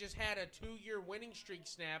actually just had a 2-year winning streak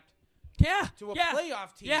snapped. To a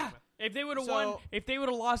playoff team. Yeah. If they would have won, if they would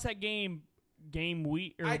have lost that game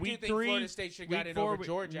week or I week do think 3, Florida State should have got in over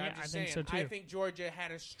Georgia. Yeah, I'm just I think saying. so too. I think Georgia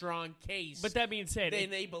had a strong case. But that being said,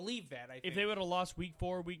 then they believe that. I think if they would have lost week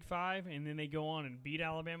 4, week 5, and then they go on and beat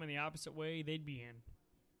Alabama in the opposite way, they'd be in.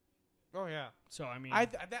 Oh yeah. So I mean,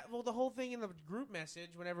 the whole thing in the group message,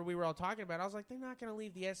 whenever we were all talking about it, I was like, they're not going to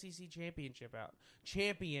leave the SEC champion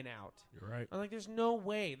out. You're right. I'm like, there's no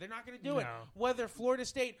way they're not going to do it. Whether Florida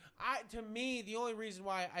State, to me, the only reason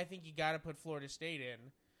why I think you got to put Florida State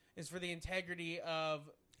in is for the integrity of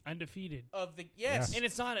Undefeated. the yes. And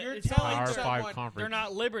it's not. You're It's telling not Power someone- 5 conference. they're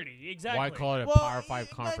not Liberty. Exactly. Why call it a Well, Power 5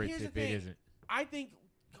 but conference here's if the it thing. isn't? I think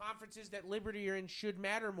conferences that Liberty are in should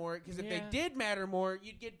matter more because if they Yeah. did matter more,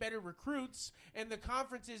 you'd get better recruits. And the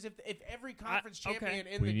conferences, if every conference okay. champion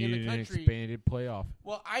in We the need an country, expanded playoff.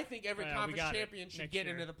 well, I think every Well, we conference got it champion should next get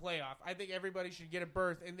year. into the playoff. I think everybody should get a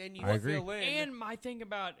berth, and then you I agree. fill in. And my thing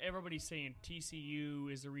about everybody saying TCU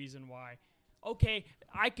is the reason why. Okay,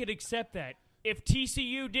 I could accept that. If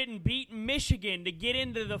TCU didn't beat Michigan to get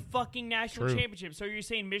into the fucking national True. championship, so you're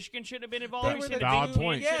saying Michigan should have been involved? They We were should the have Valid beaten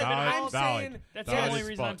point. Yeah, but Kansas? I'm Valid. saying That's Valid the only as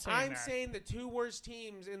reason I'm fuck. saying I'm that. saying the two worst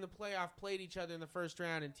teams in the playoff played each other in the first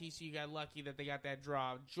round, and TCU got lucky that they got that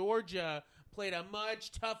draw. Georgia played a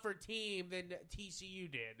much tougher team than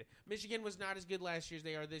TCU did. Michigan was not as good last year as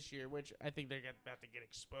they are this year, which I think they're about to get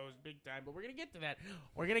exposed big time, but we're going to get to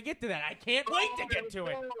that. I can't wait to get to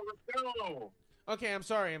it. Let's go. Okay, I'm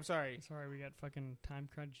sorry. Sorry, we got fucking time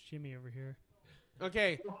crunch Jimmy over here.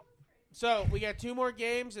 Okay, so we got two more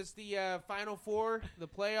games. It's the Final Four, the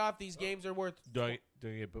playoff. These games are worth... Do I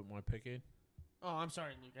get to put my pick in? Oh, I'm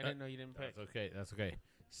sorry, Luke. I didn't know you didn't pick. That's okay.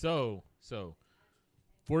 So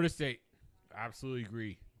Florida State, absolutely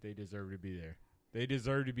agree. They deserve to be there. They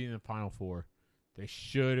deserve to be in the Final Four. They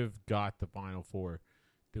should have got the Final Four.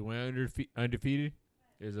 They went undefeated.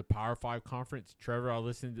 It was a Power 5 conference. Trevor, I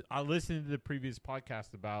listened to the previous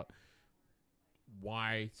podcast about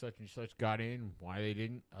why such and such got in, why they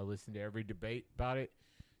didn't. I listened to every debate about it,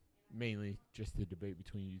 mainly just the debate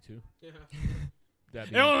between you two. Yeah.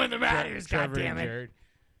 That The only one that matters, Trevor and goddammit. Jared.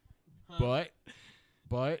 Huh.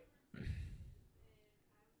 But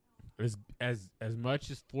as much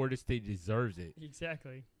as Florida State deserves it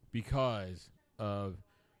Exactly. because of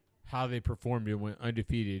how they performed and went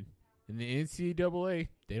undefeated in the NCAA,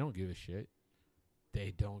 they don't give a shit.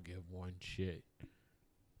 They don't give one shit.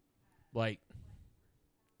 Like,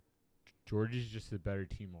 Georgia's just a better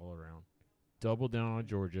team all around. Double down on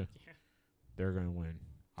Georgia. Yeah. They're going to win.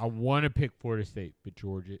 I want to pick Florida State, but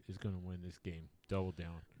Georgia is going to win this game. Double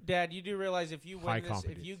down. Dad, you do realize if you High win this, if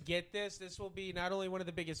confidence. you get this, this will be not only one of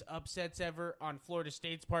the biggest upsets ever on Florida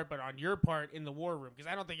State's part, but on your part in the war room.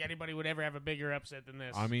 Because I don't think anybody would ever have a bigger upset than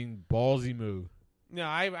this. I mean, ballsy move. No,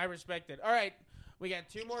 I respect it. All right, we got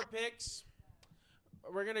two more picks.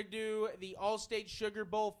 We're going to do the All-State Sugar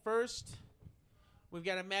Bowl first. We've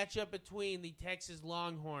got a matchup between the Texas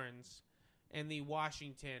Longhorns and the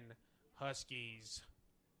Washington Huskies.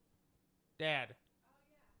 Dad,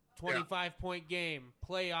 25-point game,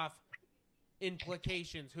 playoff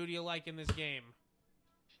implications. Who do you like in this game?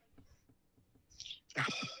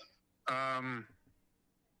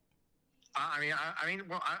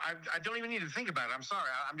 I don't even need to think about it. I'm sorry.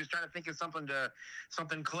 I'm just trying to think of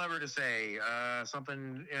something clever to say.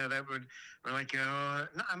 Something that would, like, no,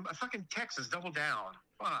 I'm fucking Texas. Double down.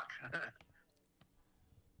 Fuck.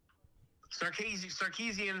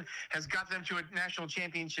 Sarkisian has got them to a national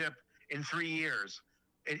championship in 3 years.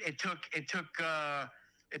 It took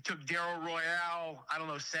Darryl Royale, I don't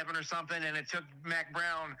know, 7 or something, and it took Mac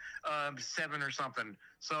Brown 7 or something.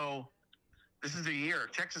 So this is the year.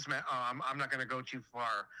 Texas, I'm not going to go too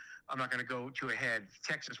far. I'm not going to go too ahead.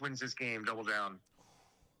 Texas wins this game, double down.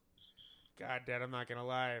 God, Dad, I'm not going to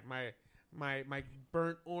lie. My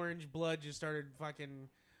burnt orange blood just started fucking...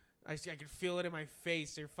 I could feel it in my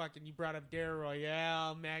face. They're fucking. You brought up Darryl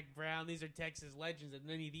Royale, Mac Brown. These are Texas legends, and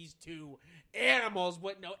then these two animals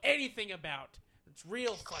wouldn't know anything about. It's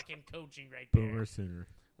real fucking coaching right there. Boomer Sooner.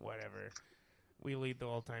 Whatever. We lead the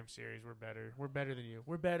all-time series. We're better. We're better than you.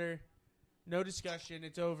 We're better. No discussion.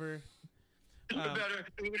 It's over. We're better.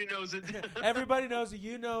 Everybody knows it. Everybody knows it.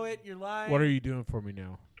 You know it. You're lying. What are you doing for me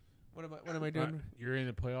now? What am I doing? You're in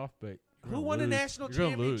the playoff, but you're Who gonna won a lose. national You're gonna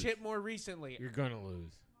championship lose. more recently? You're going to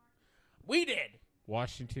lose. We did.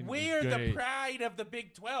 Washington. We're is the gonna, pride of the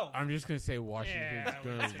Big 12. I'm just going to say Washington's Yeah,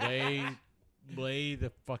 going to lay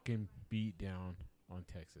the fucking beat down on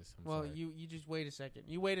Texas. I'm Well, sorry. you just wait a second.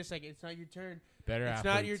 You wait a second. It's not your turn. Better It's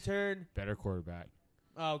athletes, not your turn. better quarterback.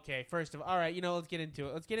 Okay, first of all right, let's get into it.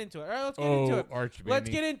 All right, let's get into it. Arch Let's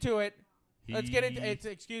get into it. He- Let's get into it.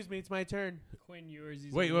 Excuse me, it's my turn. Quinn Ewers.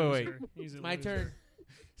 He's Wait. a loser. He's a My loser. turn.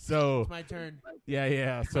 So It's my turn.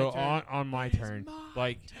 yeah. So turn. on my turn,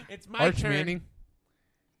 like It's my Arch turn. Manning.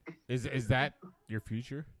 Is that your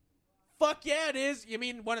future? Fuck yeah, it is. You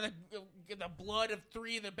mean one of the blood of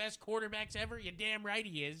 3 of the best quarterbacks ever? You damn right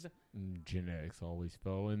he is. Genetics always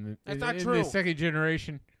fell in the. That's in, not in true. the second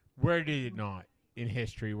generation. Where did it not in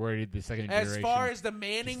history? Where did the second As generation? far as the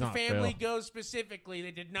Manning not family fail. goes specifically,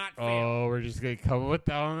 they did not fail. Oh, we're just gonna come with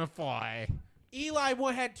that on the fly. Eli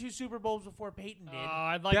had 2 Super Bowls before Peyton did.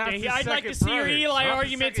 I'd That's like the to. I'd like to second see your brother, Eli not the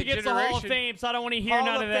arguments second against the Hall of generation. Fame, so I don't want to hear Hall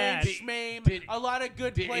none of of that. Fame, Schmame, Did- a lot of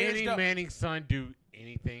good Did players. Andy Manning's son do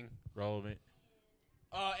anything relevant?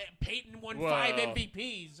 Peyton won Well, 5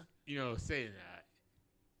 MVPs. Saying that,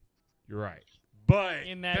 you're right. But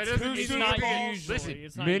In that doesn't Super mean Bowl, you not can- usually. Listen,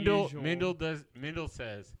 It's not usual. Mendel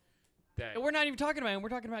says that And we're not even talking about him. We're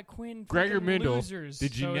talking about Quinn. Gregor fucking Mendel, losers, the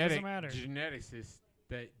so it doesn't matter. geneticist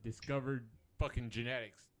that discovered fucking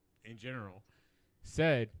genetics in general,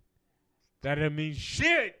 said that it means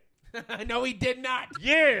shit. No, he did not.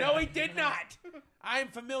 Yeah. No, he did not. I am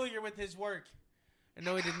familiar with his work. And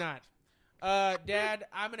no, he did not. Dad,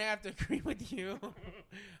 I'm going to have to agree with you.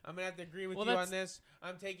 I'm going to have to agree with you on this.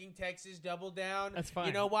 I'm taking Texas double down. That's fine.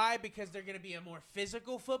 You know why? Because they're going to be a more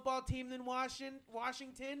physical football team than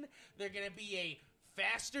Washington. They're going to be a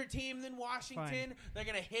faster team than Washington. Fine. They're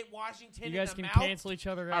going to hit Washington You guys in the can mouth. cancel each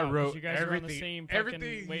other I out. 'cause wrote you guys are on everything. the same fucking Everything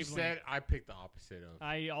you wavelength. said, I picked the opposite of.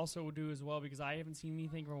 I also would do as well because I haven't seen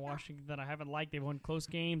anything from Washington that I haven't liked. They've won close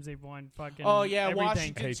games. They've won fucking. Oh, yeah, everything.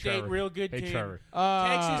 Washington Hey, State, Trevor. real good Hey, team. Trevor.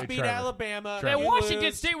 Texas Hey, beat Trevor. Alabama. Trevor. Man, You Washington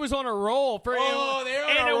lose. State was on a roll. Oh, they're on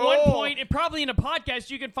and a at roll. one point, and probably in a podcast,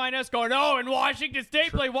 you can find us going, "Oh, and Washington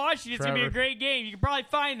State play Washington. It's gonna be a Trevor. great game." You can probably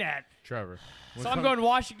find that. Trevor. So I'm going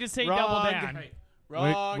Washington State double Wrong. down. Hey,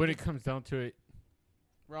 Wrong. when it comes down to it,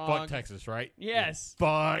 Wrong. fuck Texas, right? Yes,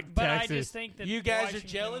 Fuck but Texas. I just think that You guys Washington-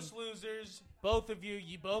 are jealous losers. Both of you.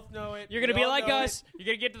 You both know it. You're gonna We be all like know us. You're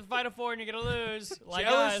gonna get to the Final Four and you're gonna lose. Like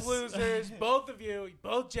jealous us. losers. Both of you.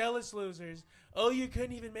 Both jealous losers. Oh, you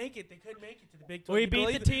couldn't even make it. They couldn't make it to the Big 12. We You beat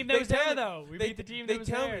believe the it? team that They was tell there, me- though. We they- beat the team they that was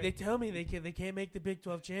tell there. Me, they tell me they can't make the Big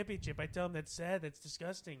 12 championship. I tell them that's sad. That's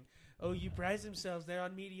disgusting. Oh, you prize themselves. They're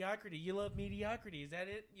on mediocrity. You love mediocrity. Is that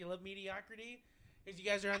it? You love mediocrity? Because you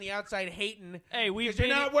guys are on the outside hating. Hey, we've 'Cause you're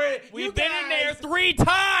been not worried. we've You been in there guys- 3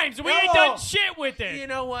 times. We ain't No. done shit with it. You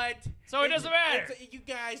know what? So it doesn't matter. You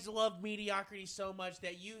guys love mediocrity so much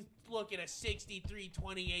that you look at a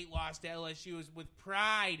 63-28 loss to LSU with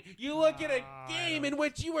pride. You look at a game in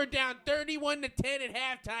which you were down 31-10 at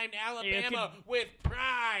halftime to Alabama with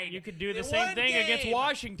pride. You could do the In same one thing against game.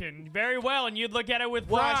 Washington very well, and you'd look at it with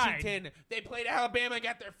pride. Washington, they played Alabama and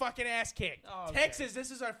got their fucking ass kicked. Oh, okay. Texas,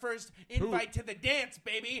 this is our first invite to the dance,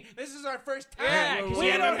 baby. This is our first time. Yeah, 'cause We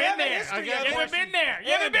you don't haven't been have a there. history You of it. haven't been there.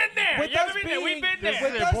 You haven't been there. With You haven't us been there. We've been being- there.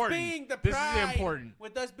 With This is us important. being the This is pride, important.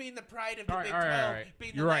 with us being the pride of the All right, Big all right, 12, all right.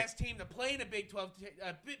 being You're the right. last team to play in a Big 12,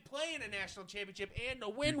 playing a national championship and to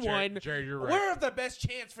win Jerry- one, Jerry, you're right. we're the best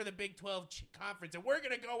chance for the Big 12 conference, and we're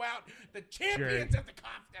going to go out the champions of the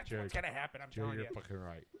conference. That's Jerry, what's going to happen, I'm Jerry, telling you're you. fucking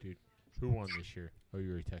right, dude. Who won this year? Oh,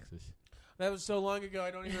 you were Texas. That was so long ago,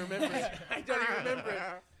 I don't even remember it. I don't even remember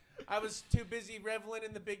it. I was too busy reveling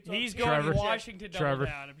in the Big 12 He's going Trevor. to Washington double Trevor.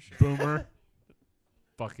 down, I'm sure. Boomer.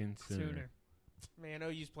 Fucking Sooner. Man,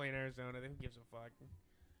 OU's playing Arizona. Who gives a fuck?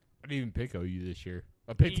 I didn't even pick OU this year.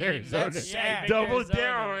 I picked He- Arizona. that's sad. Double Arizona.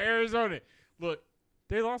 down on Arizona. Look,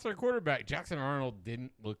 they lost their quarterback. Jackson Arnold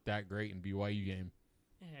didn't look that great in BYU game.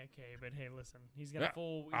 Yeah, okay, but hey, listen. He's got Yeah, a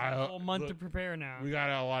full, I- full month to look, prepare now. We got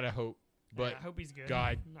a lot of hope, but Yeah, I hope he's good.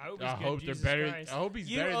 God, I hope, I he's good, hope Jesus they're better. Christ. I hope he's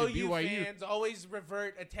You better than OU BYU. fans always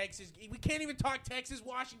revert a Texas. We can't even talk Texas,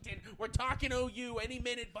 Washington. We're talking OU. Any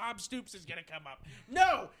minute, Bob Stoops is going to come up.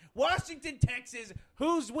 No, Washington, Texas.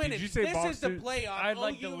 Who's winning? you say this Bob is the Stoops? playoff. I'd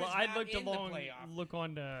like OU to. is I'd not like to in the long playoff. look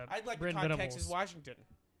on to. I'd like to Brent talk Venables. Texas, Washington.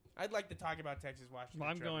 I'd like to talk about Texas, Washington. Well,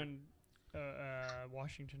 I'm Trevor. going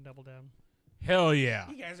Washington double down. Hell yeah.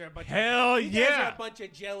 You guys are a bunch. Hell you guys yeah. are a bunch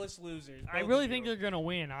of jealous losers. I both really of think you. they're gonna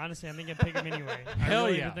win. Honestly, I think I'd pick them anyway. Hell I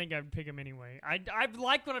really yeah. do think I'd pick them anyway. I've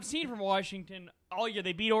liked what I've seen from Washington all year.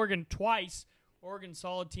 They beat Oregon twice. Oregon,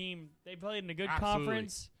 solid team. They played in a good Absolutely.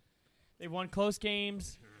 conference. They've won close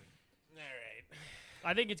games. All right.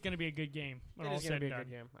 I think it's going to be a good game when It all is said going to and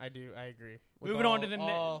be a done. good game. I agree. With Moving on to the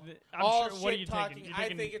all, I'm all sure. What are shit you talking, taking? You're I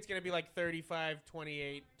taking think it's going to be like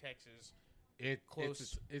 35-28 Texas.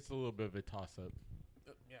 Close. It's a little bit of a toss up.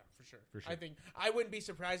 Yeah, for sure. For sure. I think I wouldn't be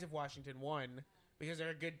surprised if Washington won because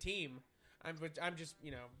they're a good team. I'm just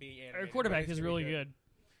being animated. Their but quarterback it's is gonna be really good.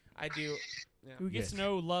 I do. Yeah. Who gets Yes. to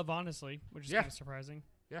know Love, honestly, which is Yeah. kind of surprising.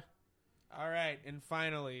 All right, and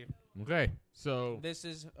finally, Okay, so this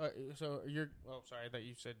is so you're. Oh, sorry, I thought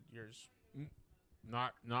you said yours.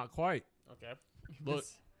 not quite. Okay. Look,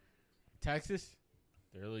 This- Texas,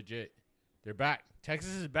 they're legit. They're back.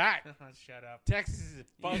 Texas is back. Shut up. Texas is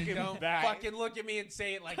fucking You don't back. fucking look at me and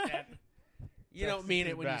say it like that. You don't Texas mean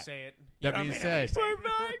is it when you back. say it. That being said, We're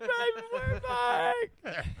back, baby. We're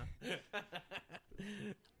back.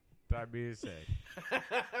 that being said,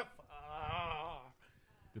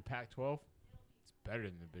 the Pac-12, it's better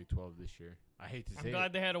than the Big 12 this year. I hate to say I'm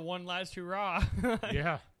glad they had a one last hurrah.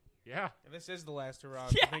 Yeah. Yeah. This is the last hurrah.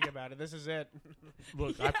 If you think about it. This is it.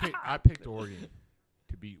 Look, I picked Oregon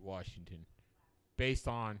to beat Washington based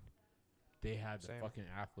on they had the Same. fucking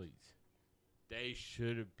athletes. They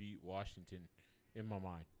should have beat Washington in my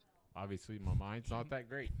mind. Obviously, my mind's not that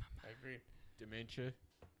great. I agree. Dementia,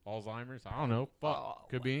 Alzheimer's, I don't know. Fuck.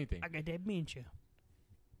 Could be anything. I got that dementia.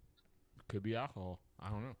 Could be alcohol. I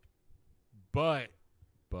don't know.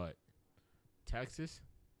 But Texas,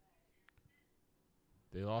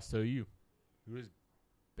 they lost to OU, who was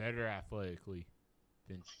better athletically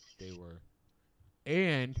than they were.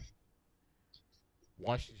 And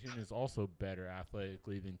Washington is also better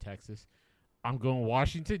athletically than Texas. I'm going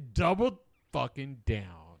Washington double fucking down.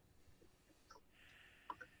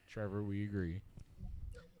 Trevor, we agree.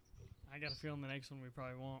 I got a feeling the next one we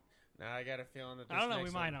probably won't. Nah, I got a feeling that this I don't know. next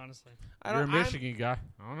We might, one- honestly. I You're a don't, I'm- Michigan guy.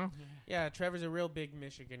 I don't know. Yeah, Trevor's a real big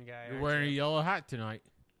Michigan guy. You're aren't wearing a you? yellow hat tonight.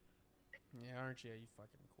 Yeah, aren't you? You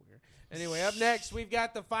fucking queer. Anyway, up next, we've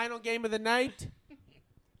got the final game of the night.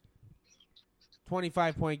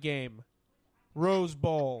 25-point game. Rose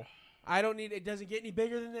Bowl. It doesn't get any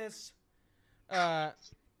bigger than this. We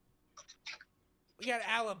got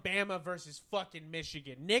Alabama versus fucking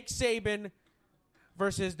Michigan. Nick Saban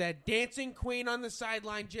versus that dancing queen on the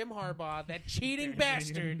sideline, Jim Harbaugh, that cheating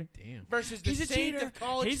bastard, Damn. versus the He's a saint cheater. of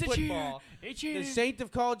college He's a football. cheater. The saint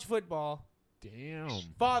of college football. Damn.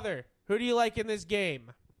 Father, who do you like in this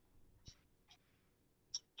game?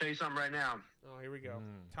 Tell you something right now. Oh, here we go.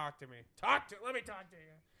 Mm. Talk to me. Let me talk to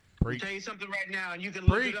you. Preach. Tell you something right now, and you can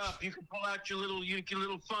look Preach. it up. You can pull out your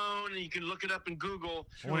little phone, and you can look it up in Google.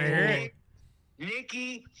 I wanna hear it.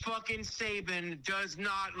 Nicky fucking Saban does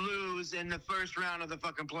not lose in the first round of the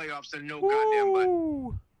fucking playoffs to no goddamn body.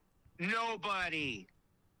 Ooh. Nobody.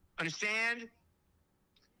 Understand?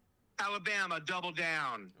 Alabama, double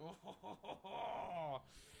down.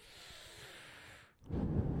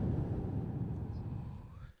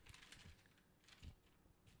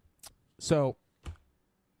 So,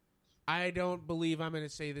 I don't believe I'm going to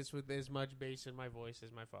say this with as much bass in my voice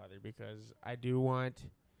as my father because I don't want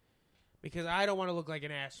to look like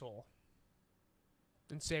an asshole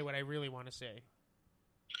and say what I really want to say.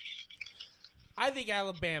 I think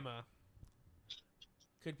Alabama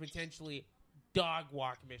could potentially dog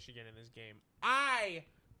walk Michigan in this game. I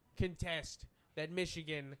contest that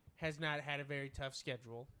Michigan has not had a very tough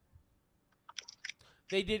schedule.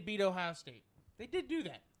 They did beat Ohio State. They did do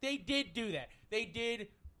that. They did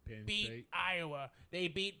Penn beat State. Iowa. They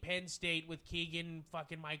beat Penn State with Keegan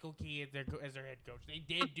fucking Michael Key as their head coach. They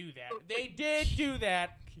did do that.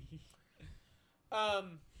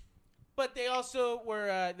 But they also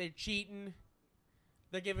were they're cheating.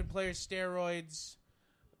 They're giving players steroids,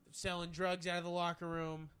 selling drugs out of the locker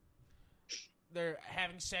room. They're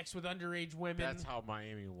having sex with underage women. That's how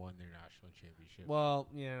Miami won their national championship. Well,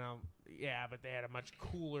 yeah, but they had a much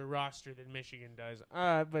cooler roster than Michigan does.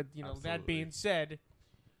 But, that Absolutely. being said,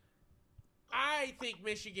 I think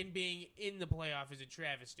Michigan being in the playoff is a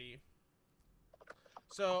travesty.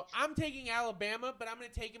 So I'm taking Alabama, but I'm going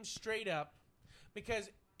to take them straight up because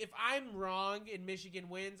if I'm wrong and Michigan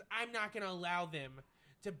wins, I'm not going to allow them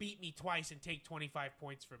to beat me twice and take 25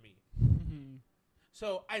 points from me.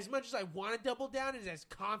 So as much as I want to double down and as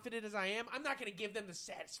confident as I am, I'm not going to give them the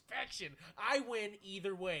satisfaction. I win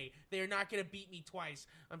either way. They're not going to beat me twice.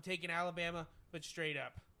 I'm taking Alabama, but straight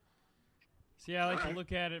up. See, I like to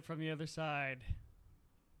look at it from the other side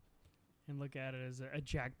and look at it as a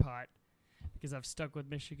jackpot because I've stuck with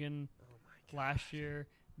Michigan last year,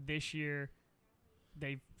 this year.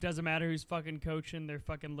 Doesn't matter who's fucking coaching. They're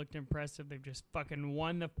fucking looked impressive. They've just fucking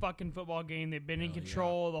won the fucking football game. They've been in Hell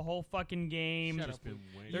control the whole fucking game. Shut Just been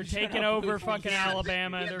winning. They're Shut taking up, over Luke. fucking Yeah,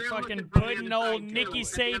 Alabama. yeah, They're they're fucking looking for putting the other old side, Nicky too. And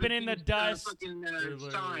the Saban in the other team's, dust. Fucking, They're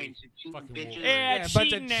literally signs, cheating fucking bitches. wolves. Yeah, Yeah, a bunch of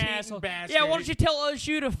cheating cheating asshole. bastards. Yeah, why don't you tell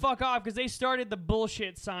OSU to fuck off because they started the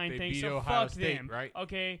bullshit sign They thing. beat So Ohio fuck State, them, right?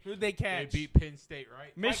 Okay. Who'd they They catch? beat Penn State,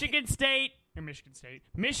 right?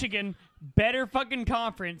 Michigan, better fucking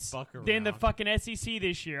conference Fuck than the around. fucking SEC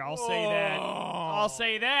this year. I'll say that. I'll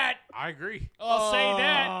say that. I agree. I'll say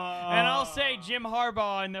that. And I'll say Jim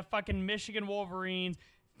Harbaugh and the fucking Michigan Wolverines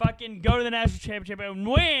fucking go to the national championship and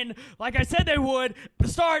win, like I said they would, at the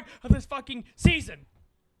start of this fucking season.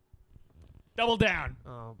 Double down.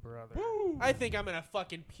 Oh, brother. I think I'm going to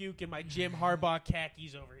fucking puke in my Jim Harbaugh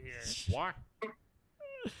khakis over here. Why?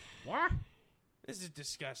 Why? This is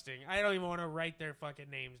disgusting. I don't even want to write their fucking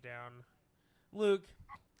names down. Luke,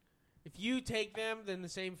 if you take them in the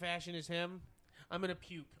same fashion as him, I'm going to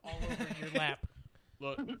puke all over your lap.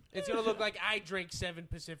 Look, It's going to look like I drank 7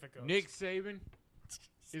 Pacificos. Nick Saban,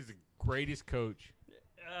 is the greatest coach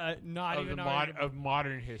Not of even of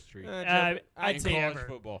modern history I'd in say college ever.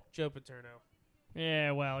 football. Joe Paterno.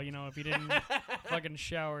 Yeah, well, if he didn't fucking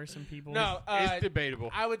shower some people. No, It's debatable.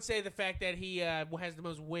 I would say the fact that he has the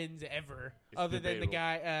most wins ever, It's other than the debatable.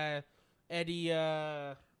 guy Eddie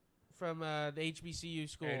from the HBCU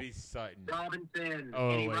school. Eddie Sutton. Robinson. Oh,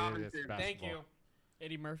 Eddie wait, Robinson. that's basketball. Thank you.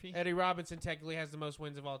 Eddie Murphy. Eddie Robinson technically has the most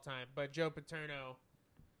wins of all time, but Joe Paterno,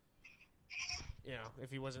 if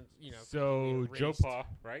he wasn't, So Joe raised. Pa,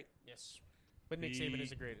 right? Yes. But Nick Saban is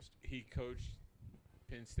the greatest. He coached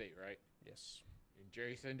Penn State, right? Yes. And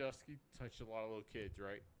Jerry Sandusky touched a lot of little kids,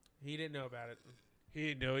 right? He didn't know about it. He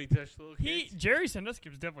didn't know he touched little kids. Jerry Sandusky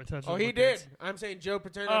was definitely touching. Oh, he little did. kids. I'm saying Joe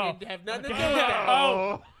Paterno Oh. didn't have nothing to do Okay. with that.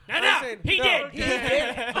 Oh. I'm saying- he no, did. He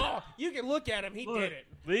did. Oh, you can look at him. He Look, did it.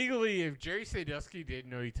 Legally, if Jerry Sandusky didn't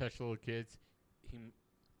know he touched little kids,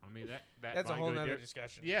 That's a might whole go nother different.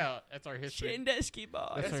 discussion. Yeah, that's our history. Sandusky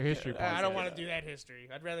boss. That's our history. I don't podcast. want to do that history.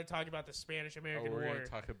 I'd rather talk about the Spanish-American we're War. gonna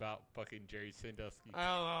talk about fucking Jerry Sandusky.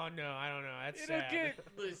 Oh, no. I don't know. That's sad.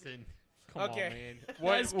 Listen. Come Okay. on, man.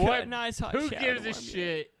 Nice What? cut, nice hot Who shower gives a to warm you up.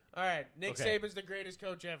 shit? All right. Nick Okay. Saban's the greatest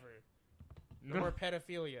coach ever. No more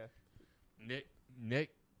pedophilia.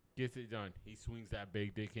 Nick gets it done. He swings that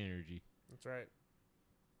big dick energy. That's right.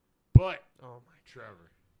 But Oh, my.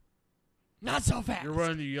 Trevor, Not so fast. you're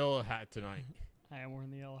wearing the yellow hat tonight. I am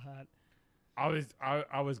wearing the yellow hat.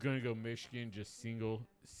 I was gonna go Michigan, just single.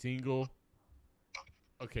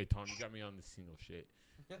 Okay, Tom, you got me on the single shit.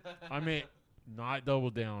 I meant not double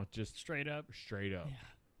down, just Straight up. straight up.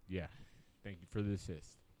 Yeah. Yeah. Thank you for the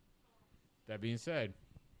assist. That being said,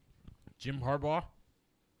 Jim Harbaugh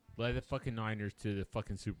led the fucking Niners to the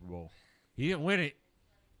fucking Super Bowl. He didn't win it.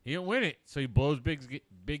 So he blows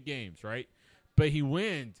big games, right? But he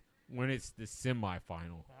wins when it's the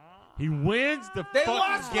semifinal. He wins the They fucking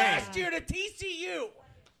lost game. last year to TCU.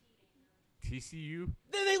 TCU?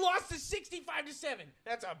 Then they lost to 65-7.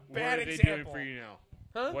 That's a What bad are they example. doing for you now?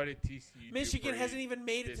 Huh? What did TCU do Michigan for hasn't you? even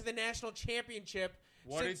made it This- to the national championship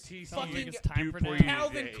What did since TCU Sounds like fucking it's time do for for now. you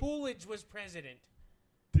Calvin today? Coolidge was president.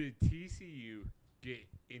 Did TCU get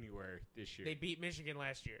anywhere this year? They beat Michigan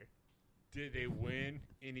last year. Did they win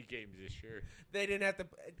any games this year? They didn't have to.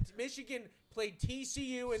 Michigan played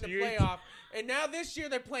TCU in So the you're- playoff, and now this year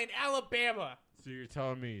they're playing Alabama. So you're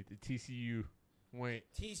telling me the TCU went?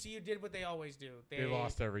 TCU did what they always do. They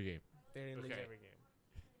lost every game, They didn't lose Okay. every game.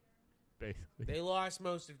 basically. They lost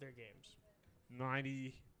most of their games.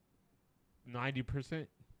 90%.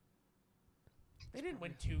 They didn't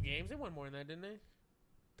win 2 games. They won more than that, didn't they?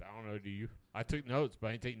 I don't know. Do you? I took notes, but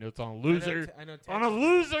I didn't take notes on a loser. I know On a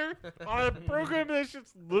loser. On a program that's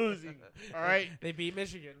just losing. All right. They beat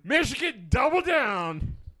Michigan. Michigan double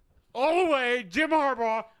down. All the way. Jim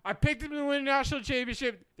Harbaugh. I picked them to win the national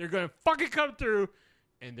championship. They're going to fucking come through.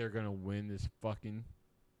 And they're going to win this fucking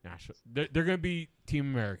national. They're going to be Team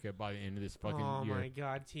America by the end of this fucking Oh year. my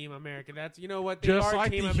God, Team America. That's they Just are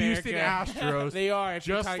like Team the America. Houston Astros. They are. If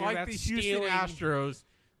you're Just talking like about the Houston stealing- Astros,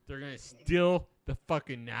 they're going to steal the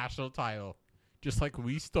fucking national title. Just like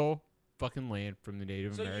we stole fucking land from the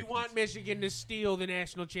Native So Americans. you want Michigan to steal the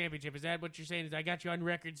national championship? Is that what you're saying? I got you on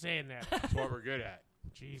record saying that. That's what we're good at.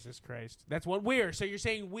 Jesus Christ. That's what we're. So you're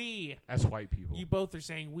saying we. As white people. You both are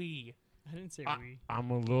saying we. I didn't say we. I'm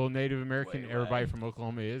a little Native American. Wait, Everybody what? from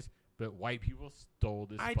Oklahoma is. But white people stole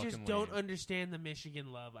this I fucking just don't land. understand the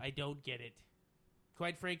Michigan love. I don't get it.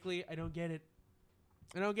 Quite frankly, I don't get it.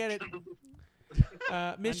 I don't get it. Michigan's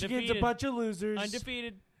a Undefeated. bunch of losers.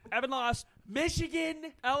 Undefeated. Haven't lost. Michigan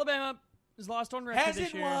Alabama has lost on record hasn't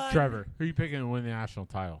this year. won. Trevor, who are you picking to win the national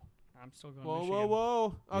title? I'm still going Whoa, Michigan.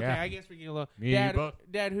 whoa. Okay, Yeah. I guess we can go. Me and you Dad, both.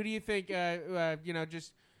 Dad, who do you think?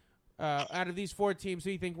 Just out of these 4 teams, who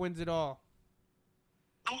do you think wins it all?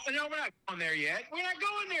 Oh, no, we're not going there yet. We're not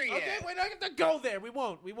going there yet. Okay, we're not going to go there. We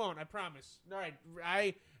won't. I promise. All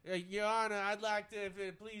right. Your Honor, I'd like to, if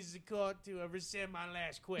it pleases the court, to rescind my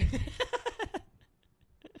last question.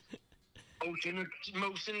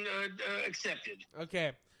 Motion accepted.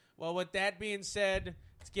 Okay. Well, with that being said,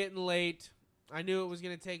 it's getting late. I knew it was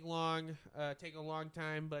going to take a long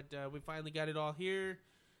time, but we finally got it all here.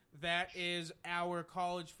 That is our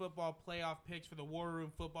college football playoff picks for the War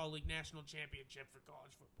Room Football League National Championship for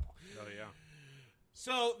college football. Oh, yeah.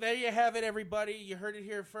 So there you have it, everybody. You heard it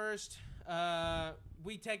here first.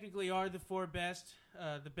 We technically are the 4 best,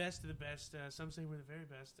 the best of the best. Some say we're the very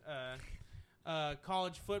best.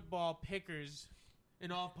 College football pickers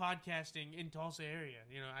in all podcasting in Tulsa area.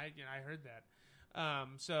 I heard that.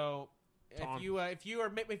 So Tom. if you're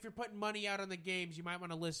putting money out on the games, you might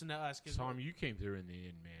want to listen to us. Cause Tom, you came through in the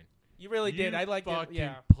end, man. you really did. I like it. fucking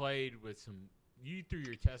Yeah. played with some. You threw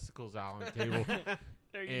your testicles out on the table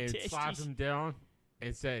and slapped him down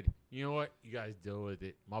and said, "You know what? You guys deal with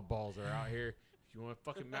it. My balls are out here. If you want to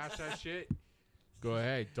fucking match that shit, go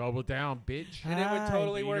ahead. Double down, bitch." And it would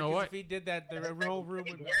totally work. You know 'cause what? if he did that, the whole room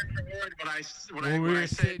would. When we were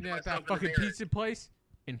sitting at that fucking pizza place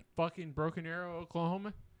in fucking Broken Arrow,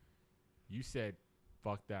 Oklahoma, you said,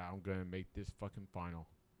 "Fuck that. I'm gonna make this fucking final."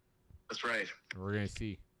 That's right. And we're gonna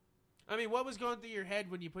see I mean, what was going through your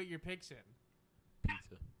head when you put your picks in?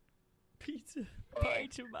 Pizza.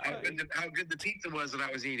 How good the pizza was that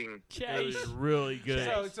I was eating. It was really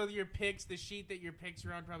good. So your picks, the sheet that your picks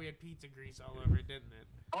are on, probably had pizza grease all over it, didn't it?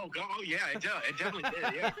 Oh yeah, it does. It definitely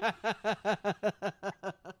did. Yeah.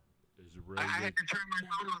 It was really I good. had to turn my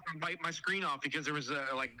phone off and wipe my screen off because there was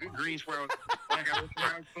like grease where I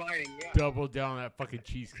was sliding. Yeah. Double down that fucking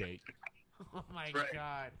cheesecake. Oh my Right.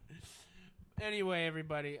 God. Anyway,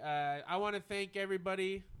 everybody, I want to thank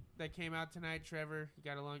everybody that came out tonight. Trevor, you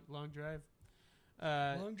got a long drive.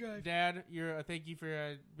 Long drive. Dad, thank you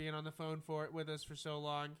for being on the phone with us for so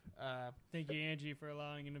long. Thank you, Angie, for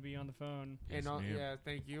allowing him to be on the phone. Yes, ma'am. Yeah,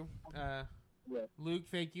 thank you. Yeah. Luke,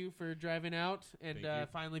 thank you for driving out and Thank you.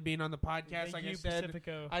 finally being on the podcast. Thank like you, I said,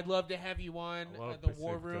 Pacifico. I'd love to have you on I love the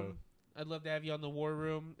War Pacifico. Room. I'd love to have you on the War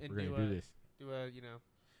Room and We're gonna do this. do a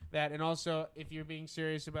that. And also, if you're being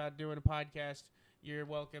serious about doing a podcast, you're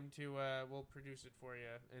welcome to. We'll produce it for you,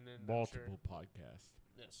 and then Multiple podcasts.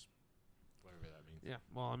 Yes. Whatever that means. Yeah.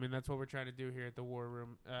 Well, I mean, that's what we're trying to do here at the War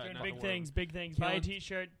Room. Doing not big the War Room. things, big things. Buy a Killing-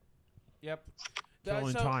 T-shirt. Yep.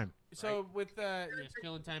 Killing so, time. So with yes,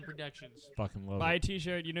 Killing Time Productions. Fucking love Buy a it.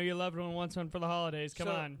 T-shirt. You know your loved one wants one for the holidays. Come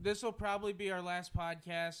on. This will probably be our last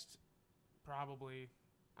podcast. Probably.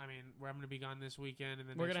 I mean, I'm going to be gone this weekend, and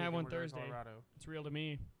then We're next gonna have weekend one we're going to Thursday. Colorado. It's real to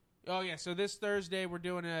me. Oh yeah, so this Thursday we're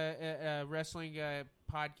doing a wrestling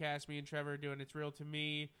podcast. Me and Trevor are doing It's Real to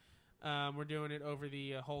Me. We're doing it over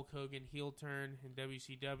the Hulk Hogan heel turn in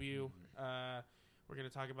WCW. We're going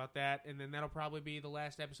to talk about that, and then that'll probably be the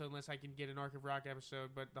last episode unless I can get an Arc of Rock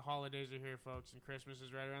episode. But the holidays are here, folks, and Christmas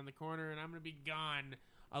is right around the corner, and I'm going to be gone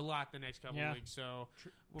a lot the next couple of weeks. So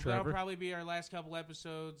that'll Trevor? probably be our last couple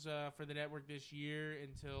episodes for the network this year.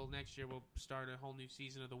 Until next year, we'll start a whole new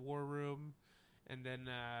season of the War Room. And then,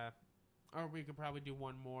 or we could probably do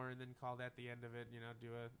one more and then call that the end of it. Do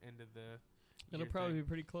a end of the. It'll year probably thing. be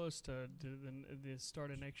pretty close to the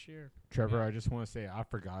start of next year. Trevor, Yeah. I just want to say I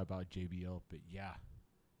forgot about JBL, but yeah.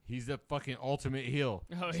 He's the fucking ultimate heel.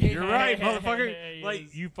 Oh, You're right, yeah, motherfucker. he Like,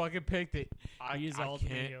 is. you fucking picked it. I He is the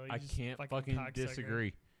ultimate can't, heel. I He's just can't fucking fucking cocksucker.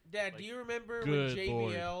 disagree. Dad, Like, do you remember when good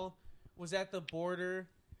JBL was at the border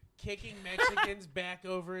kicking Mexicans back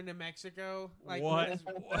over into Mexico? Like what? was-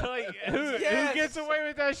 Like, who Yes. gets away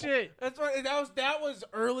with that shit? That's what that was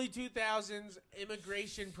early 2000s.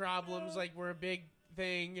 Immigration problems were a big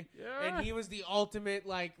thing, Yeah. and he was the ultimate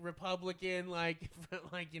Republican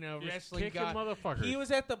Just wrestling kicking guy. motherfuckers. He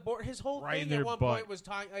was at the board. His whole Right in thing their at one butt. point was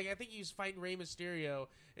talking. I think he was fighting Rey Mysterio,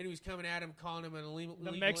 and he was coming at him, calling him an illegal. The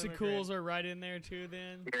immigrant. Mexicools are right in there too.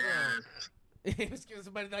 Then He was giving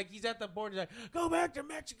somebody he's at the board. He's like, "Go back to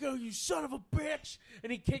Mexico, you son of a bitch!"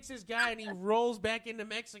 And he kicks his guy, and he rolls back into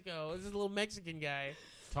Mexico. This is a little Mexican guy.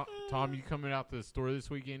 Tom, you coming out to the store this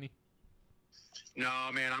week, Andy? No,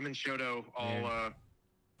 man, I'm in Shoto all.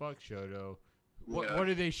 Fuck Shoto. Yeah. What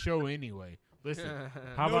do they show anyway? Listen,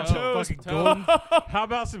 how No about toes, some fucking toe. golden? How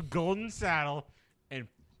about some golden saddle and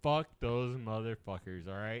fuck those motherfuckers?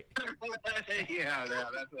 All right. yeah,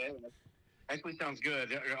 that's it. Actually sounds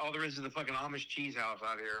good. All there is the fucking Amish cheese house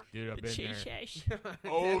out here. Dude, I've been there. That's-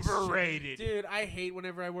 Overrated. Dude, I hate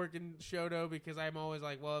whenever I work in Shoto because I'm always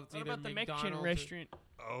like, well, it's what either about the McDonald's Mexican or- restaurant?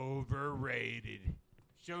 Overrated.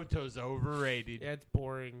 Shoto's overrated. Yeah, it's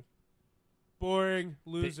boring. Boring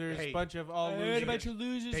losers, hey, bunch of all I heard losers. a bunch of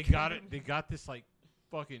losers. They got it. They got this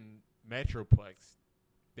fucking Metroplex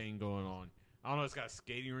thing going on. I don't know. It's got a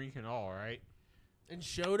skating rink and all. Right. And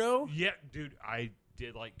Shoto? Yeah, dude. I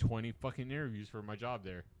did 20 fucking interviews for my job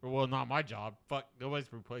there. Well, not my job. Fuck,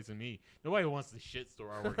 nobody's replacing me. Nobody wants the shit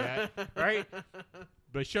store I work at, right?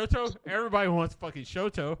 But Shoto, everybody wants fucking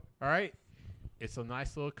Shoto, all right? It's a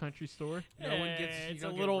nice little country store. No one gets- you It's a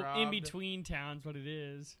don't get little robbed. in between towns. What it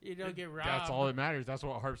is? You don't get robbed. That's all that matters. That's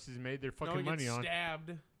what Harps has made their no fucking one money gets on.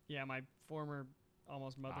 stabbed. Yeah, my former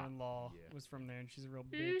almost mother-in-law yeah. was from there, and she's a real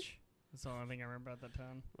bitch. That's the only thing I remember about that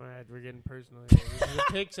town. All right, we're getting personal here. This is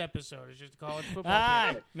a picks episode. It's just a college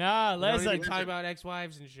football pick. Nah, We don't let's even talk about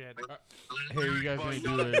ex-wives and shit. Hey, you guys gonna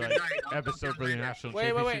do a episode for the national Wait.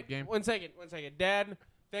 championship game? One second. Dad,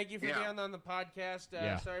 thank you for Yeah. being on the podcast.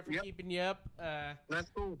 Yeah. Sorry for Yep. keeping you up. That's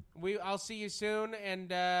cool. I'll see you soon,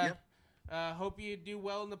 and hope you do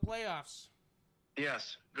well in the playoffs.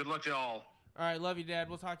 Yes. Good luck to all. All right, love you, Dad.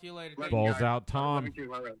 We'll talk to you later. Love Thank you you. Balls guys. out, Tom. Love you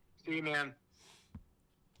too. All right. See you, man.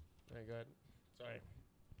 Very good. Sorry.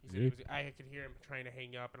 He said Yeah. he was, I could hear him trying to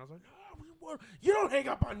hang up, and I was like, "No, you don't hang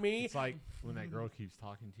up on me." It's like when that girl keeps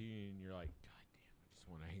talking to you and you're like, God damn, I just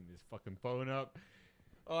want to hang this fucking phone up.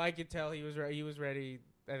 Oh, I could tell he was ready. He was ready.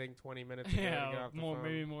 I think 20 minutes ago to get Yeah, off the more phone.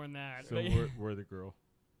 maybe more than that. So But we're the girl.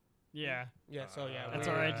 yeah, Yeah. So yeah, that's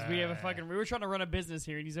we're- all right. 'Cause we have a fucking. We were trying to run a business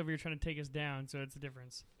here, and he's over here trying to take us down. So it's a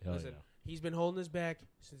difference. Hell Listen, yeah. he's been holding us back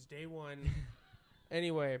since day one.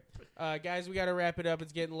 Anyway, guys, we got to wrap it up.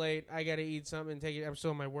 It's getting late. I got to eat something and take it. I'm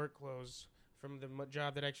still in my work clothes from the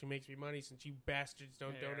job that actually makes me money since you bastards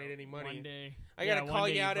don't donate any money. One day. I got to Yeah, call one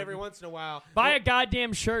day you out every fucking- once in a while. Buy a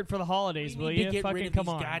goddamn shirt for the holidays, We will need to you? get Fucking rid of come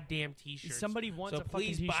these on. goddamn t-shirts. Somebody wants so a fucking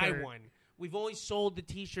please t-shirt. buy one. We've only sold the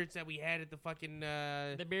t-shirts that we had at the fucking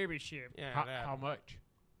The Baby Ship. yeah. that How much?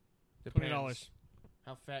 depends $20.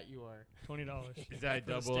 How fat you are. $20. Is that a For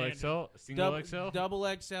the double standard. XL? Single XL? Double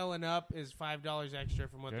XL and up is $5 extra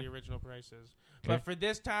from what Okay. the original price is. Okay. But for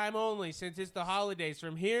this time only, since it's the holidays,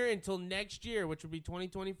 from here until next year, which would be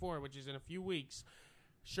 2024, which is in a few weeks,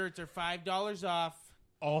 shirts are $5 off.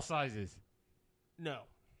 All sizes. No.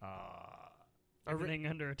 Everything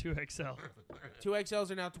under a 2XL. 2XLs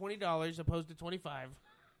are now $20 opposed to $25.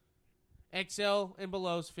 XL and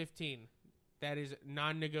below is $15. That is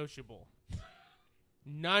non-negotiable.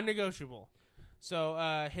 Non-negotiable.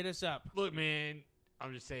 So hit us up. Look, man,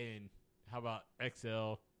 I'm just saying, how about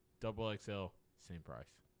XL, double XL, same price?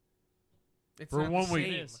 It's For not one the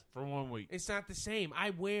week. same. For 1 week. It's not the same.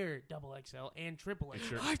 I wear double XL and triple It's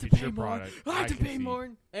XL. your, I have to it's pay your more. product. I have to can pay see. more.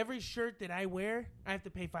 Every shirt that I wear, I have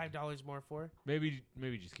to pay $5 more for. Maybe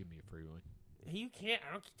just give me a free one. You can't.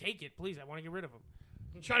 I don't take it, please. I want to get rid of them.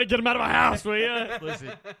 Try to get him out of my house, will you?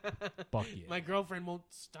 Listen, fuck yeah. My girlfriend won't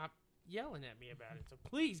stop yelling at me about it, so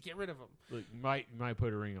please get rid of them. Look, you might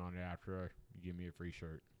put a ring on it after you give me a free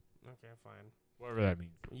shirt. Okay, fine. Whatever that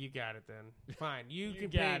means. You got it then. Fine. You can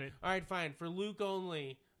got pay. it. All right, fine. For Luke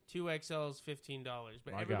only, 2XL is $15,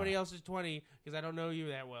 but My everybody God. else is $20 because I don't know you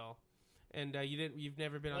that well, and you've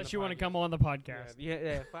never been Unless on. you want to come on the podcast.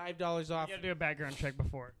 Yeah, $5 off. You got to do a background check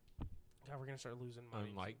before. God, we're gonna start losing money.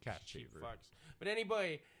 Unlike Cat Cheap Shaver. fucks. But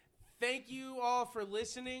anyway, thank you all for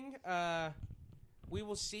listening. We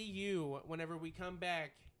will see you whenever we come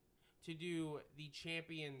back to do the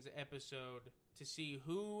champions episode to see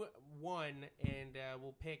who won, and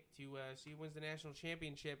we'll pick to see who wins the national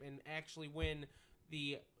championship and actually win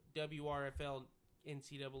the WRFL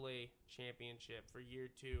NCAA championship for year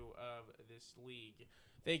 2 of this league.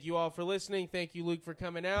 Thank you all for listening. Thank you, Luke, for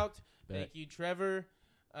coming out. Bet. Thank you, Trevor.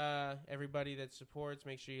 Everybody that supports,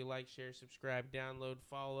 make sure you like, share, subscribe, download,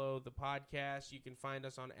 follow the podcast. You can find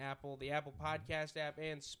us on the Apple Podcast app,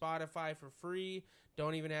 and Spotify for free.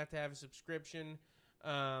 Don't even have to have a subscription.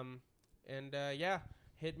 Yeah,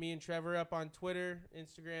 hit me and Trevor up on Twitter,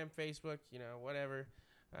 Instagram, Facebook, whatever.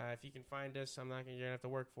 If you can find us, you're going to have to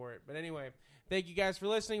work for it. But anyway, thank you guys for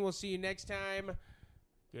listening. We'll see you next time.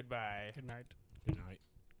 Goodbye. Good night. Good night.